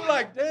phone. because you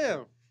like,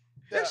 damn,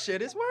 that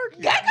shit is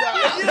working. Do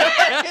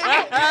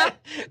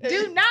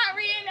not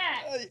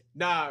reenact.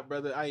 Nah,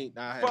 brother, I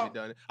haven't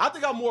done it. I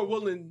think I'm more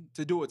willing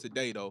to do it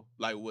today though,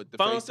 like with the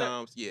Phone sex?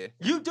 FaceTimes. Yeah,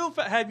 You do?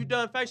 Have you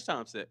done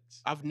FaceTime sex?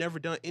 I've never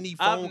done any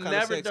phone kind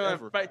of sex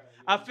ever.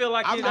 I feel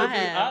like I've it's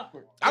never-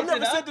 awkward. I've Is it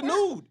never sent the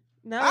awkward? nude.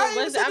 No, I ain't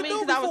even because seen I the mean,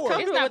 nude because I was before.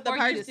 comfortable with the for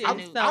you, person.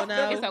 Sydney. So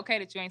no. It's okay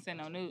that you ain't sent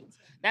no nudes.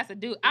 That's a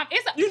dude.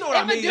 You know what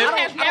I mean? If a dude I don't-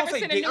 has I don't never say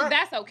sent a dick. nude,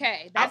 that's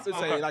okay. That's I would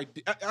fine. say like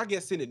I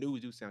guess sending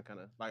nudes do sound kind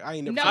of like I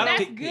ain't never. No, seen a that's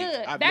dick pic. good.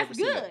 I've That's never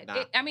seen good. it.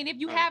 Nah. I mean, if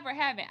you have or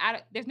haven't,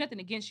 there's nothing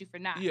against you for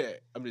not. Yeah,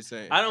 I'm just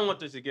saying. I don't want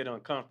this to get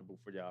uncomfortable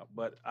for y'all,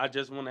 but I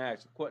just want to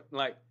ask a question.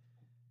 Like,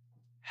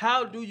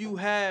 how do you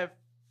have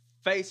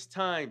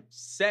FaceTime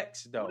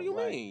sex though? What do you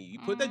Like, mean? You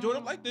put that joint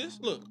up like this.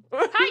 Look. How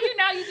you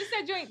know? You just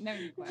said you ain't. No,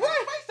 you.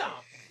 FaceTime.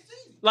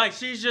 Like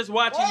she's just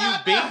watching you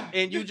beat,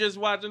 and you just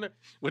watching her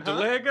with the Huh?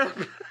 leg up.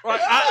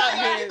 Like,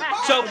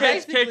 so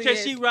Basically, can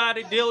yes. she ride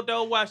a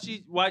dildo while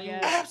you?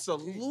 Yes.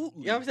 Absolutely. You know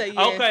what I'm saying?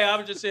 Yes. Okay, I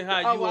was just saying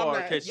how Oh, you well, I'm are.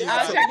 not. Can she? I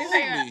was ride- trying to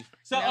say Absolutely.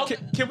 So No. okay,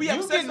 Can we have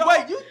you a sex can- doll?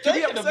 wait, you Can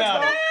we have thinking a sex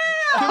about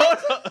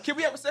doll? it? Can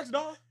we have a sex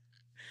doll?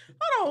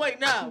 Hold on, wait,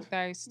 no.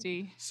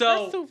 Thirsty. That's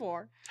So too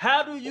far.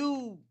 how do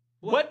you?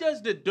 What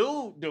does the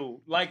dude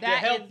do? Like to That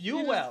help is you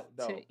just out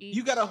though. to each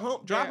You gotta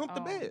dry their hump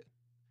the own. bed.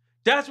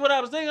 That's what I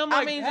was thinking. I'm I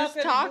like, mean, how just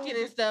can a talking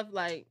dude- and stuff,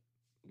 like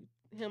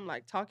him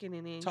like talking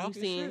and then you Talking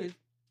seeing shit. his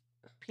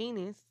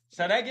penis.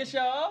 So that gets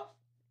y'all off?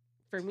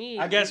 For me,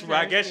 I guess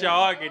y'all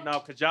are getting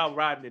off because y'all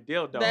riding the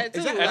dildo That too,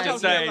 Exactly. at like- the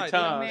same like-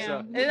 time. Yeah,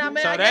 So, ma'am. And I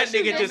mean, so I that guess you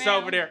nigga can- just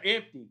over there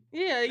empty.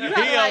 Yeah, you He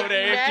gotta like over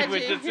there empty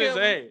with imagine just his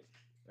him. head.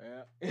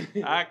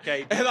 Yeah. I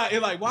can't.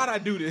 and like, why'd I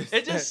do this?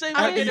 It just seems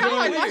I like mean, you it sound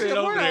like doing watching it a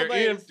over porno, there but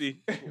it's-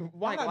 empty.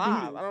 Why'd Like I do wow,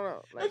 this? I don't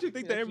know. Don't you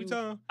think that every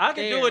time? I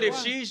can do it if Wow.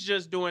 she's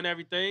just doing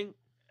everything,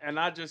 and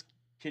I just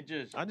could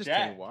just. I just jack.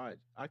 can't watch.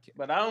 I can't.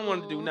 But I don't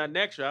want to do nothing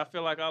extra. I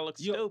feel like I look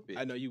You- stupid.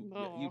 I know you.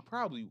 Oh. You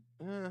probably.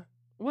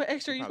 What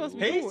extra are you supposed to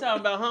be Probably He's doing? talking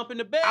about humping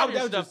the bed I and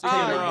was stuff. just to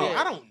saying. get her yeah. off.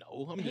 I don't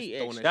know. I'm just He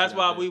throwing extra. that That's shit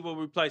why out we there. will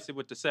replace it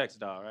with the sex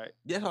doll, right?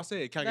 That's what I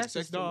said. Can I get a That's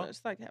sex just too doll? much.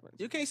 It's like having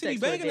You can't see me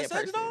sex with a banging a dead sex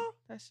person. doll.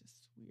 That's just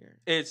weird.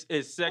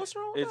 Is sex? What's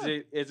wrong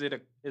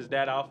with Is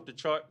that off the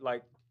chart?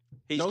 Like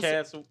he's No,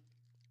 canceled.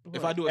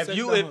 If I do a If sex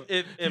you doll,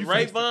 if you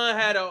Ray FaceTime. Vaughn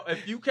had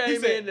if you came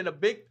said- in and a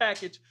big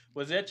package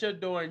was at your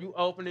door and you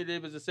opened it,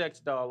 it was a sex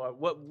doll. Or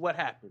what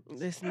happened?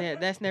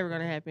 That's never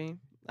gonna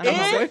happen. I I'm don't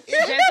know.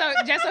 saying-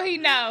 just so he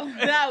know.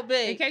 No, In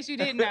but case you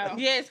didn't know.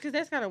 yes, because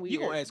that's kind of weird. You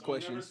gonna ask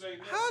questions?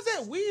 How is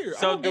that weird?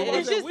 So I don't do know why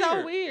It's that just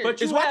so weird.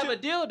 But you Is have watching- a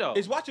dildo.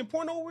 Is watching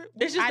porno weird?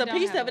 It's just I a don't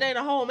piece have of it. one. Ain't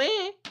a whole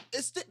man.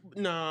 It's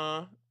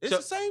nah. It's So-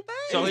 the same thing.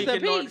 so he It's the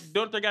can piece.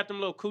 don't they got them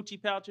little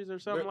coochie pouches or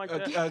something like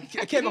that?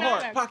 Kevin No,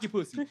 Hart, no. pocket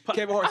pussy.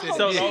 Kevin Hart said Oh,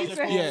 so that. those Jesus.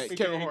 are Yeah, supposed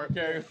Kevin to Hart.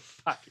 carry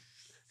pocket.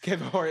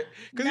 Kevin Hart.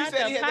 Because he Not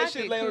said the he had that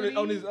shit pocket laying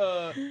on his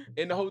cootie.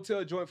 in the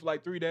hotel joint for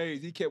like 3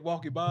 days. He kept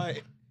walking by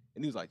it,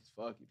 and he was like,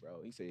 "Fuck it,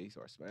 bro." He said he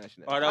started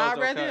smashing Or it. those I'd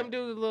rather okay? him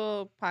do the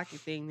little pocket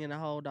thing than a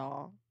whole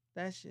doll.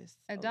 That's just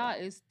A so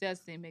doll much.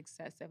 does seem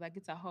excessive. Like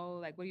it's a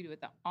whole like what do you do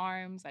with the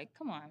arms? Like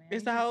come on, man.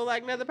 It's You a whole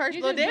like another person,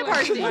 you little just dead doing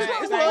person. too much. It's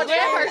a Like, little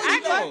dead where- person.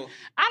 I Like,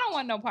 I don't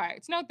want no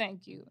parts. No,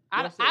 thank you.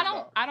 I What's don't. I that don't.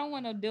 about? I don't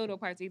want no dildo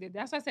parts either.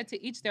 That's why I said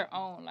to each their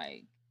own.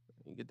 Like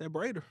You get that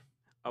braider.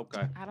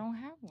 Okay. I don't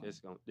have one.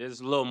 This is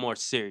a little more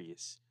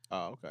serious.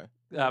 Oh, okay.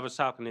 I was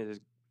talking to this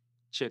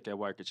chick at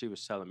work and she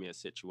was telling me a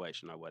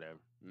situation or whatever.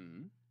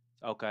 Mm-hmm.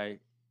 Okay.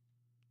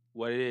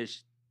 What it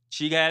is,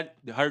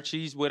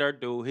 she's with her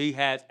dude. He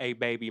has a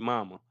baby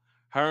mama.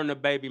 Her and the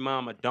baby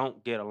mama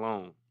don't get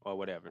along or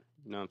whatever.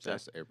 You know what I'm saying?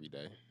 That's every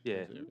day.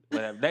 Yeah.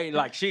 Whatever. They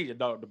like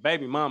the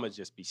baby mama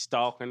just be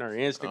stalking her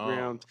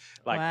Instagrams,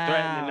 like Wow.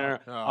 threatening her,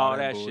 Oh, all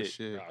that that shit.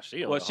 bullshit. Oh,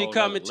 she on Well, a she whole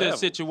come nother into a level.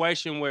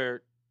 situation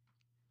where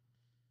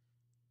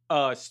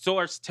a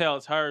source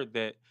tells her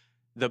that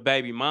the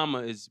baby mama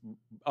is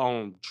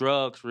on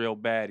drugs real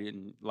bad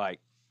and like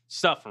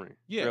suffering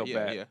Yeah, real yeah,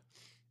 bad. yeah.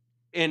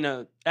 In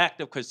an act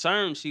of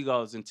concern, she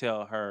goes and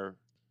tell her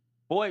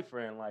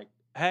boyfriend, like,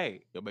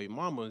 hey, Your baby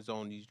mama's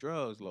on these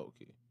drugs, low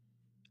key.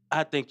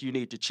 I think you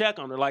need to check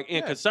on her. Like, in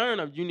Yeah. concern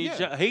of you need Yeah.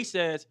 to check. He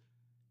says,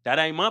 that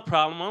ain't my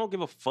problem. I don't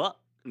give a fuck.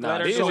 Nah,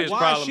 Let her this do is it. his why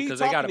is problem she because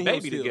they got a talking to him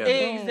baby still?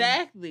 together.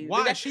 exactly.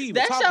 Why that, is she even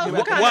that talking shows to what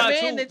him? kind Why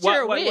of man too? that Why-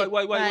 you're wait, with.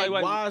 wait,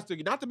 Like, Why is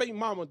not the baby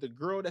mama, the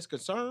girl that's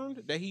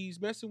concerned that he's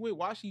messing with?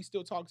 Why is she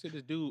still talking to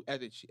this dude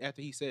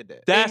after he said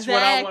that? That's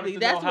what I wanted Exactly. to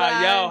That's know what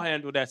how y'all I-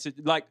 handle that.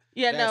 Like,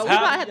 Yeah, no, That's we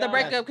how might have to y'all-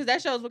 break up because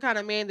that shows what kind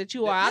of man that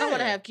you are. I don't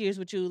want to Yeah. have kids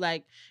with you.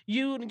 Like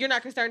you're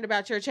not concerned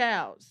about your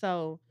child,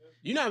 so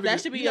You're not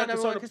that should be you're your not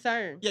number one concerned-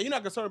 concern. Yeah, you're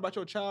not concerned about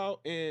your child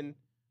and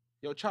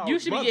your child. You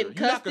should be getting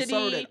You're not concerned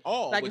custody. at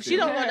all. Like with if she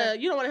them. don't want to,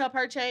 you don't want to help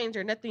her change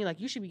or nothing. Like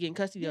you should be getting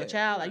custody of your Yeah,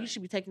 child. Like you right.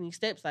 should be taking these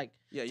steps, like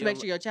Yeah, to make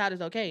sure your child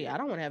is okay. I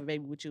don't want to have a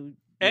baby with you.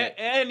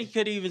 and he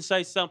could even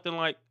say something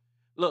like,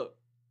 look,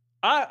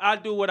 I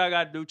do what I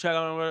got to do, check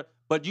on her,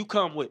 but you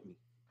come with me.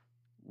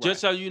 Just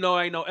so you know,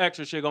 ain't no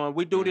extra shit going.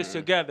 We do this Mhm.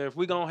 together. If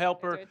we gonna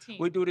help her, As a team.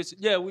 we do this.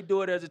 Yeah, we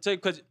do it as a team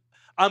because she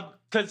I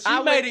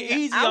made wouldn't- it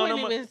easy I on wouldn't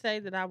him. even say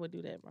that I would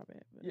do that. My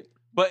bad. But- Yeah.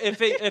 But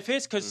if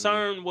his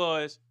concern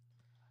was,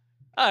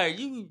 all right,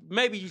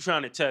 maybe you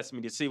trying to test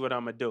me to see what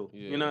I'm gonna do.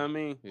 You know what I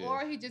mean? Yeah.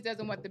 Or he just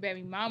doesn't want the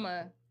baby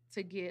mama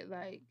to get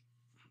like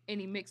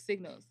any mixed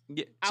signals.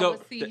 Yeah. I So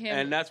would see him,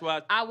 and that's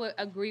why I would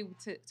agree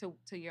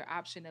to your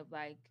option of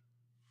like,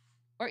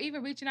 or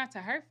even reaching out to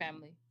her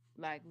family.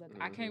 Like, look,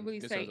 I can't really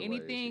There's say other ways,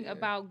 anything yeah.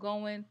 about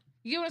going.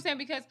 You know what I'm saying?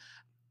 Because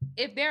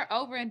if they're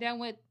over and done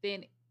with,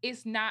 then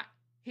it's not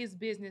his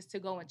business to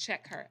go and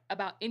check her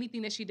about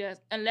anything that she does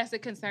unless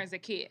it concerns a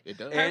kid. It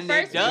does. and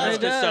first it does response-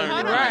 concern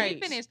Hold her. on, let Right.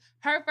 me finish.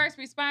 Her first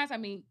response, I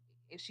mean,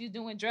 if she's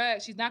doing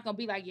drugs, she's not gonna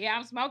be like, yeah,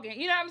 I'm smoking.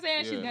 You know what I'm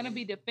saying? She's Yeah. gonna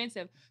be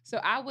defensive. So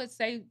I would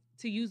say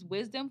to use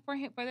wisdom for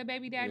him, for the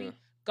baby daddy. Yeah.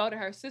 Go to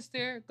her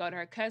sister, go to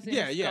her cousins,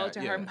 Yeah, go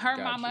to her got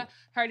mama, you.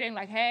 her then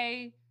like,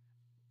 hey,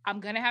 I'm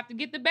gonna have to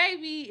get the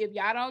baby if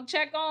y'all don't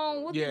check on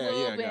Whoopi Yeah, Whoop.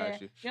 yeah, and, got you. know what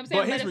I'm But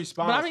saying? his it's-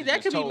 response. But I mean, that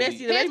is could totally, be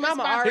messy. The His baby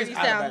mama response already is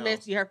out of sounds bounds.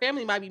 messy. Her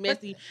family might be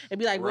messy and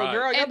be like, well, Right.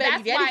 girl, your And baby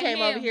that's daddy why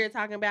came over him- here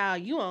talking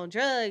about you on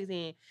drugs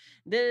and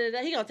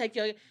da-da-da. He gonna take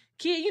your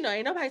kid. You know,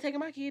 ain't nobody taking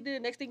my kid. The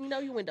next thing you know,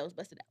 your window's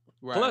busted out.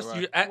 Right, Plus,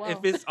 right. you, Whoa.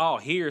 if it's all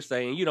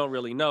hearsay and you don't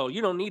really know,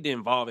 you don't need to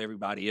involve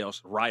everybody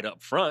else right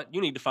up front.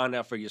 You need to find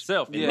out for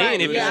yourself. And Yeah.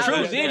 then if Yeah, it's I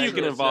true, would then say you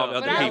can so. involve But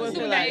other But I I people. would would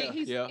assume feel that like-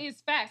 he's Yeah.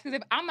 it's facts. Because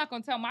if I'm not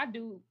gonna tell my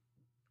dude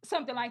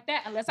something like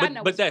that unless I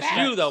know But it's that's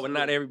facts. you though, and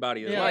not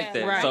everybody is Yeah, like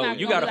that. right. So I'm not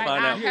you gonna got to be like,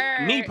 find I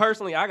out. Me heard-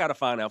 personally, I got to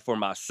find out for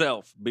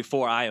myself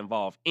before I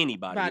involve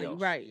anybody Body, else.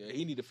 right. Yeah,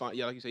 he need to find.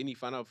 Yeah, like you said, he need to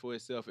find out for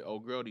himself. And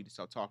old girl need to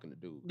start talking to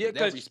dude. Yeah, that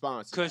 'cause-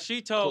 response. Because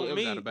she Cool, told it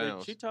was out me, of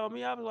bounds.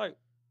 I was like,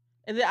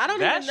 And then I don't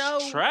that's even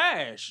know.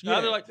 trash. I Yeah,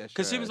 was like, that's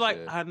because she was trash,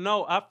 like, yeah. I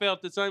know, I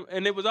felt the same,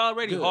 and it was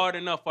already Good. hard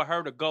enough for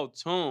her to go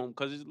to him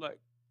because it's like,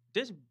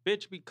 this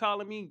bitch be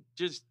calling me,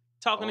 just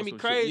talking to me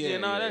Also, crazy yeah,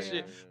 and all yeah, that yeah,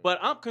 shit. yeah. But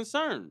I'm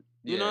concerned.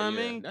 You know what Yeah,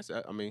 I mean? That's.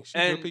 I mean, she's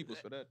And- good people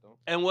for that though.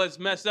 And what's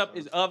messed up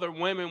is other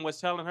women was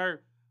telling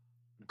her,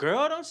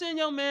 "Girl, don't send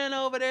your man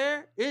over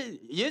there.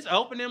 It's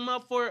opening him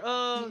up for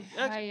Yeah.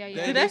 See,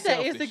 They that's that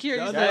selfish. insecurity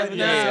That's stuff. right.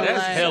 Yeah, now, that's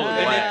like, hella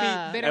And,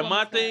 whack. Better and my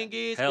woman's thing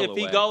is, Hella if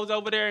he whack. goes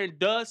over there and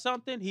does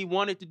something, he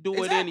wanted to do it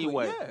Exactly,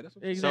 anyway. Yeah, that's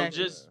what I'm Exactly.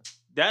 saying. So just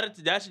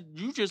that's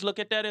you just look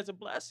at that as a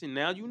blessing.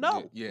 Now you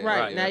know. Yeah,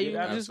 Right, now you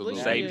just absolutely.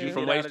 leave Saves Yeah. you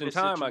from Get out of wasting this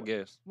time, I situation.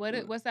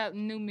 guess. What's that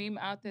new meme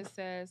out there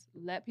says?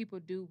 Let people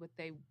do what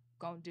they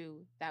gonna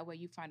do. That way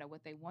you find out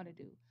what they want to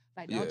do.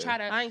 Like don't Yeah. try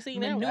to I ain't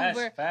seen that one.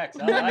 maneuver facts.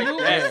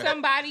 maneuver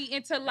somebody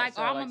into like,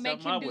 That oh, sound I'm like gonna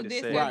make something I him do would've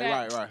this said. or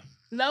Right, that. right.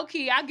 Low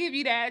key, I'll give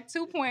you that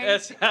 2 points.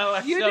 That's how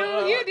I You saw do,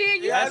 it. you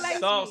did, you That's laced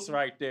sauce me.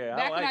 right there. Back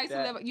I when I like used to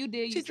that. live, you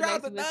did. She used to lace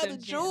dropped me with another them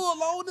gems.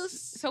 jewel on us.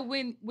 So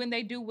when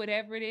they do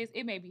whatever it is,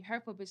 it may be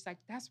hurtful, but it's like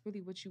that's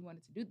really what you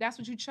wanted to do. That's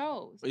what you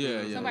chose.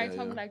 Yeah, yeah. Somebody yeah,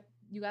 told me yeah. like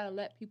you gotta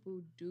let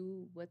people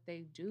do what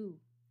they do,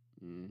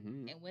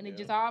 Mm-hmm. and when it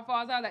just all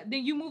falls out, like,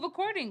 then you move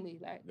accordingly.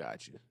 Like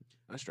Got you.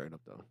 That's straight up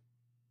though.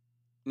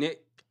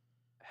 Nick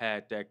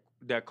had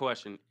that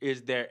question.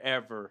 Is there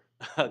ever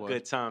a What?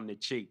 good time to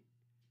cheat?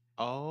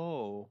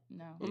 Oh.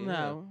 no, Yeah.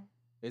 No,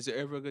 Is there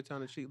ever a good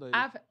time to cheat, lady?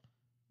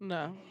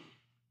 no.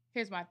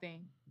 here's my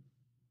thing.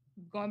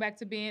 Going back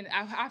to being,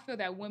 I feel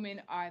that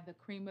women are the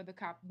cream of the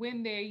crop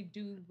when they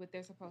do what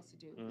they're supposed to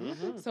do.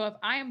 Mm-hmm. So if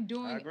I am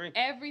doing agree.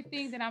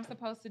 everything that I'm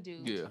supposed to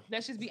do, Yeah.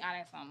 let's just be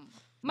honest.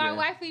 My Yeah.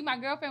 wifey, my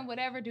girlfriend,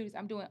 whatever dudes,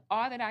 I'm doing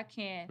all that I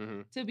can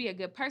Mhm. to be a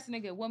good person, a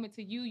good woman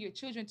to you, your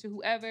children, to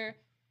whoever,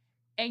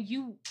 and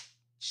you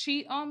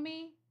cheat on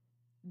me,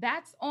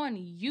 that's on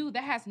you.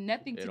 That has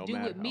nothing It to don't do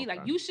with matter. me.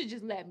 Like Okay. you should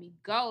just let me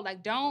go.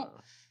 Like don't.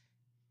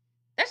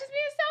 That's just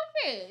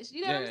being selfish.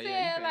 You know what I'm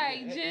saying?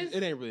 Like just.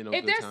 It ain't really no.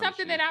 If good there's time to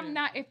something cheat. that I'm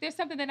not, if there's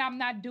something that I'm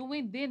not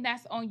doing, then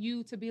that's on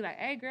you to be like,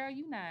 hey girl,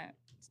 you not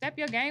step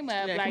your game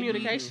up. Yeah, like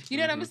communication. You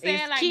know what I'm Mhm. saying?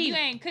 It's Like key. you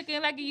ain't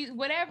cooking like you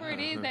whatever it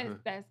is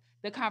that's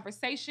the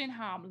conversation,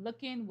 how I'm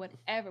looking,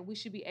 whatever. We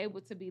should be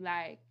able to be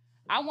like,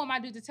 I want my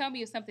dude to tell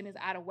me if something is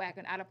out of whack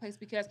and out of place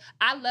because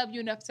I love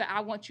you enough to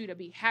I want you to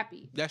be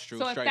happy. That's true.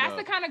 So if straight that's up.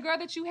 the kind of girl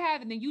that you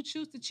have and then you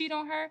choose to cheat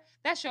on her,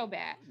 that's your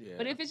bad. Yeah.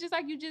 But if it's just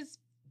like you just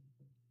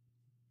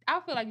I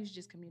feel like you should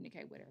just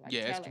communicate with her. Like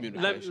Yeah, it's tell her.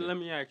 communication. Let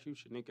me ask you,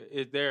 Shanika,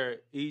 is there an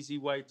easy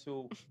way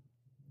to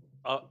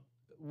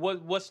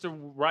what's the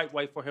right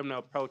way for him to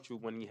approach you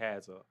when he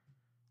has a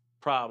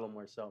problem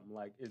or something?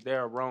 Like, is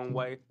there a wrong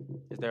way?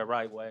 Is there a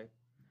right way?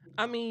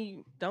 I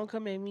mean, don't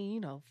come at me,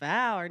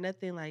 foul or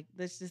nothing. Like,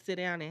 let's just sit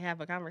down and have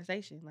a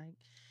conversation. Like,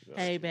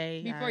 hey,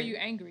 babe. Before you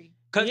angry.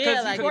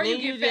 Yeah, like, before and you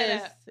then you get fed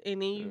just, up.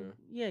 and then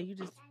you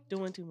just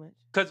doing too much.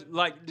 Because,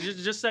 like,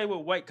 just say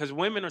with weight, because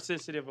women are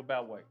sensitive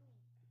about weight.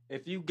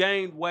 If you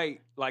gained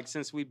weight, like,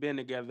 since we've been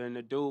together, and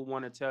the dude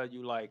want to tell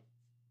you, like,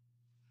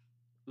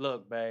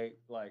 look, babe,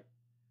 like,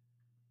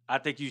 I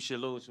think you should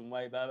lose some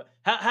weight. Blah, blah.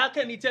 How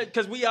can he tell?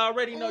 Because we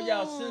already know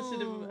y'all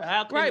sensitive.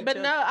 How can he Right, but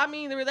tell? no, I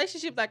mean, the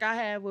relationship like I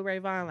have with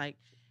Rayvon, like,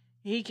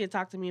 he can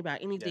talk to me about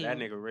anything. Yeah, that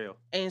nigga real.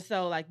 And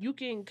so, like, you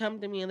can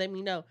come to me and let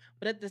me know.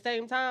 But at the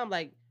same time,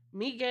 like,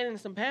 me gaining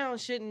some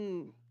pounds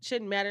shouldn't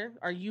matter.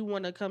 Or you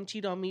want to come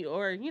cheat on me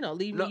or,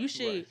 leave me. No, You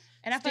should, right.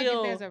 And I feel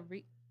still- like if there's a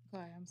go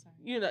ahead, I'm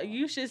sorry.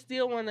 you should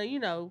still want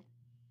to,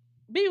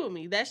 be with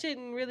me. That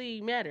shouldn't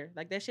really matter.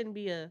 Like, that shouldn't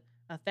be a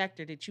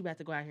factor that you about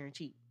to go out here and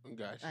cheat.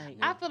 Gotcha. Like,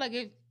 I feel like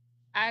if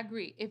I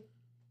agree. If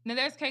now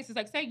there's cases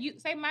like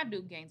say my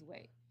dude gains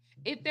weight.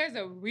 If there's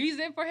a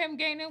reason for him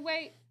gaining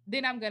weight,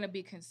 then I'm gonna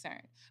be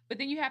concerned. But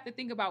then you have to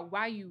think about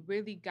why you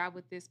really got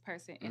with this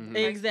person in the first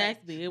place.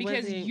 Exactly. It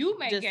Because wasn't you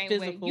may just gain weight,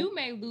 physical. you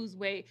may lose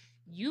weight,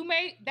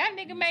 that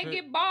nigga may Right.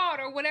 get bald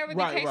or whatever the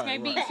Right, case right, may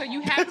be. right. So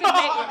you have to make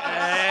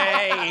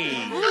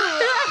Hey.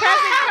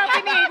 present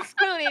company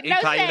excluded. He No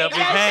tightened shade, up his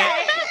no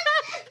hat.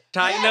 shade.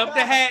 Tighten up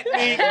the hat,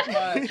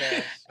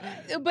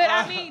 nigga. But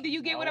I mean, do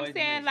you get what I'm Always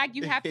saying? me. Like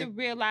you have to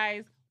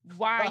realize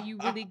why you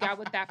really got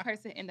with that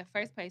person in the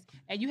first place.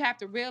 And you have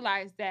to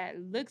realize that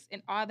looks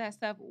and all that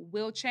stuff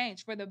will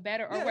change for the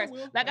better or Yeah, it worse.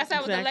 will. Like I said,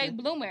 I was a Exactly. late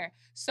bloomer.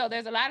 So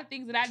there's a lot of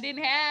things that I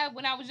didn't have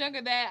when I was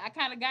younger that I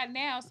kind of got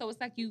now. So it's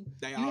like you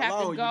They have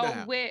outlaw to you go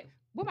now. with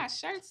what my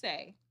shirt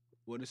say.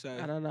 What it say?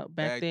 I don't know. Back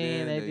Back,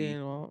 then, then, they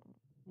didn't want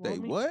They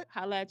me. what?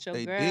 Holla at your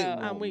They girl. didn't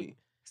I'm want weak. me.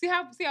 See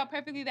how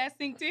perfectly that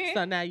synced in?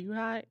 So now you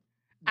hot.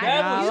 I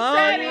That know was you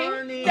said it.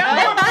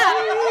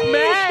 corny.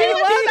 Man, it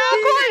was not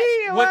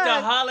corny. With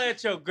the holla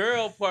at your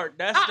girl part,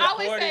 that's I the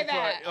always corny say that.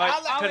 part. Like, I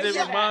because always it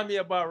say remind that. me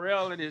about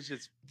real and it's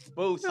just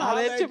boost.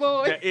 Holla at your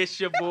boy. The it's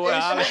your boy.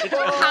 Holla at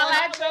your Holla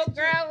at your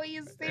girl when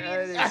you see That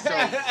it. is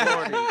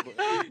so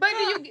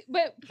corny.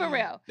 But for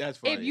real, That's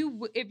funny.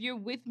 if you're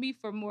with me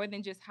for more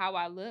than just how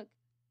I look,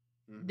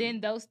 Mhm.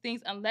 then those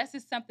things, unless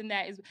it's something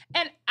that is,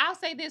 and I'll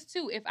say this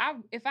too, if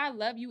I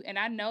love you and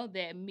I know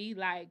that me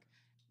like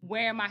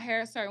wearing my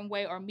hair a certain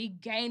way or me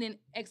gaining,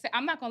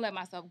 I'm not gonna let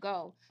myself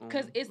go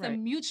because it's a Right.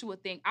 mutual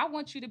thing. I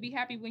want you to be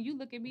happy when you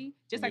look at me,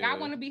 just like Yeah. I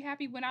want to be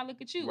happy when I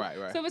look at you. Right,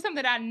 right. So if it's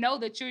something that I know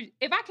that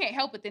if I can't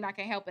help it, then I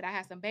can't help it. I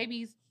have some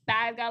babies,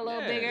 thighs got a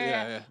little Yeah, bigger,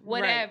 yeah.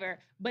 whatever.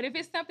 But if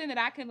it's something that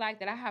I can like,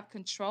 that I have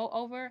control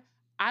over,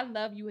 I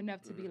love you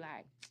enough to be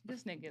like,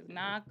 this nigga's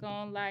not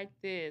gonna like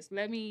this.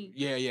 Let me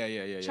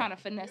Yeah. trying to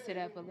finesse it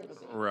up a little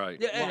bit.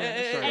 Right. Yeah,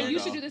 And you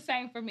should do the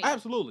same for me.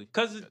 Absolutely.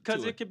 Because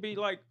To it could be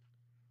like,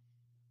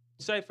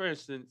 say for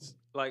instance,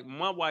 like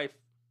my wife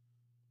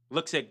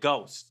looks at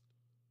ghosts.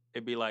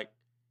 It'd be like,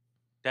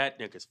 that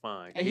nigga's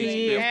fine. And He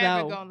you is, ain't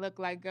never though. gonna look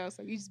like Ghost,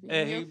 so you just be And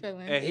in he, your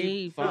feelings. and he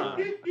He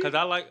fine. Because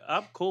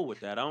I'm cool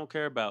with that. I don't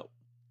care about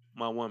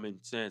my woman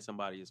saying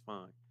somebody is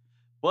fine.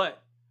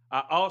 But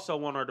I also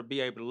want her to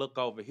be able to look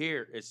over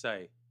here and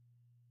say,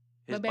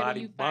 his But baby,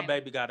 body, you my fine.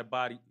 baby got a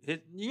body.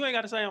 You ain't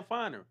got to say I'm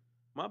finer.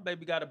 My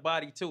baby got a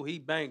body too. He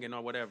banging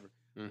or whatever.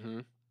 Mm-hmm.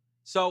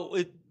 So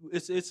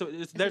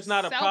it's there's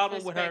not a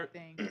problem with her.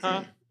 self-respect thing.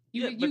 Huh?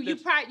 You Yeah,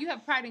 but you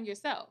have pride in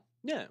yourself.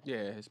 Yeah. Yeah,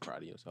 it's proud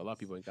of you. So a lot of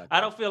people ain't got that.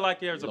 I don't feel like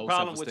there's a Low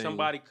problem with self-esteem.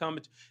 somebody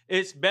coming.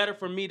 It's better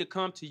for me to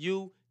come to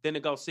you than to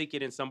go seek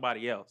it in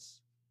somebody else.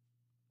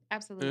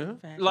 Absolutely. Yeah.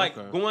 Fact. Like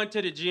Okay. going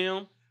to the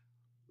gym,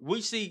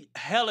 we see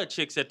hella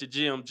chicks at the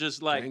gym,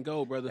 just like, Can't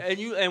go, brother.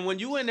 and when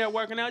you in there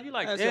working out, you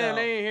like, That's damn, how-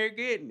 they ain't here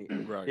getting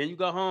it. Right. Then you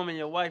go home and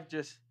your wife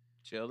just,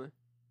 Chilling.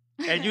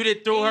 and you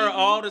did throw her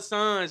all the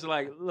signs.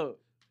 Like, look,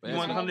 you That's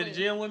want to how- come to the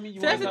gym with me? You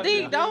So that's the wanna go to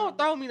thing. gym? Don't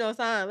throw me no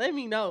sign. Let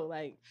me know.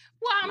 Like,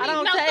 Well, I mean,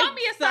 don't no, take don't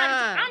be a sign.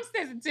 signs. I'm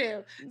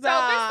sensitive. So if it's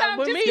nah, something,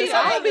 with just me, be Yeah,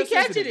 I don't be something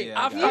catching sensitive, it. yeah,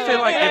 I I got feel it.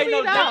 like Let it ain't me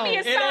no know. Don't be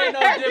a different. It ain't no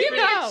sign. Give different. me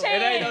a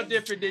It ain't no chance.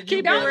 different than you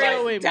Keep being it real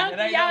like, with me. Don't it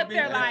be ain't out no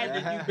there different like,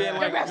 than you being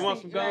like, you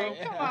want some gum?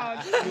 Right, come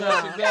on, You want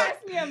some gum? pass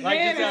me a Like,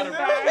 you minute. gotta,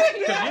 son.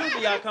 because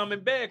usually I come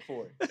and beg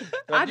for it. So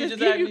I if just had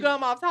give you me-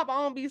 gum off top. I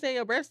don't be saying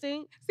your breath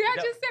stink. See, I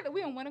No. just said that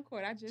we on one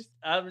accord. I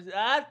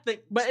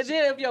think, But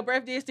then if your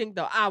breath did stink,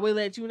 though, I will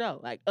let you know.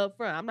 Like, up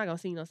front. I'm not going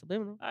to see no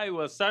subliminal. hey,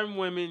 well, certain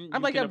women,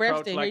 I'm you like can your breath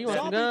approach stink. like You want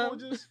that. some Some gum?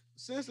 people just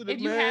sensitive,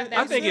 If you man. have that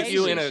I think if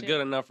you in a relationship.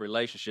 good enough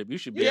relationship, you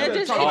should be Yeah, able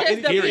to it talk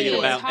just period depends.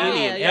 about Hard. any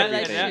Yeah, and yeah,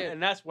 everything. relationship.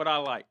 And that's what I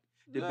like.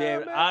 To be Yeah,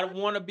 able, man. I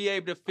want to be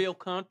able to feel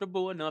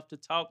comfortable enough to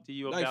talk to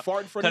you Like about.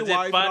 farting for your 'cause if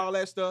wife I- and all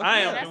that stuff.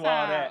 I Yeah, am Yeah. do all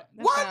that. that's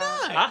Why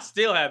how- not? I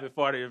still haven't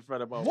farted in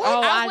front of my wife. What?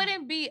 Oh, I I-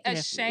 wouldn't be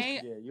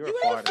ashamed. Yeah, you're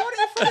You a ain't farter.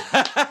 farting in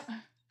front of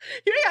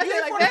You ain't got to you say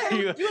it ain't like farting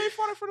that. for you ain't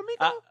farting for the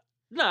Miko?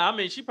 No, I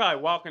mean she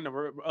probably walk in the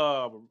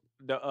room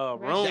The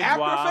while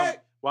after I'm,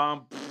 effect? while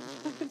I'm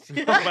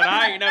but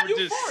I ain't never You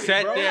just farted,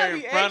 sat bro. there You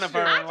in gotta be front of her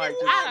extra. and like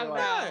I don't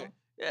like- know.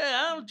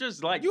 Yeah, I don't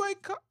just like You ain't.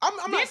 I'm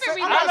not Different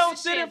saying. I don't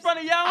sit in front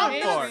of y'all I'm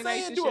and not fart.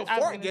 saying do a Relationship, I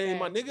was fart gonna game, say.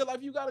 my nigga.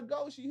 Like you gotta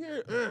go. She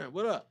here.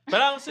 What up?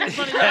 But I don't sit in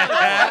front of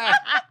y'all.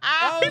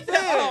 I'm saying.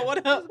 Oh,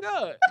 what up? What's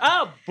good?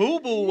 I'll boo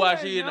boo while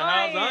she in the house.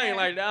 I annoying. ain't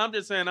like that. I'm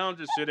just saying I don't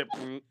just sit at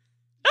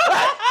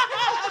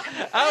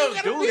I I ain't don't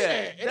gotta do be that.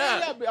 there. It ain't Nah.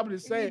 gotta be- I'm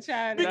just saying. You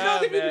trying to-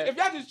 Because Nah, if, man. if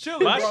y'all just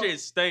chilling, My bro. shit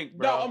stink,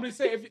 bro. No, I'm just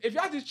saying if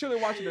y'all just chilling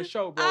watching the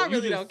show, bro, I you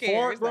really just don't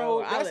care, fart, bro.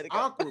 so I That's let it go.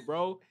 awkward,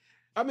 bro.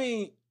 I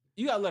mean,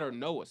 you gotta let her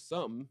know or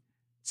something.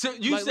 So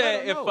you Like, let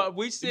said her if know.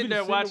 we If sit you there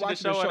just watching the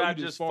show and I you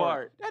just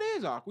fart. That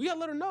is awkward. You gotta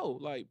let her know.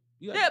 Like,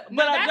 you Yeah, gotta,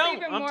 but I that's don't.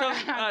 Even I'm more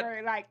telling you.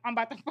 awkward, like I'm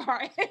about to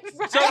fart.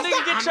 So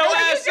nigga, get your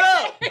ass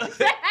up.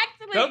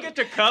 Exactly. Go get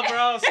your cover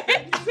off.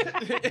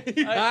 If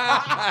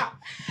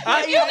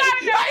you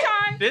got enough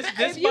time, This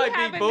if you might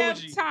have be enough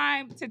bougie.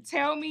 time to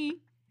tell me,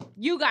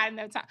 you got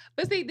enough time.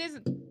 But see,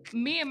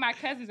 me and my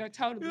cousins are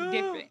totally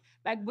different.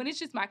 Like when it's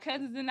just my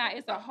cousins and I,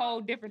 it's a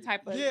whole different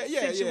type of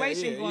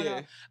situation going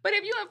on. But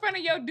if you in front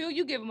of your dude,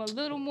 you give him a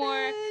little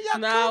more.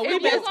 No, we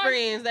If you best want-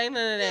 friends. Ain't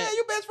none of Yeah, that.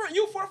 you best friend.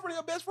 You fart for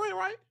your best friend,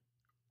 right?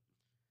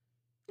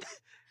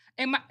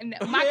 And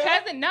my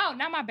cousin, no,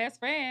 not my best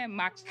friend.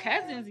 My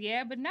cousins,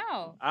 yeah, but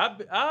no.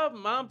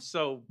 I'm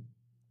so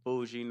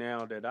bougie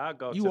now that I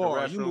go to the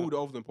restroom. You moved to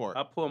Overland Park.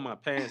 I pull my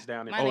pants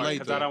down in My front nigga.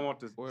 because I don't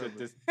want the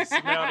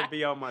smell to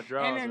be on my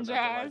drawers or And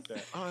nothing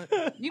them like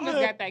that. You must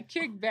got that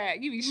kickback.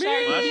 You be My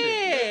shirting.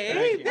 shit- Man,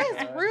 Thank you,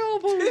 that's God. real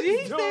bougie.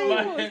 Dude, Say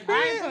like- you was I ain't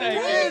crazy. putting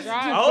that in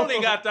drawers. I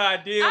only got the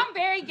idea. I'm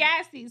very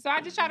gassy, so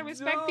I just try to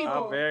respect people.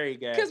 I'm very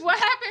gassy. Because what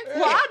happens?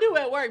 Well, I do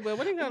at work, but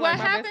what are you gonna What like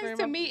my best happens friend,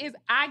 to my- me is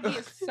I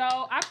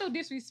feel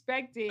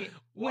disrespected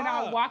when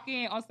I Why? walk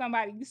in on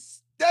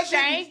somebody's That shit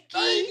stanky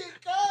be stinking,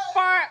 God.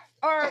 fart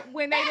or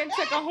when they done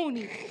took a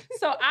hoonie.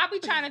 So I be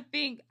trying to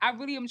think, I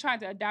really am trying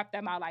to adopt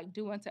them out, like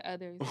do unto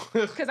others.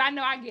 Because I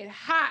know I get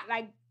hot.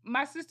 Like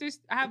my sisters,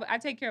 I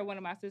take care of one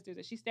of my sisters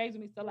and she stays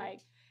with me. So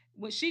like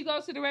when she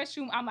goes to the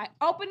restroom, I'm like,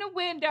 open the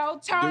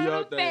window, turn your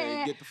on the thing,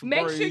 fan, get the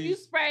make sure you Febreze.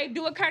 spray,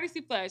 do a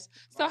courtesy flush.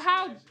 So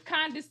how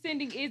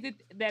condescending is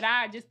it that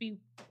I just be,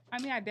 I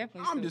mean, I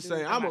definitely I'm still just do it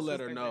saying, for I'm my gonna let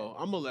her sister, know.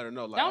 but- I'm gonna let her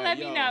know. Like, Don't hey, let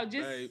me yo, know,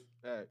 just-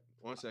 hey,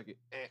 1 second.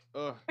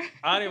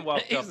 I didn't walk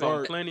up He's on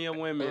like- plenty of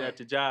women at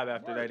the job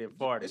after they didn't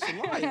fart. It's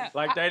life.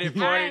 Like they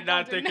didn't I fart, ain't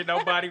not gonna thinking deny.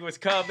 nobody was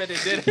coming, and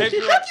then they be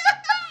like,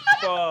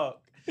 "Fuck."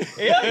 He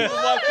even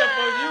walked up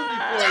on you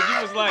before. and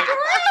You was like,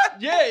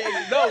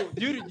 "Yeah, no."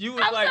 You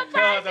was I'm like,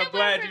 surprised "Cuz, it I'm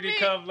glad wasn't you me." didn't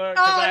come learn."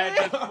 Cause I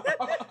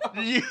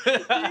had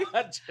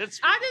I just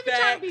be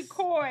trying to be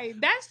coy.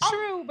 That's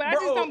true, but I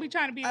just bro, don't be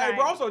trying to be Hey, like.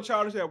 bro, I'm so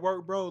childish at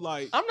work, bro.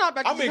 Like, I'm not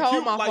about to I'm in just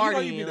hold cubicles. my Like, fart you know,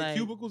 you in, be in the like-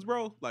 cubicles,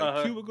 bro. Like,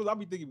 Uh-huh. cubicles, I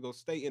be thinking it's gonna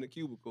stay in the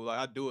cubicle. Like,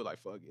 I do it like,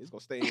 fuck it. It's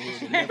gonna stay in here.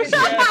 and That's-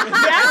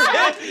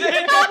 never stay.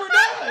 It never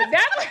does.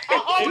 That's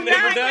It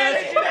never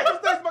does. It never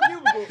stays in my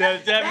cubicle.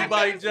 Does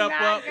everybody That's jump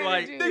not up gonna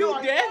like? do. Nigga, You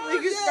like, definitely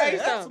fuck can yeah, spray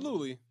some.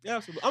 Absolutely.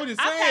 Absolutely. I'm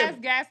just I saying.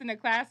 passed gas in the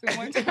classroom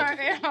one time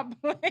and I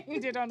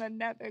blamed it on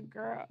another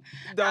girl.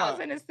 I Dog. was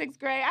in the 6th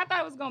grade. I thought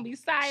it was gonna be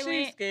silent.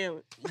 She's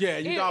scamming. Yeah,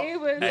 you got. It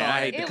was. Hey, I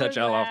hate to it cut was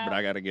y'all off, loud. but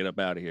I gotta get up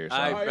out of here. So.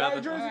 All All right, right,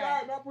 brother. Drizzy, all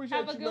right, man, I appreciate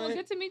Have a you, good one. man.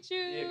 Good to meet you.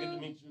 Yeah, good to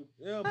meet you.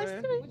 Yeah, Nice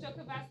man. to meet With your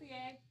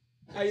Cavassier.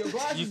 Hey, your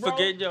glasses, You bro.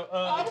 forget your.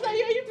 I was like,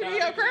 yeah, you forget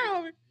your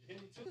crown.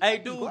 Hey,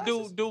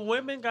 Glasses. do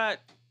women got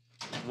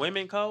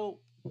women code?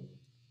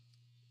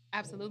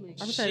 Absolutely.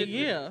 I'm saying,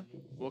 yeah.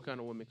 What kind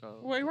of women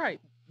code? Wait, right.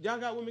 Y'all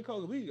got women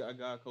code? We got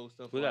guy code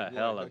stuff. We got like,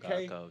 hella like, God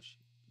K. coach.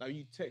 Like,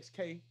 you text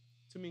K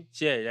to me.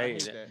 Yeah, I they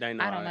hate that. they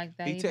know. I don't I- like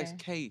that He either. texts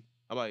K.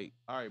 I'm like,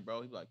 all right,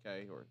 bro. He be like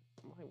K, or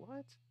I'm like,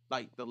 what?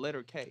 Like the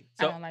letter K.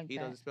 I So, don't like He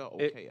that. doesn't spell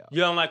It- OK out.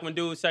 You don't like when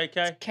dudes say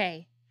K?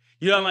 K.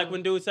 You don't like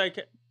when dudes say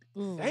K?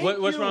 Thank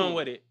What's you. wrong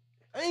with it?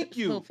 Thank It's a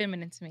little you.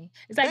 feminine to me.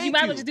 It's like you Thank might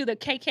as well you. just do the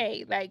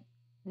KK. Like,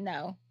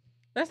 no.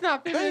 That's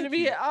not feminine to Thank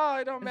me you. at all.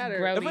 It don't It's matter.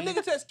 gross. If a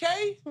nigga text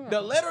K,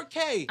 the letter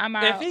K. I'm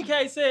If out. he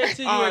can't say it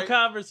to you All in right.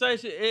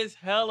 conversation, it's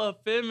hella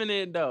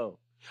feminine though.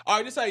 All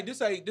right, just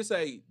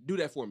say, do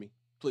that for me,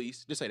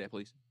 please. Just say that,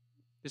 please.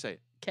 Just say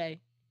it.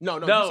 Okay. No.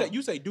 No.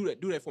 You say, do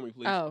that for me,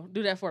 please. Oh,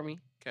 do that for me.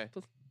 Okay.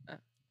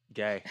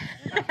 Gay.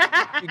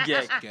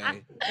 Gay.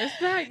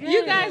 It's not good.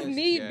 You guys Yes,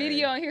 need yeah.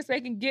 video on here so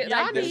they can get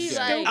Y'all like the need,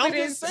 stupidest like- I'm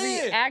just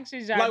saying.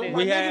 reactions y'all Like, did.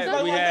 when We niggas had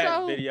like we that, had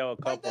so- video a Like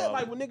couple. that, of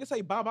like them. when niggas say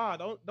bye-bye,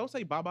 don't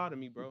say bye-bye to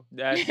me, bro.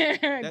 That's,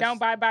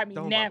 Don't buy by me.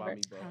 Don't Never. bye-bye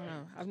me, bro. I don't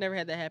know. I've never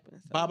had that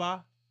happen. So. Bye-bye?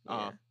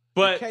 Yeah.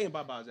 but K and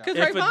bye-bye's out. Because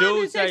If a Ravon dude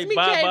didn't say text me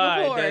bye-bye, K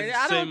it before. doesn't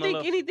I don't seem a think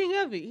little- anything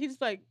of it.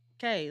 He's like,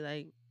 K,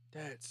 like,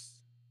 That's...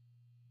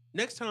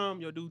 Next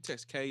time your dude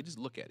text K, just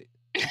look at it.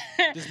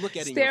 Just look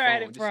at it in Stare your at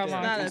phone. it Just for a it's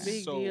stare moment. at not it. a It's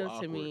big so deal to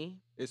awkward. me.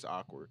 It's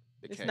awkward.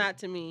 The It's K. not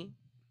to me.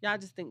 Y'all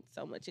just think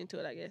so much into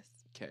it, I guess.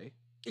 K.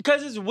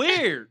 because it's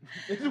weird.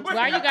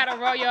 Why you gotta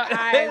roll your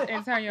eyes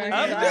and turn your This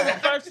head? is the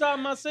around? first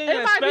time I seen It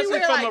that, might be especially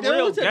weird, from like, a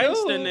real dude to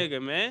gangster dude.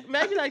 nigga, man.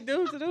 Maybe like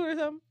dudes to do or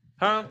something.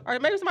 Huh? Or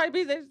maybe somebody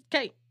be there,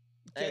 K.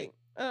 K. Like,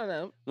 I don't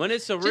know. When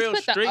it's a Just real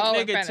put the street O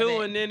in nigga front of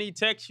too, it. and then he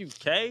texts you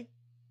K,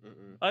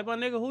 Mm-mm. like my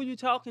nigga, who you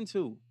talking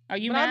to? Are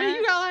you But mad? I mean,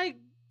 you got like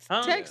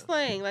Huh? text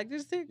slang. Like,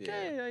 just say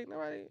K. Yeah. Like,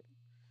 nobody,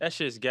 That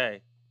shit's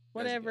gay.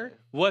 whatever.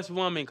 That's What's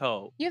woman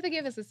code? You have to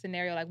give us a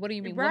scenario. Like, what do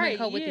you mean? Right, Women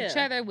code with each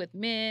yeah. other, with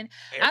men.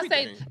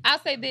 gay. I'll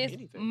say this.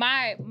 Anything.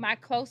 My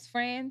close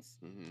friends.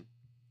 Mhm.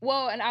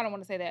 Well, and I don't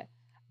want to say that.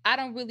 I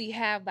don't really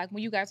have like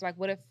when you guys are like,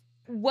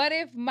 what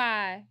if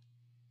my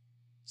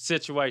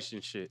Situation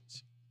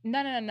shits.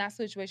 no, not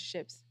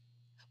situationships.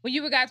 When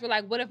you guys were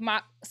like, what if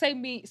my say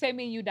me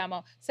and you,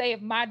 Damo, say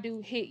if my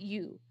dude hit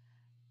you,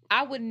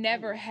 I would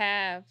never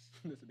have.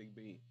 That's a big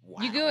B.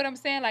 You get what I'm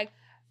saying? Like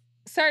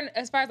certain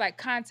as far as like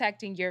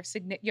contacting your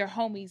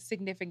homies'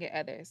 significant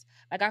others.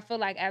 Like I feel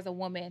like as a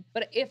woman,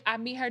 but if I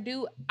meet her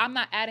dude, I'm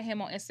not adding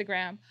him on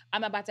Instagram. I'm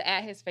not about to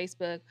add his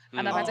Facebook.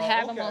 I'm not about to Oh,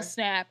 have him okay. on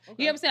Snap. You know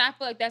what I'm saying? I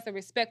feel like that's a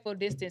respectful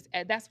distance.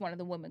 And that's one of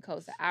the women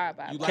codes that I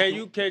abide You by.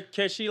 like-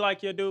 Can she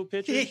like your dude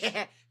pictures?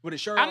 Yeah. With a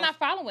shirt I'm off? not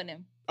following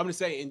him. I'm just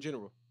saying in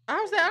general. I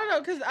was saying, I don't know,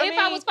 because I If mean,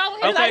 I was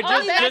following him, Okay, like, like, oh,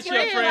 my just best your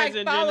friend, friends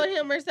like, in follow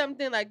general. him or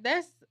something, like,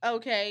 that's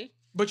okay.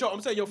 But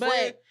I'm saying your But-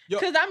 friend,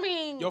 Because, I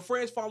mean, your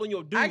friend's following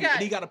your dude, I got-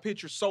 and he got a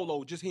picture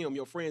solo, just him.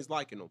 Your friend's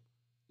liking him.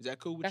 Is that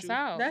cool with That's you?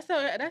 all. that's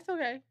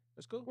okay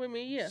That's cool. with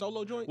me, yeah.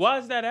 Solo joints. Why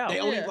is that out? They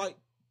only Yeah. like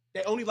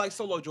They only like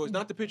solo joints,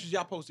 not the pictures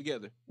y'all post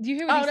together. Do you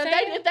hear what he's saying?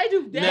 If they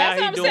do that, Nah, that's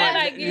he what I'm doing saying,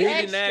 that. like, he you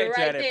didn't ask right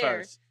that at there.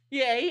 first.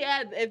 Yeah, he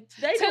had. If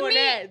they To doing me-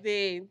 that,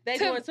 then they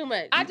to- doing too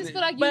much. I just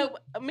feel like you.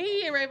 But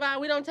me and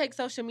Rayvon, we don't take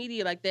social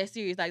media like that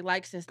serious, like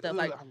likes and stuff.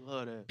 Like I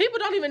love that. people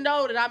don't even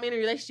know that I'm in a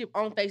relationship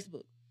on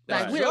Facebook.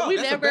 Like Right. we Sure, we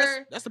that's the never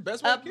best- that's the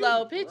best way to keep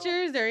upload it.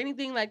 pictures or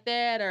anything like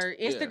that, or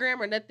Instagram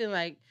or nothing.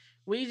 Like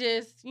we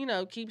just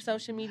keep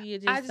social media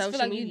just I just social feel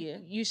like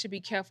media. you should be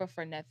careful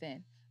for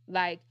nothing.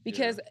 Like,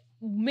 because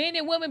men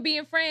and women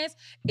being friends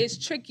is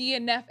tricky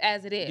enough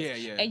as it is.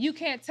 Yeah, yeah. And you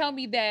can't tell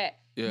me that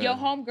your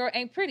homegirl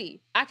ain't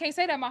pretty. I can't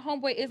say that my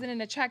homeboy isn't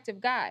an attractive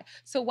guy.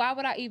 So why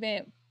would I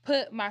even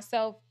put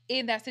myself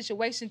in that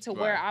situation to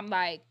where I'm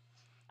like,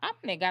 I'm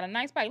gonna got a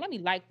nice body. Let me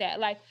like that.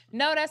 Like,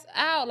 no, that's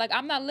out. Like,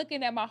 I'm not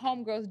looking at my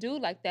homegirls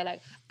dude like that.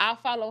 Like, I'll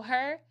follow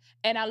her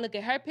and I look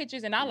at her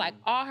pictures and I like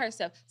all her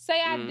stuff. Say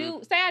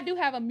I do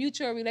have a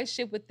mutual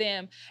relationship with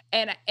them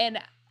and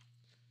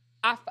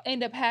I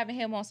end up having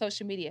him on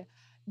social media.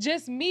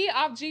 Just me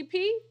off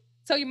GP.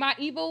 So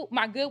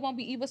my good won't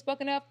be evil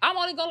spoken of. I'm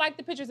only gonna like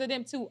the pictures of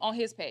them too on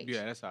his page.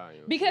 Yeah, that's how I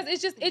am. Because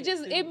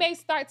it may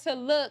start to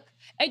look,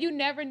 and you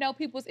never know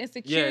people's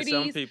insecurities.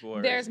 Yeah, some people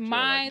are There's insecure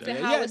minds like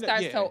and that. how it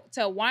starts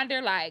to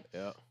wander. Like,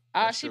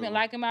 That's she true. been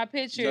liking my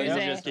pictures. You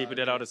and just keep it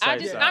on the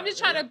safe side. I'm just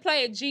trying to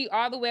play a G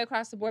all the way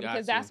across the board Got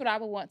because you. that's what I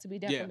would want to be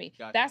done for me.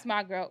 got you. That's my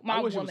I wish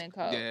it was- woman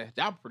code. Yeah,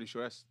 I'm pretty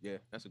sure that's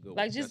a good one.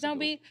 Like, just That's a don't good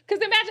be.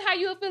 Because imagine how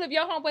you would feel if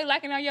your homeboy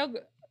liking on your.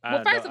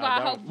 Well, first of all,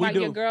 I hope We like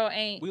your do. girl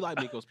ain't. one. We like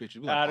Miko's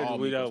pictures. We, like all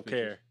we Miko's don't pictures.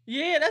 care.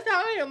 Yeah, that's how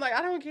I am. Like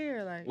I don't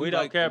care. Like We We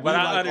don't like- care, we but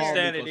like I all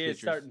understand it Miko's is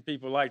pictures. certain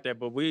people like that,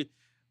 but we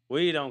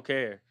don't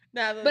care.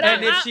 But And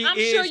I'm if she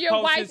sure is your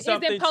wife posting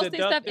something isn't posting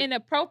stuff seductive-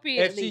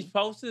 inappropriately. If she's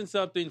posting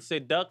something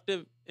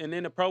seductive and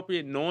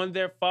inappropriate, knowing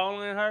they're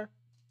following her,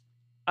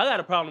 I got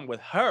a problem with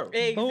her.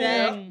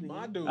 Exactly.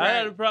 My dude.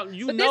 I got a problem.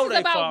 You But know this they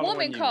is about following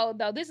woman you. code,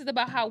 though. This is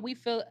about how we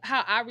feel,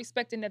 how I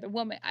respect another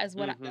woman. That's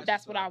what Mhm.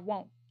 that's what I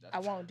want. I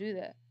won't do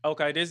that.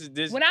 Okay, this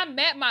is When I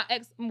met my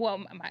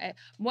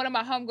one of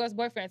my homegirls'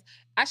 boyfriends,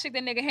 I shook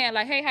that nigga hand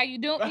like, "Hey, how you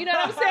doing?" You know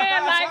what I'm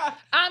saying? Like,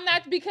 I'm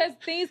not because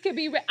things could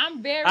be.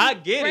 I'm very I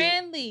get it.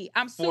 friendly.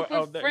 I'm For- super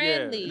oh, that- yeah.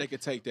 friendly. They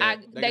could take that.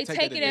 They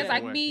take it as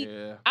like me.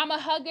 Yeah. I'm a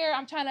hugger.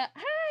 I'm trying to. Hey,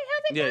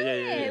 how's it Yeah, going?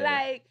 yeah, yeah.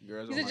 Like,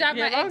 Girls you don't should drive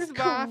Yeah, my as long ex as it's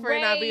about her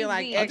friend not being like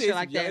crazy. I think extra it's-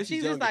 like yeah, that. it's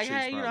She's younger just like, chicks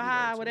hey, probably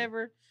hi, though, too.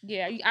 whatever.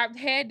 Yeah, I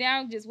head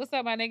down, just what's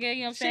up, my nigga? You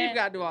know what I'm She saying?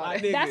 got to do all My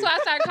that. nigga. That's why I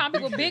started calling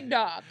people big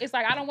dog. It's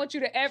like I don't want you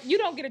to ever. You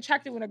don't get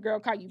attracted when a girl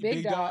call you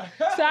big dog.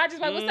 So I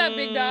just like, what's up,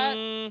 big dog?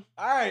 Mm.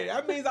 All right,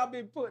 that means I've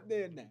been putting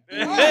in there.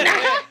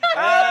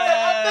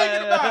 I'm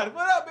thinking about it.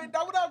 What up, big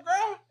dog? What up,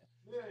 girl?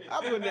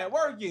 I'm putting that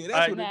work in.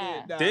 That's what Nah.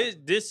 it is.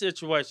 Dog. This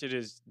situation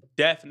is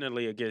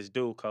definitely against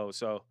dude code.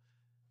 So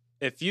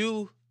if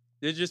you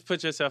just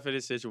put yourself in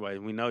this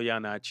situation, we know y'all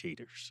not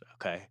cheaters,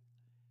 okay?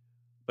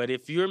 But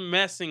if you're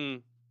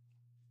messing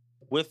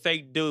with a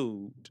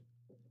dude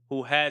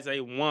who has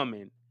a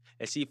woman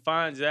and she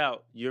finds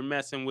out you're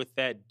messing with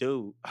that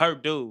dude, her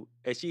dude,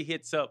 and she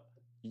hits up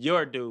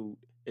your dude,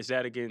 is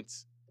that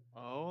against?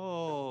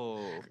 Oh.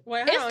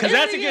 Wait, It's- hold on. Because Say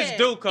that's it against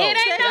again. dude code. It ain't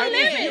no Say it again.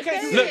 limit. You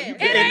can't Say do it that. again.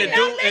 It ain't and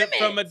no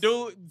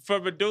limits.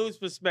 from a dude's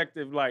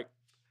perspective, like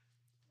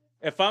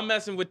if I'm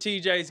messing with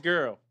TJ's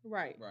girl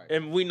Right, Right.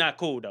 and we not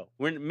cool though,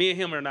 me and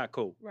him are not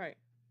cool. right.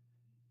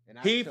 And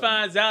I He tell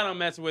finds out I'm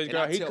messing with his And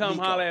I girl. He tell come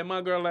Miko. holler at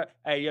my girl like,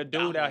 "Hey, your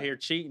dude I'm out like- here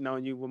cheating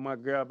on you with my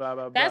girl." Blah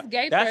blah blah. That's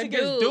gay for That's a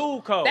against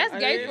dude. code. That's It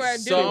gay is. for a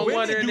dude. so I'm Women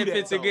wondering do if that,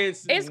 it's though.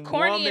 against It's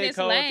corny woman and it's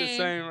code the lame,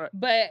 same.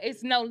 but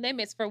it's no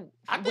limits for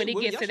I think when it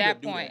women- gets y'all to should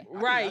that do that. point.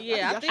 Right, yeah,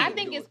 I y'all think- I should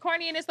think do it's it.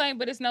 corny and it's lame,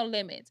 but it's no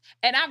limits.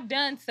 And I've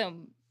done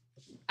some.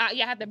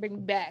 You have to bring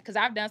me back because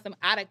I've done some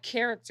out of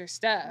character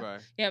stuff. Right. You know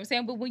what I'm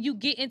saying? But when you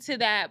get into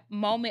that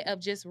moment of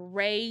just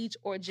rage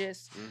or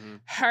just Mhm.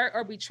 hurt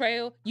or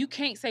betrayal, you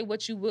can't say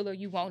what you will or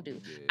you won't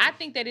do. Yeah. I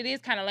think that it is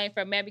kind of lame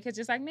for a man because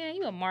it's like, man,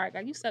 you a mark.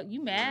 Like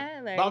you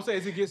mad? Like But I'm saying,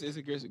 is it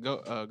against girl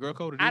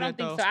code to do I that, don't think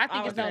though? so. I I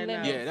think would it's no say no.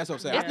 limits. Yeah, that's what I'm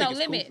saying. It's I no think it's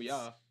limits. cool for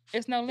y'all.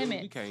 It's no You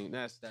limits. can't.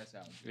 That's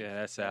out. Yeah,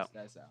 that's out.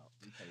 That's out.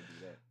 You can't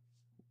do that.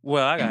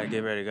 Well, I gotta get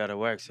ready to go to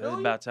work, so No, it's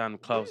you- about time to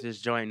close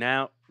this joint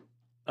out.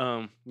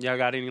 Y'all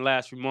got any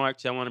last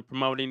remarks? Y'all want to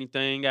promote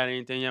anything? Got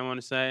anything y'all want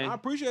to say? I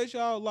appreciate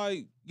y'all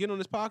like getting on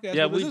this podcast.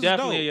 Yeah, with us. we This is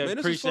definitely dope, man.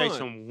 This is appreciate fun.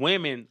 some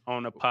women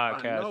on the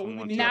podcast. know, from we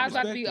one need Now time. it's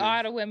about to be perspective.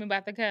 all the women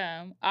about to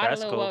come. All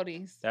That's the little cool.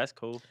 woadies. That's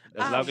cool.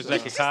 As Oh, long as they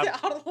she can said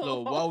talk, all the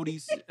Little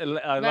woadies. as long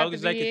About as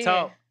to they be can here.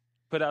 talk,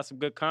 put out some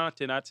good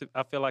content.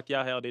 I feel like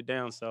y'all held it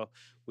down, so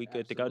we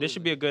good to go. This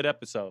should be a good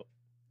episode.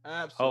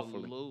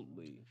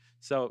 Absolutely.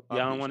 So I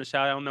y'all don't appreciate want to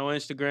shout out no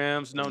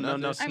Instagrams, no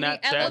Nothing. I mean,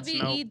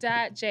 Snapchats, no.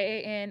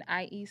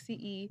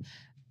 LOVE.JANIECE.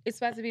 It's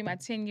about to be my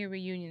 10-year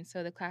reunion.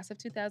 So the class of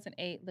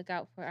 2008, look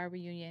out for our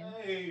reunion.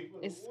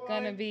 It's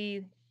gonna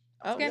be.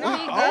 It's gonna be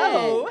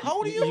wow. good. How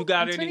old are you? You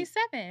got I'm any?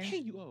 27. Hey,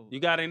 you old. You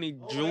got any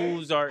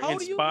jewels or How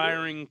old are you?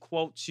 inspiring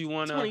quotes you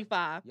wanna?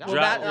 25. Y'all Well,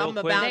 drop that- real I'm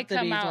quick. about They to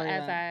come be out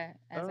 25.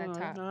 as I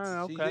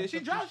talk. Okay. She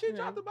dropped the She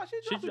jewels. dropped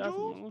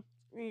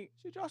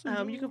She dropped some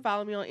You can jewels.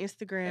 follow me on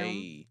Instagram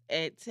Hey.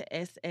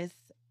 at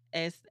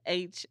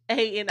SHANIKA.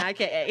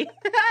 I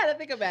had to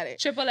think about it.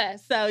 Triple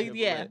S. So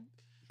yeah.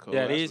 Cool.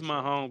 Yeah, That's these what's my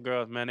up.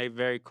 homegirls, man. They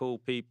very cool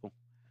people.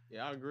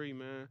 Yeah, I agree,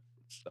 man.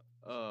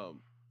 I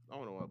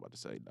don't know what I'm about to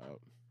say, dog.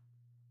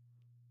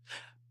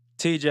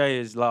 TJ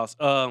is lost.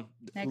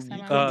 Next time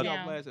You I'm cut in me off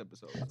town. last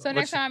episode. So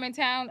next time I'm in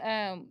town,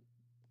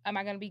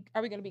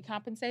 are we gonna be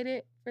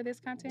compensated for this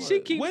content? She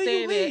keeps when do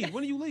you saying that. leave?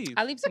 When do you leave?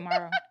 I leave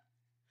tomorrow.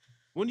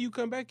 When do you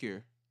come back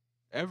here?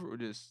 Ever or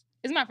just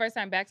It's my first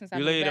time back since I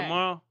You moved leave back.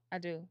 tomorrow? I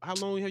do. how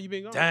long have you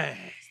been gone? Dang.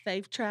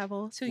 Safe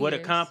travel. 2 Would have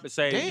years.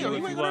 compensated Damn, you you if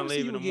ain't you gonna wasn't never see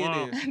leaving you again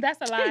tomorrow. then.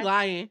 That's a She lie.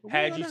 lying.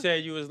 Had you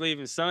said you was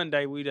leaving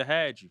Sunday, we'd have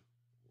had you.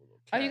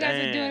 Oh, you guys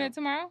are doing Damn. it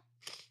tomorrow?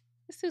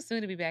 It's too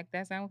soon to be back.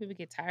 That's not when people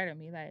get tired of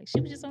me. Like, she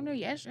was just on there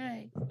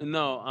yesterday.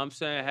 No, I'm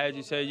saying had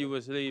you said you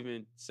was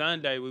leaving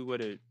Sunday, we would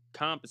have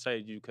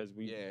compensated you because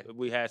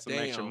we had some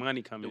extra Damn.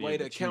 money coming The way in.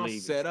 the but you account's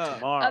leaving set up.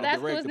 tomorrow. Oh, that's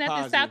cool. direct It's nothing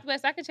deposit.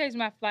 Southwest. I can change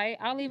my flight.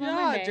 I'll leave on Y'all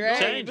Monday. dragged.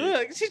 Change it.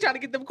 Look, she's trying to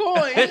get them coins.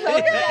 Okay,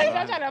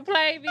 don't try to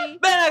play me.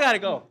 Man, I gotta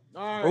go.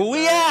 All right, We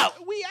man.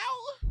 out. We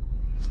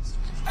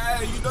out.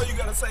 Hey, you know you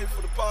gotta save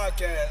for the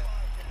podcast.